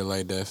social media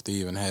like that if they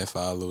even have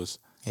followers.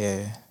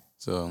 Yeah.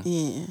 So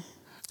Yeah.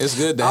 it's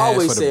good to I have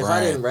always for say the if I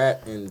didn't brand.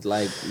 rap and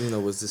like,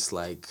 was just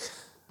like,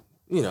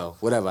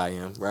 whatever I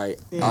am, right?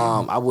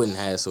 I wouldn't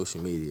have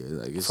social media.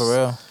 Like it's For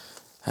real.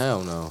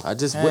 Hell no. I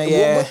just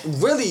Yeah.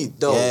 really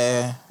though.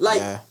 Yeah. Like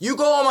yeah. you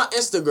go on my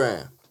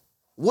Instagram.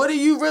 What do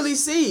you really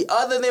see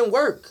other than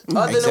work?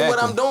 Other than what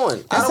Exactly. I'm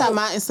doing? I That's don't- how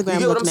my Instagram you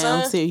get what look I'm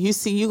now saying?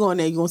 too. You go in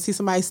there, you gonna see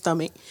somebody's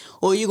stomach,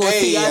 or you gonna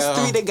Hey, see yo. us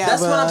three together.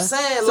 That's what I'm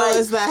saying. So Like,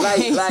 it's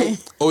like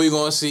Or you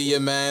gonna see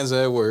your man's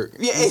at work.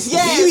 yeah, You so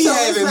it's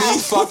having me like-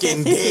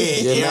 fucking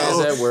dead, your yo. man's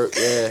at work,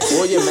 yeah.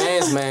 Or your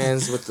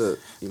man's with the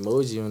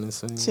emoji on his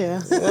thing.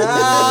 Chill.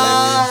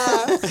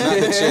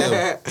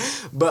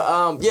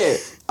 But yeah.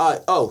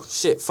 Oh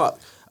shit, fuck.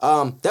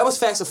 That was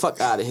facts of fuck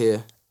out of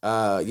here.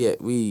 Yeah,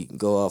 we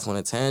go off on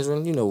a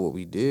tangent. You know what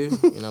we do.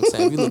 You know what I'm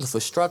saying? If you're looking for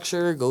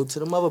structure, go to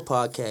the Mother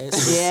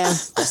Podcast. Yeah.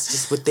 That's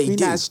just what they We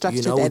do. not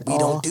structured we at all.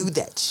 don't do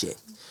that shit.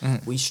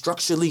 We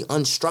structurally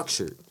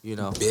unstructured,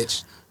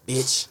 Bitch.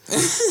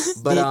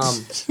 bitch. But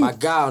my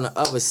guy on the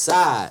other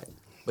side,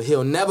 but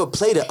he'll never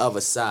play the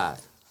other side.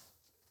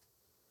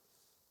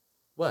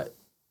 What?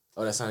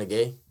 Oh, that sounded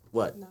gay?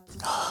 What?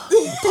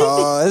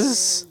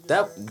 Pause.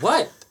 That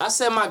what? I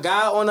said my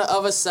guy on the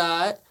other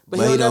side, but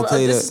But he'll he don't never.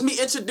 play This the- is me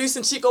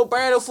introducing Chico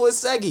Brando for a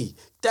Seggy.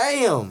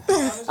 Damn,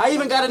 I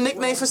even got a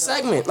nickname for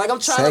segment. Like I'm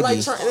trying to like,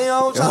 Seggy.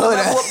 I'm trying to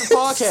level up the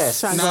podcast.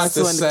 Trying to Not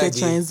go the into a good saggy.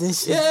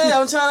 transition. Yeah,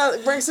 I'm trying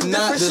to bring some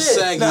Not different the shit.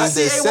 saggy. I Not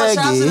see the A1 Chops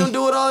saggy. and them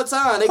do it all the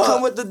time. They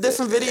come with the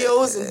different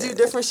videos and do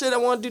different shit. I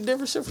want to do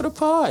different shit for the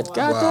pod.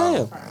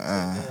 God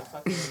damn.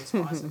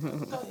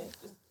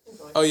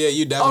 Oh yeah,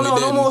 you Oh definitely no,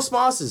 didn't. no more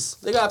sponsors.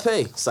 They gotta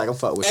pay. It's like I'm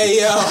fuck with you. Hey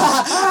yo.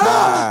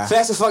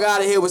 Facts the fuck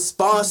out of here was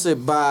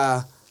sponsored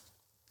by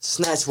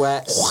Snatch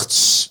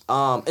Wax.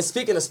 And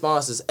speaking of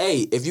sponsors,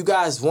 hey, if you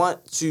guys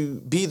want to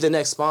be the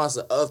next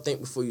sponsor of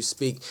Think Before You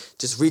Speak,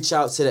 just reach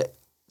out to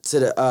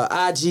the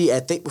IG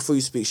at Think Before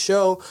You Speak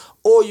Show,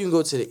 or you can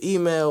go to the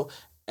email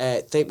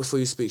at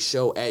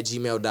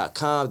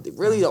thinkbeforeyouSpeak@gmail.com.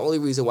 Really, the only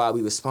reason why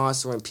we were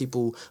sponsoring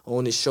people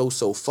on this show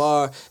so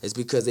far is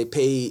because they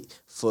paid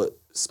for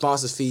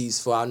sponsor fees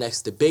for our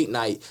next debate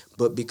night,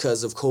 but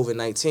because of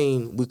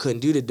COVID-19, we couldn't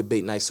do the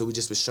debate night, so we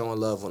just was showing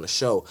love on the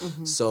show.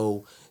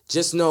 So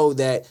just know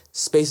that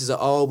spaces are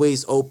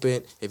always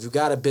open. If you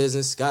got a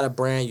business, got a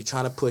brand, you're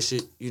trying to push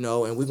it,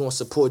 and we're going to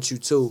support you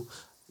too,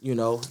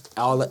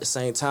 all at the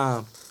same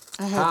time.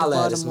 I heard Holla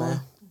the at us, Baltimore.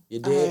 man. You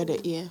I did? heard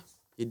it, yeah.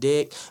 You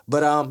dig? But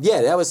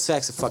that was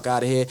Facts the Fuck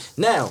Out of Here.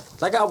 Now,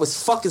 like I was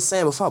fucking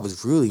saying before I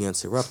was really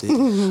interrupted,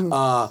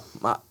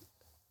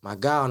 my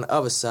guy on the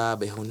other side,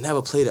 but he'll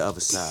never play the other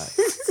side.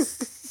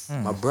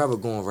 My brother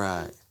gonna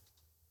ride.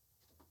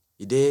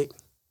 You dig?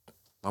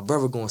 My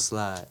brother gonna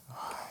slide.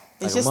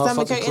 Is like your a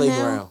stomach motherfucking hurting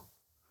now?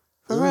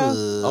 For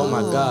real? Oh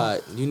my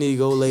God. You need to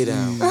go lay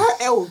down.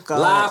 Oh, God.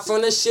 Live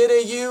from the shit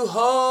of you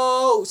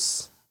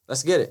hoes.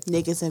 Let's get it.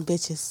 Niggas and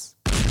bitches.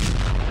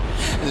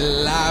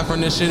 Live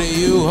from the shit of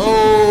you,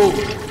 ho!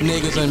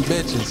 Niggas and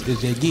bitches.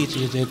 Is you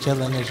geeky, is you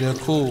chillin', is you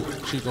cool?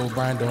 Chico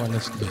Brando on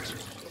this bitch.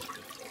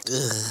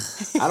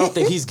 I don't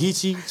think he's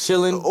Geechee,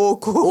 chilling, Or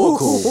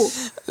cool.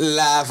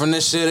 Live from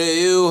the shit of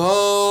you,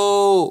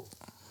 ho!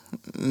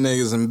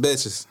 Niggas and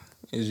bitches.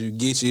 Is you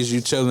geeky, is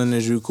you chillin',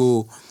 is you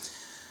cool?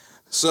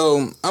 So,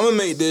 I'm gonna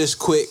make this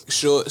quick,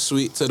 short,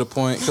 sweet, to the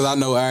point, because I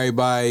know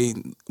everybody,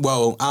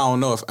 well, I don't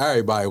know if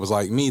everybody was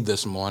like me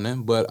this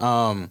morning, but,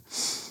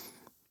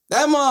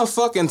 that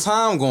motherfucking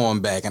time going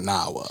back an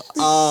hour.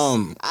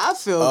 I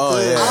feel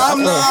good. yeah.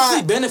 It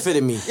actually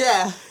benefited me.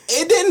 Yeah.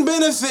 It didn't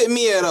benefit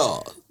me at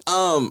all.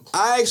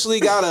 I actually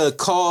got a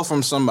call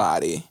from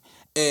somebody,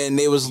 and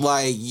they was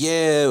like,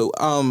 "Yeah,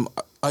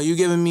 are you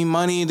giving me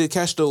money to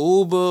catch the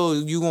Uber?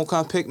 You gonna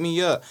come pick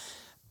me up?"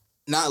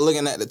 Not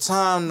looking at the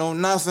time, no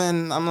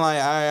nothing. I'm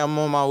like, "All right, I'm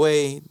on my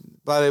way."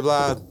 Blah blah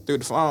blah through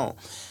the phone.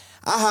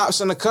 I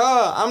hops in the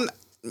car.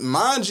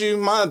 Mind you,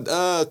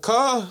 my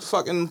car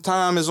fucking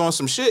time is on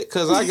some shit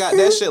because I got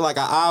that shit like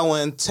an hour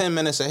and 10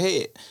 minutes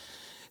ahead.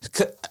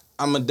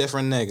 I'm a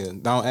different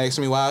nigga. Don't ask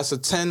me why it's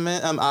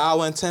an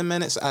hour and 10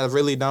 minutes. I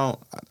really don't.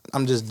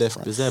 I'm just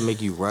different. Does that make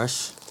you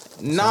rush?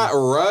 Not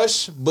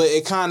rush, but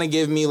it kind of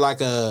give me I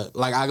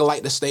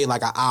like to stay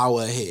like an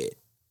hour ahead.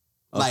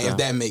 Like, if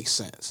that makes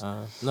sense.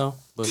 No,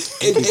 but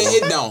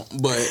It don't,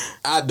 but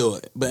I do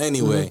it. But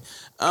anyway,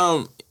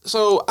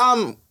 so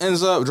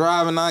ends up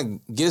driving. I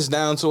gets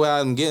down to where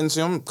I'm getting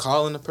to. I'm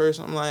calling the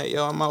person. I'm like,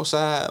 yo, I'm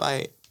outside.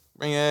 Like,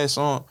 bring your ass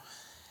on.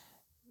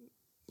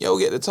 Yo,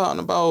 get to talking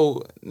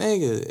about,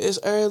 nigga, it's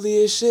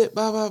early as shit.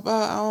 Blah, blah,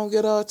 blah. I don't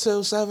get off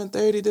till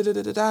 7:30. Da, da,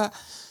 da, da, da.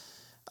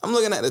 I'm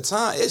looking at the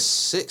time. It's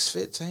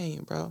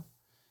 6:15, bro.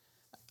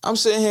 I'm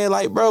sitting here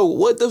like, bro,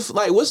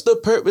 what's the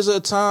purpose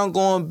of time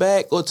going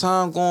back or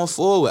time going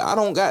forward? I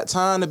don't got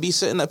time to be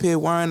sitting up here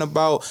worrying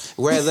about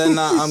whether or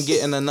not I'm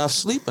getting enough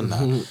sleep or not.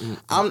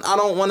 I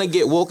don't want to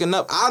get woken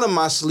up out of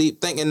my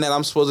sleep thinking that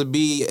I'm supposed to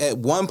be at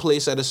one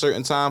place at a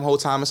certain time. Whole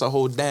time it's a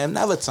whole damn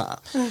never time.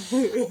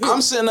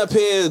 I'm sitting up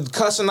here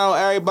cussing out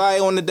everybody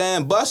on the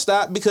damn bus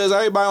stop because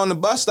everybody on the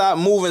bus stop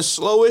moving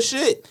slow as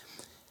shit.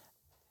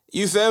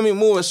 You feel me?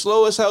 Moving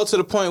slow as hell to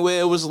the point where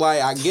it was like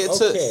I get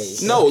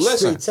to no,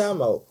 listen. Time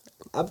out.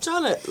 I'm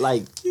trying to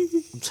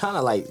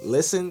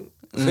listen.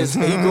 Because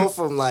you go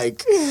from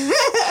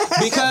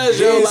because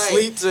you're like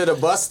sleep to the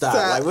bus stop.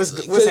 Like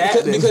what's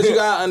happening? Because you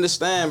gotta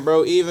understand,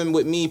 bro. Even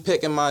with me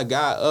picking my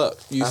guy up,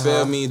 you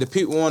feel me? The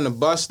people on the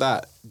bus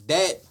stop,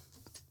 that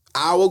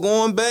hour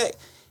going back,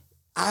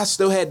 I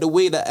still had to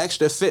wait an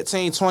extra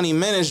 15, 20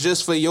 minutes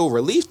just for your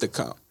relief to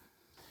come.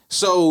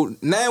 So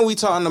now we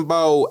talking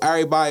about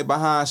everybody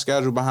behind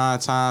schedule,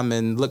 behind time,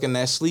 and looking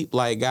at sleep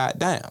like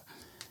goddamn.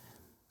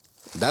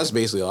 That's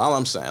basically all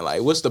I'm saying.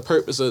 Like, what's the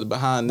purpose of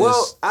behind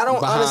this?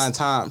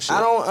 Time shit. I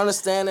don't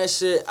understand that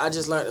shit. I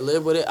just learned to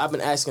live with it. I've been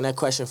asking that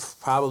question for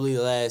probably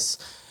the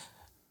last,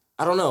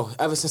 I don't know,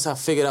 ever since I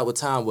figured out what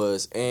time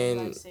was.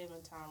 And Like saving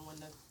time when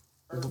the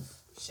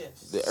earth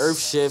shifts. the earth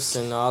shifts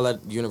and all that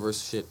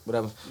universal shit,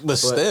 whatever. But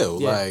still,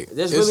 like,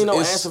 there's really no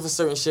answer for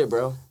certain shit,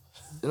 bro.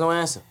 There's no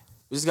answer.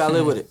 We just gotta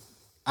live with it.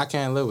 I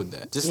can't live with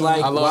that. Just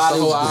like, I lost the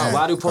whole hour.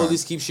 why do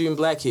police keep shooting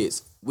black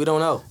kids? We don't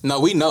know.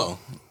 No, we know.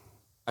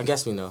 I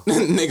guess we know.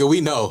 Nigga,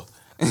 we know.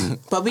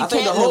 But we I can't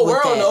think the live whole with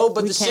world that. know,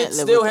 but We the can't shit's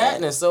live still with that.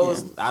 happening. So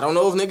I don't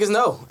know if niggas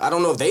know. I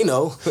don't know if they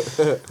know.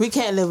 We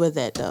can't live with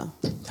that though.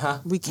 Huh?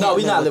 We can't No,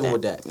 we live not with living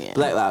with that. that. Yeah.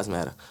 Black Lives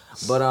Matter.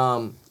 But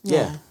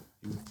yeah.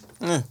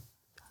 Yeah,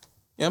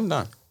 I'm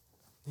done.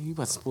 You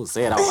wasn't supposed to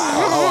say it out loud.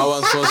 Oh, I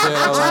wasn't supposed to say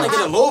that. I'm trying to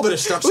get a little bit of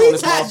structure on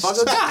this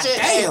motherfucker. God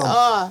damn.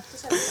 All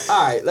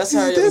right, let's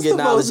hurry up and get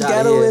knowledge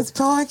out of here.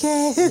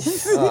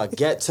 podcast.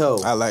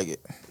 Ghetto. I like it.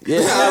 Yeah,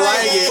 I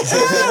like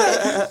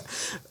it.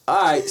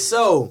 All right,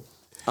 so,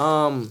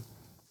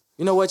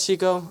 you know what,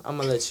 Chico? I'm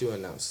gonna let you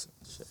announce.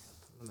 Shit.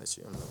 I'm gonna let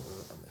you announce.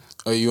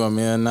 Oh, you want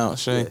me to announce,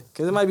 Shay?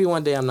 Because it might be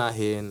one day I'm not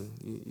here, and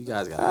you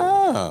guys got.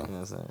 Oh. You know what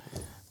I'm saying?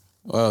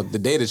 Well, the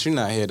day that you're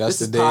not here, that's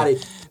This the is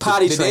day.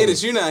 potty the day training.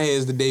 that you're not here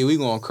is the day we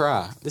gonna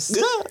cry. This is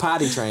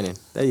potty training.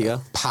 There you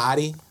go.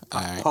 Potty?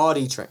 All right.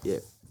 Party train. Yeah.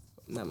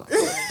 Never mind.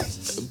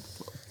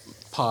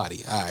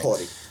 Party. All right.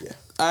 Party. Yeah.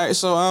 All right,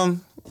 so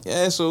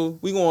so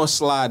we gonna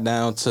slide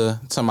down to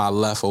my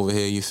left over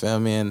here. You feel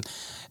me? And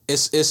it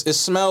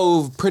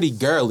smells pretty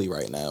girly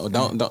right now.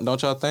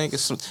 Don't y'all think? It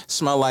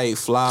smell like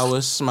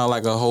flowers. Smell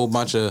like a whole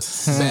bunch of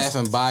Bath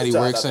and Body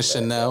Works and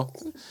Chanel.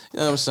 You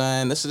know what I'm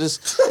saying? This is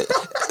just.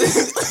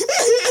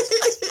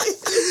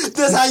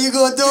 That's how you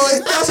gonna do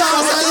it. That's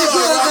how you do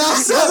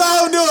it. That's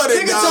how I'm doing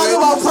it. Nigga talking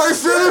about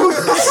perfume.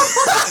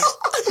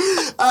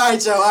 All right,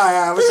 Joe. All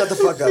right. I'm gonna shut the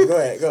fuck up. Go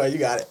ahead. You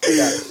got it.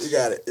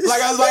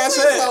 Like I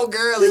said, so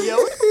girly, yo.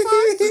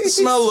 it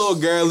smell a little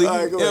girly. All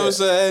right, you know what I'm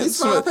saying? You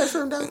smell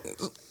perfume though?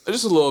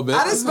 Just a little bit.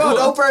 I didn't smell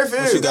no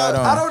perfume. What you got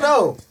on? I don't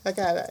know. I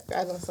got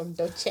on some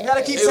Dolce. You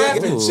gotta keep She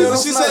tapping.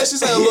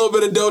 said a little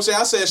bit of Dolce.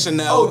 I said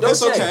Chanel. Oh,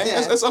 Dolce. It's okay.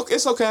 Yeah.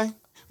 It's okay.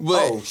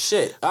 But Oh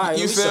shit! All right,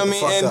 you let feel shut me?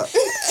 the And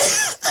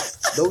fuck up.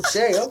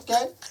 Dolce,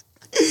 okay.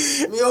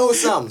 Let me hold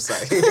something,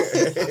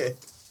 say.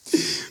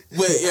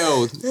 but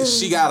yo,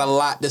 she got a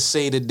lot to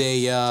say today,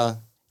 y'all.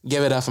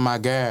 Give it up for my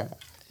girl,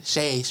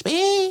 Shay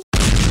Speed.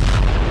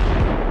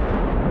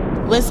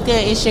 What's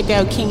good? It's your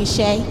girl King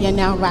Shay. You're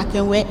now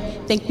rocking with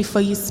Think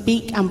Before You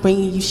Speak. I'm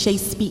bringing you Shay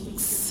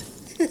Speaks.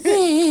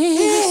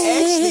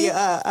 Actually,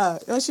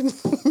 don't you?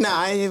 Nah,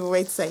 I didn't even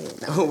wait to say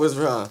it. No. What's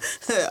wrong?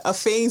 A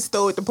fiend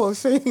stole the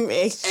perfume.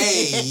 Actually.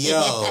 Hey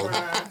yo,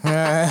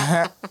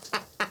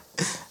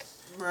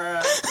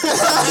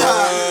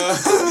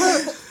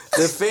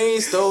 The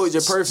Fiend stole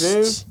your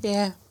perfume.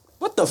 Yeah.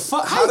 What the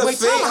fuck? How the Wait,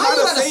 Fiend- tell me, how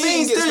the let the Fiend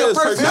Fiend get steal your his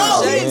perfume? perfume?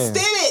 No, he Jay? didn't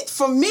steal it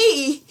from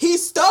me. He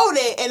stole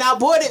it, and I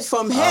bought it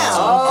from him.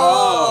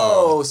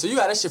 Oh, so you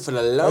got that shit for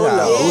the low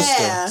low.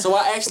 Yeah. So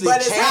I actually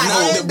But it's can't.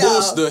 not not him, the though.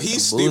 booster.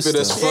 He's stupid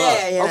as fuck.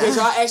 Yeah, yeah. Okay,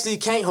 so I actually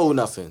can't hold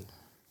nothing.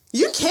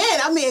 You can.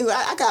 I mean,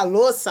 I got a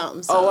little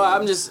something. Oh, well,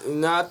 I'm just.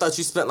 Nah, I thought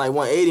you spent like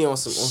 180 on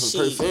some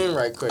Shit. perfume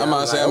right quick. I'm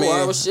about to say, like,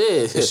 I mean,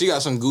 shit. if she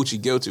got some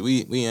Gucci guilty,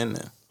 we in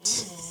there.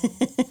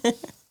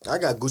 I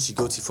got Gucci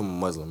Gucci from a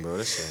Muslim, bro.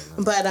 That shit,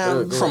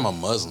 man. But From a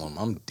Muslim,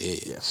 I'm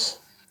dead.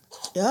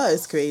 yeah,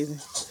 it's crazy.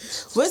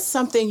 What's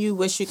something you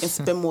wish you can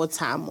spend more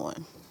time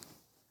on?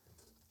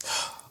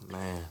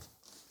 Man,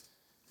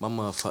 my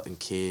motherfucking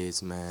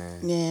kids,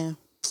 man. Yeah.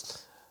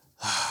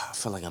 I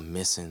feel like I'm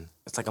missing.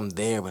 It's like I'm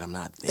there, but I'm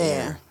not there.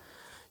 There.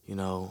 You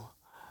know,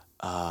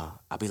 I'll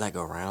be like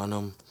around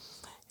them,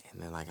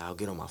 and then like I'll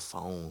get on my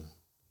phone.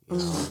 You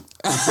know,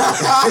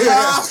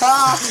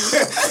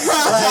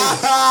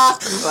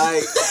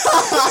 like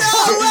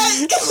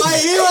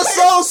Like he was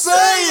so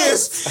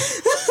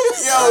serious.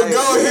 Yo,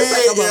 go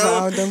ahead, yo.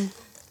 Around them,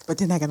 but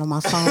then I got on my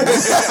phone.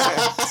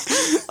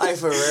 like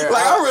for real.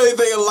 Like I'm really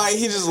thinking like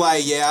he just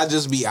like I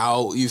just be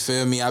out. You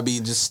feel me? I be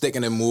just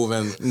sticking and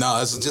moving.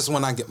 No, it's just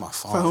when I get my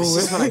phone. It's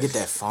just when I get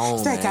that phone,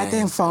 That man.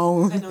 goddamn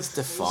phone. It's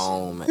the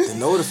phone, man. The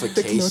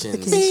notifications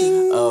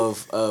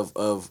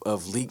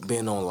of Leak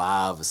being on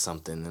live or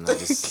something, and I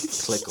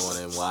just click on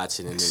it and watch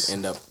it, and then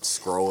end up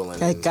scrolling.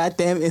 That and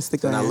goddamn then I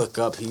Instagram. look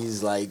up,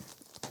 he's like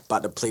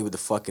about to play with the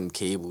fucking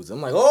cables.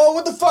 I'm like, oh,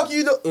 what the fuck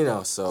you do? You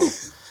know, so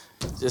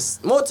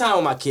just more time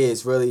with my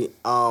kids, really.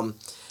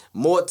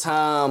 More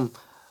time.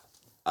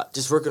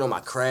 Just working on my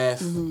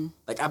craft.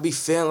 Like I be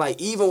feeling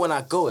like even when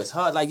I go, it's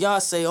hard. Like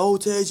y'all say, "Oh,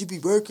 Ted, you be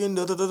working."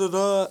 Da da da da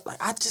da.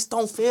 Like I just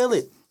don't feel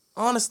it.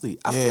 Honestly,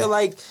 I feel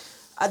like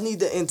I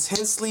need to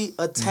intensely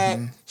attack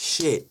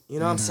shit. You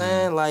know what I'm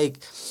saying? Like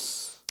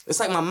it's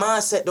like my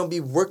mindset don't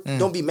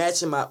be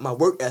matching my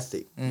work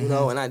ethic. You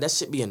know, and that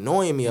shit be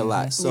annoying me a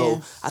lot. So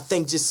Yeah. I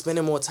think just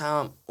spending more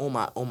time on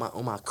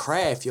my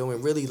craft, yo,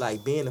 and really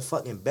like being the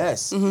fucking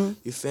best. You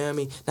feel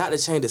me? Not to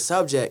change the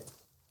subject.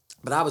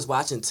 But I was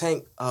watching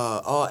Tank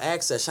All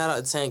Access. Shout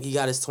out to Tank. He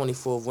got his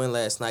 24th win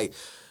last night.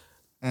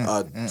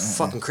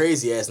 Fucking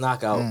crazy ass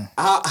knockout.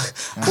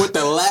 With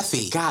the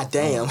lefty. God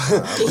damn.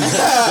 How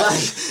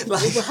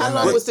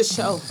long was the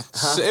show?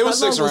 It was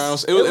 6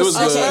 rounds. It was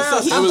good.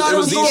 so he- It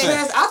was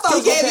decent. I thought He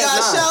it was gave gonna y'all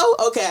a pass 9. show?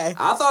 Okay.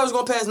 I thought it was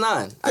gonna pass 9.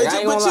 Like, I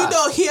ain't But gonna you lie.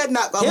 know he'll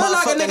knock a He'll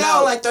knock a motherfucking nigga out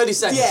in like 30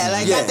 seconds. Yeah,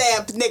 like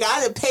goddamn nigga,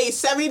 I done paid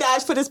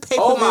 $70 for this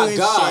paper. Oh my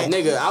god,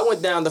 nigga! I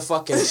went down the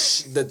fucking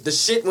the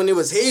shit when it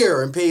was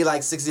here and paid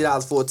like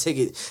 $60 for a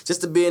ticket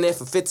just to be in there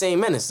for 15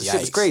 minutes. The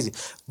shit was Yikes. crazy.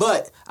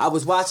 But I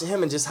was watching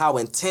him and just how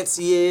intense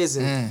he is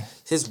and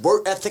his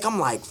work ethic. I'm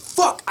like,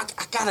 fuck, I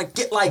gotta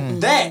get like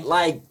that.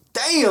 Like,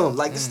 damn,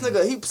 like this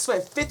nigga, he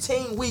spent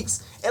 15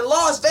 weeks in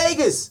Las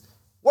Vegas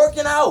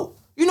working out.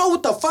 You know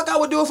what the fuck I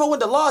would do if I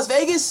went to Las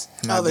Vegas?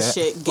 Other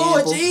shit,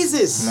 Lord gamble.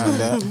 Jesus.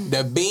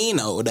 The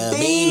Beano.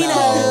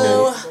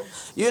 Beano.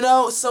 You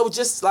know, so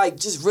just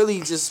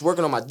really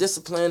working on my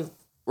discipline,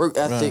 work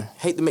ethic.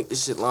 Hate to make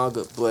this shit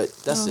longer, but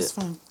that's it.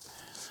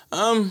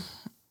 Fine.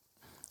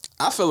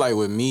 I feel like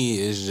with me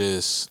is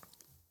just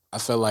I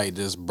feel like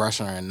just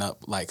brushing up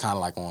like kind of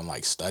like on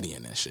like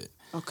studying and shit.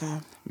 Okay.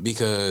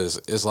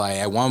 Because it's like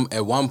at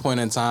one point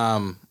in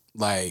time,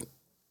 like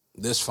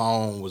this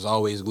phone was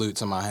always glued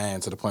to my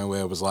hand to the point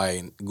where it was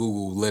like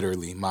Google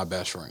literally my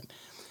best friend.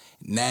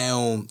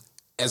 Now,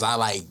 as I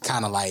like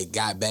kind of like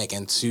got back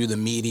into the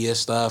media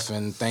stuff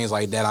and things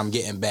like that, I'm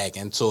getting back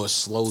into it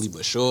slowly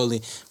but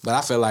surely. But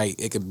I feel like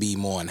it could be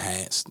more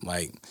enhanced.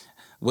 Like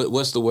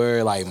what's the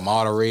word, like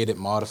moderated,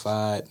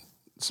 modified,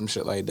 some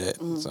shit like that.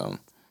 So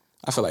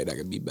I feel like that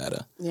could be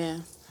better. Yeah.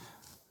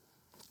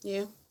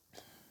 Yeah.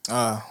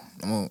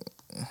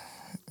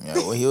 Yeah,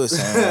 what he was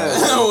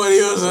saying. What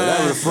he was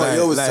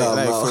saying.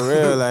 Like for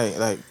real,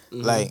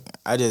 like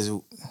I just,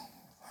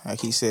 like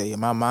he said,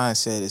 my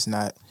mindset is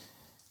not,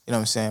 you know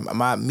what I'm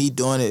saying? Me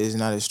doing it is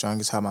not as strong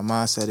as how my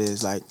mindset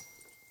is. Like,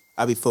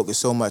 I be focused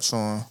so much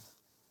on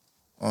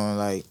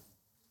like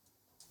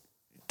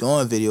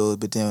doing videos,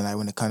 but then like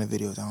when it comes to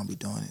videos, I don't be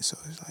doing it. So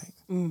it's like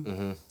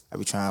I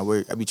be trying to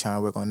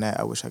work on that.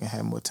 I wish I could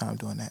have more time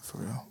doing that for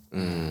real.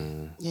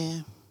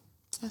 Yeah.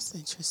 That's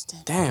interesting.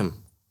 Damn.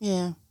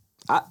 Yeah.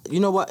 You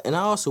know what? And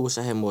I also wish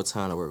I had more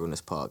time to work on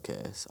this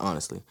podcast.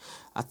 Honestly,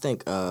 I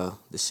think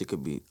this shit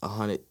could be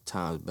 100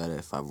 times better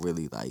if I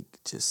really like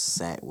just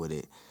sat with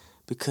it.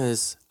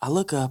 Because I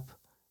look up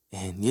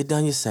and you're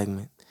done your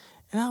segment,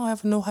 and I don't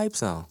have no hype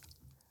song.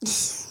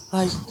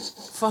 Like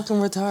fucking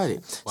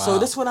retarded. Wow. So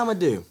this is what I'm gonna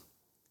do.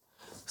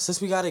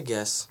 Since we got a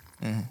guest,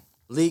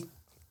 Leak,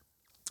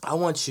 I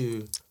want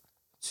you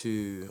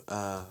to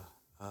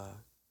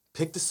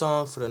pick the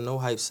song for the no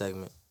hype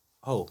segment.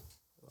 I'm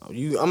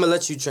gonna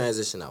let you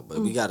transition out, but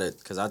we gotta,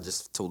 cause I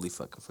just totally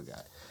fucking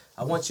forgot.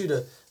 I want you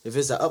to, if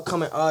it's an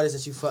upcoming artist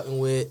that you fucking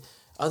with,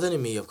 other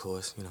than me, of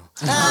course, you know.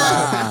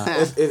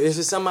 if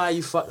it's somebody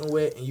you fucking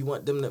with and you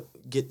want them to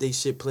get their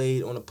shit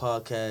played on the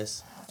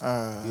podcast,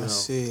 Let's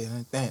see.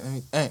 Let me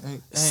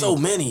think. so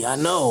many, I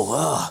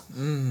know.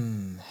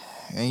 And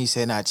you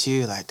said not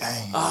you, like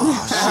dang.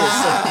 Oh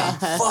shit!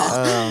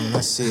 Fuck.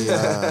 Let's see.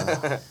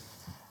 Let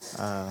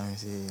me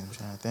see. I'm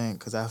trying to think,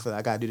 cause I feel like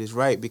I gotta do this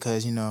right,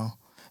 because you know,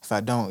 if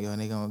I don't,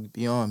 they gonna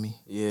be on me.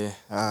 Yeah.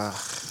 I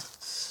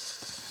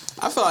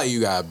feel like you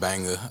got a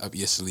banger up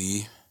your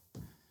sleeve.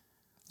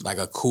 Like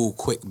a cool,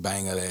 quick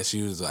banger that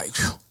she was like,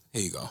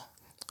 here you go.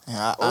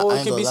 I Or it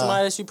ain't could be gonna lie.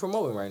 somebody that you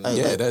promoting right now. Hey,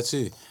 Yeah, that's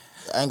it.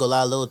 I ain't gonna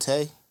lie, Lil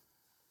Tay,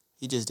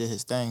 he just did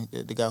his thing.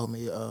 The guy who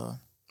made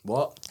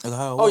What?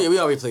 oh Oh yeah, we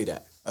already played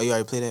that. Oh, you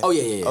already played that? Oh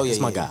yeah. Oh yeah, That's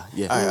my yeah. guy.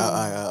 Yeah.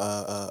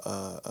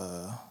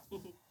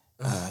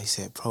 All right. He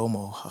said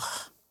promo.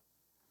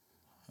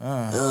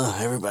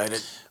 Everybody.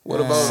 What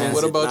about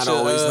not your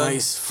always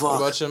nice. Fuck. What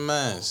about your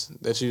mans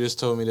that you just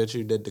told me that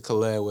you did the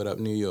collab with up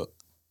New York?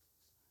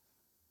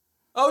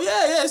 Oh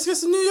yeah. It's got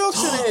some New York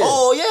shit in here.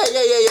 Oh yeah.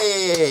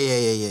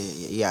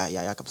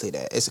 I can play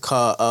that. It's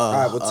called. All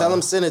right, well, tell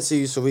him send it to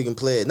you so we can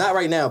play it. Not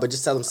right now, but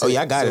just tell him. Send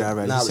I got it so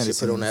already. Now He we sent should it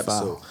put to it on the me in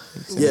episode.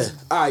 file. Yeah.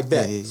 All right,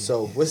 bet. Yeah.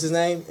 So what's his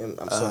name?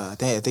 I'm sorry. I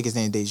think his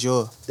name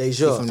Dejour.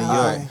 Dejour. He from New All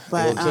York. right.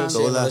 But, Well, King Shane,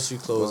 Go I'll left. let you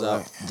close Go out.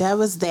 right. That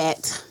was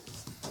that.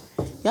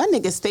 Y'all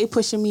niggas stay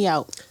pushing me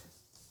out.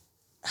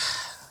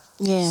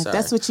 Yeah, Sorry.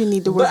 that's what you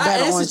need to work But I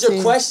better on answered your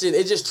too. question.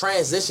 It just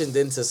transitioned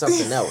into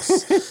something else.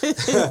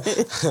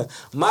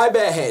 My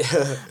bad.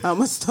 I'm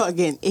gonna start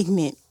getting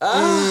ignorant.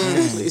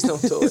 Please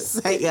don't do it. It's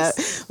like,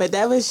 but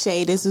that was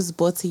Shay. This was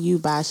brought to you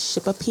by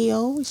Ship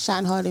Appeal.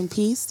 Shine hard in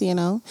peace. You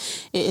know,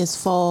 it is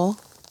fall.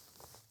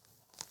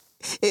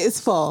 It is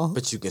fall.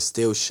 But you can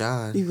still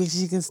shine. Because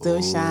you can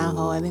still shine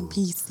hard in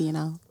peace. You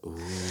know.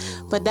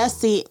 But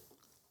that's it.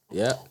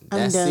 Yep. I'm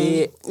That's done.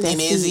 it.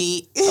 That's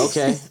it.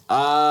 Okay.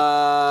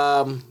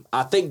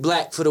 I think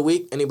black for the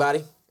week.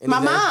 Anybody? My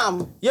Anything?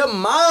 mom. Your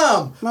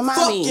mom. My Fuck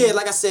mommy. yeah.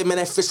 Like I said, man,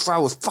 that fish fry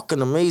was fucking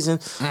amazing.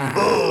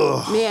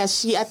 Yeah,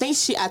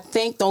 I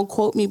think, don't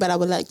quote me, but I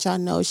would let y'all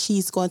know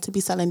she's going to be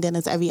selling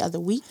dinners every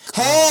other week.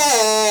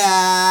 Hey.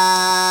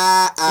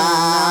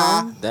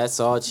 That's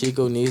all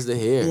Chico needs to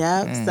hear.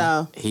 Yep.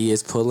 So, He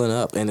is pulling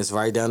up, and it's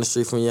right down the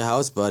street from your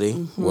house, buddy.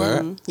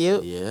 Where?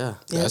 yep. Yeah.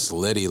 That's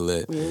litty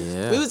lit.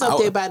 Yeah. We was up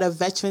there by the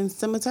Veteran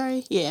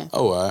Cemetery. Yeah.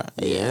 Oh, all right.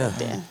 Yeah.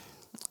 Yeah.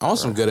 I want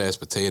some good ass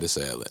potato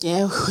salad.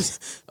 Yeah. Oh,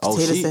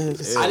 Potato she-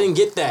 salad. I didn't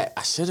get that.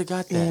 I should have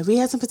got that. Yeah, we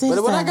had some potato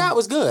But what I salad. got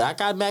was good. I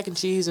got mac and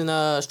cheese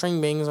and string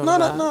beans on No, the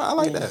no, side. no. I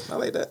like that. I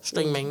like that.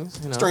 String beans.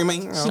 You know.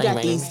 Streaming. She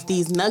got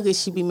these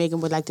nuggets she be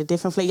making with like the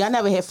different flavor. Y'all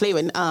never had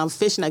flavored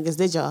fish nuggets,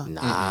 did y'all?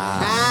 Nah.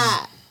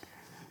 Ah.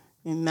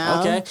 You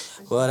know? Okay.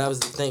 Well, that was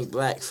the Think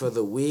Black for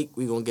the week.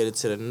 We're going to get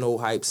into the No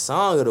Hype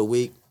Song of the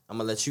Week. I'm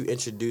going to let you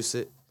introduce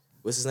it.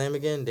 What's his name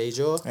again?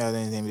 Dejour? Yeah,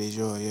 his name is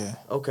Dejour. Yeah,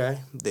 Okay.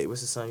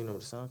 What's the song? You know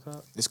what the song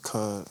called? it's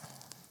called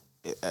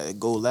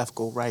Go Left,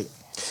 Go Right.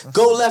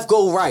 Go Left,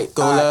 Go Right.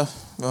 Go All right.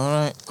 left, go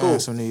right. Cool.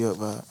 Some New York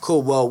vibe.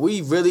 Cool. Well,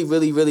 we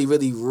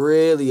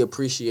really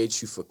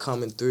appreciate you for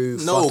coming through,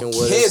 fucking with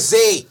us.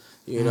 kizzy.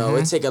 You know,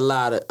 it take a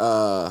lot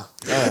of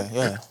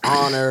Yeah.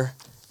 honor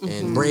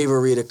and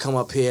bravery to come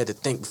up here to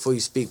Think Before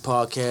You Speak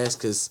podcast,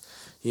 because,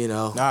 you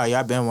know, Nah,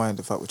 y'all been wanting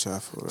to fuck with y'all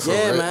for real.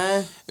 yeah, real.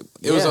 man.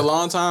 It was Yeah. a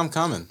long time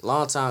coming.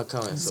 Long time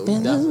coming, so we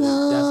been a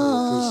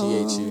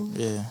definitely appreciate you.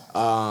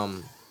 Yeah.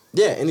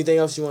 Yeah, anything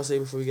else you want to say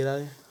before we get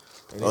out of here?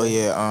 Oh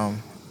yeah.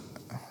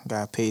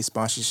 Got paid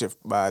sponsorship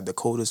by the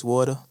Coldest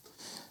Water.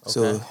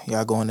 So Okay.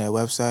 y'all go on their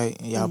website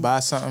and y'all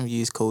buy something,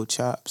 use code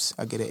CHOPS.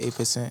 I get an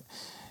 8%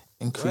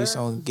 increase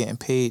on getting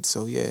paid.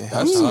 So yeah.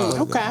 That's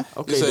Okay.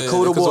 Okay, You said the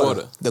Coda because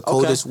water. The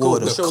Coldest cool.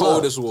 Water. The Show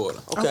coldest water.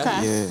 Okay.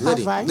 Okay. Yeah.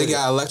 Liddy. All right. They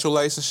got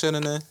electrolytes and shit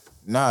in there.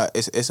 Nah,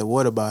 it's a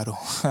water bottle.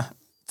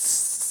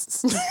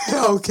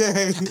 Yes.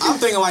 Okay. I'm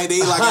thinking like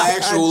they like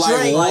actual like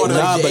drink, like, water.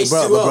 Nah, the but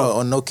H2O. bro,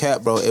 on no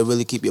cap, bro, it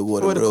really keep your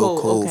water Water real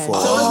cold, cold okay. for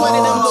a So it's one of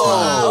them long little-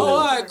 time. Oh,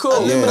 all right,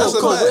 cool. Yeah. That's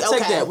cool. We'll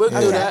take Okay. that. We'll do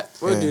Okay. that.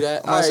 We'll do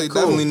that. All I right, say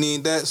cool. definitely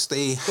need that.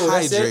 Stay Cool,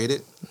 that's it?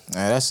 hydrated.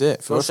 Yeah, that's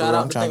it. For No real, shout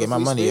out. I'm trying to get my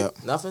Before you money speak?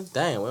 up. Nothing.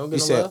 Damn, we don't You get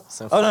no said,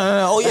 love. oh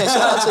no. Oh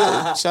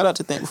yeah, shout out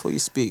to Think Before You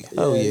Speak.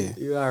 Oh yeah.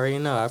 You already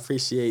know. I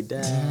appreciate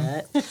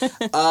that.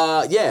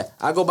 Yeah,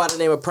 I go by the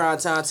name of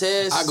Primetime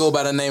Tez. I go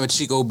by the name of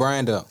Chico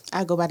Brando.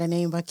 I go by the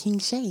name of King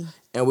Shay.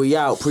 And we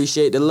out.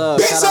 Appreciate the love.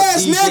 Bitch Shout out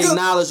ass DJ nigga.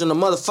 Knowledge on the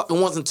motherfucking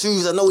ones and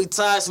twos. I know we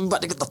tired, so we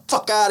about to get the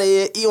fuck out of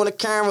here. E on the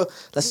camera.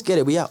 Let's get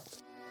it. We out.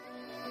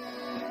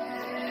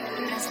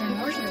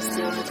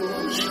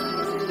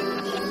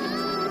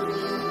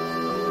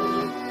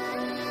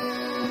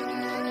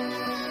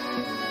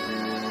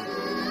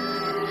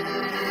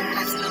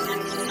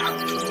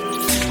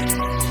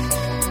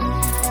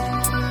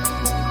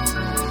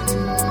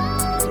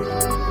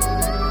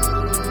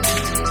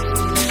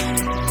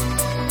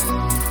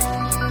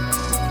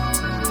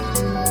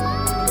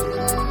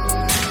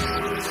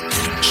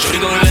 Shorty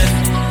go left,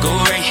 go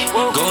right,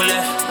 go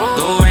left,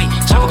 go right.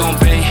 Chopper gon'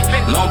 pay,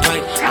 long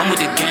pipe. I'm with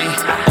the gang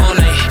all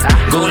night.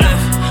 Go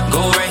left,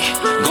 go right,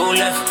 go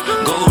left,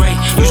 go right.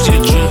 You see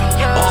the drip,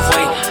 off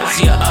white. I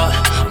see her out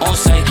on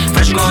sight.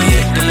 First you gon'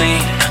 hit the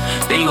lane,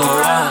 then you gon'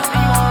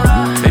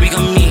 ride. Baby,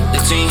 come meet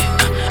the team.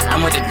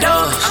 I'm with the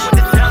dogs.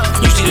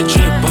 You see the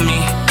drip on me,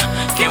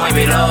 can't wipe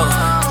it off.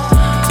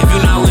 If you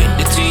not with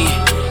the team,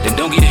 then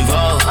don't get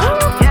involved.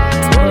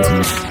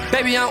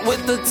 Baby, I'm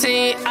with the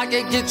team, I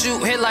can get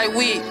you hit like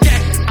weed.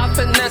 I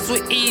finesse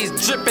with ease,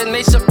 drippin',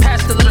 they should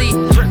pass the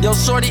lead. Yo,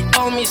 shorty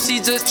on me, she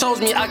just chose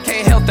me, I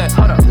can't help that.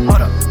 Hold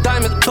up.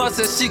 Diamonds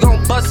bustin', she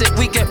gon' bust it,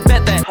 we can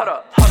bet that. Hold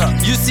up.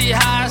 You see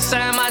how I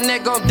shine, my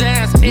neck gon'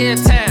 dance every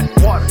time.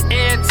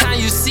 Every time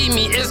you see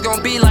me, it's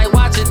gon' be like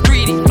watching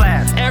 3D.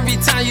 Every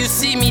time you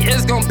see me,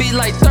 it's gon' be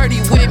like 30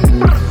 with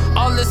me.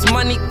 All this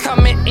money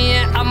coming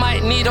in, I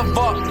might need a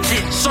vault.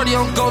 Shorty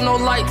don't go no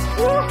lights,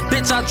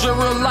 bitch, I drill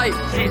real life.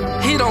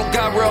 He don't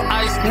got real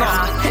ice,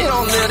 nah, he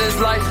don't live this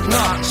life,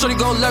 nah. Shorty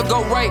go left,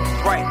 go right,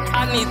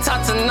 I need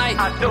top tonight.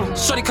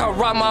 Shorty come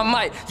ride my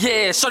mic,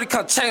 yeah, shorty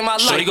come change my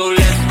life. Shorty go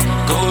left,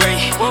 go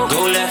right,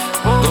 go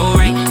left, go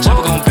right.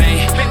 Chopper gon'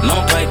 pay,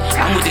 long pipe.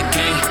 I'm with the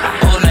gang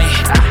all night.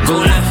 Go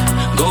left,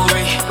 go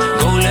right,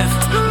 go left,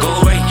 go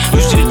right.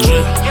 You see the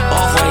drip,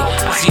 off white.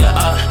 I see her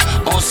out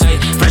on sight.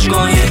 First you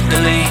gon' hit the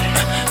lane,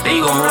 then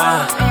you gon'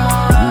 ride.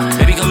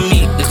 Baby, come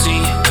meet the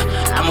team.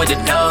 I'm with the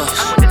dogs.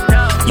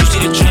 You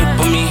see the drip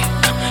on me,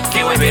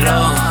 can't wipe it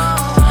off.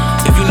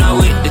 If you not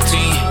with the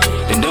team,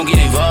 then don't get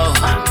involved.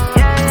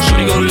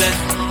 Shorty go left,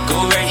 go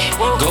right,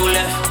 go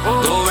left,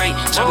 go right.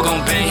 Chopper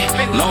gon' bang,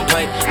 long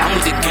pipe. I'm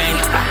with the gang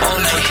all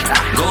night.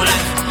 Go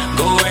left,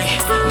 go right,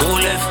 go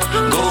left,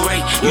 go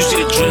right. You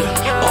see the drip,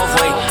 off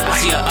white. I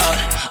see her out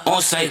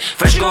on sight.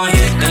 First you gon'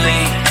 hit the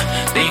lane,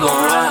 then you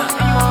gon'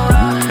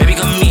 ride. Baby,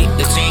 come meet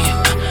the team.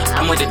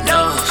 I'm with the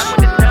dogs.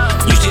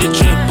 You see the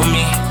drip on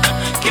me,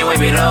 can't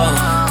wipe it off.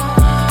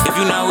 If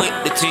you not with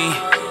the team,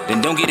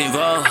 then don't get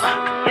involved.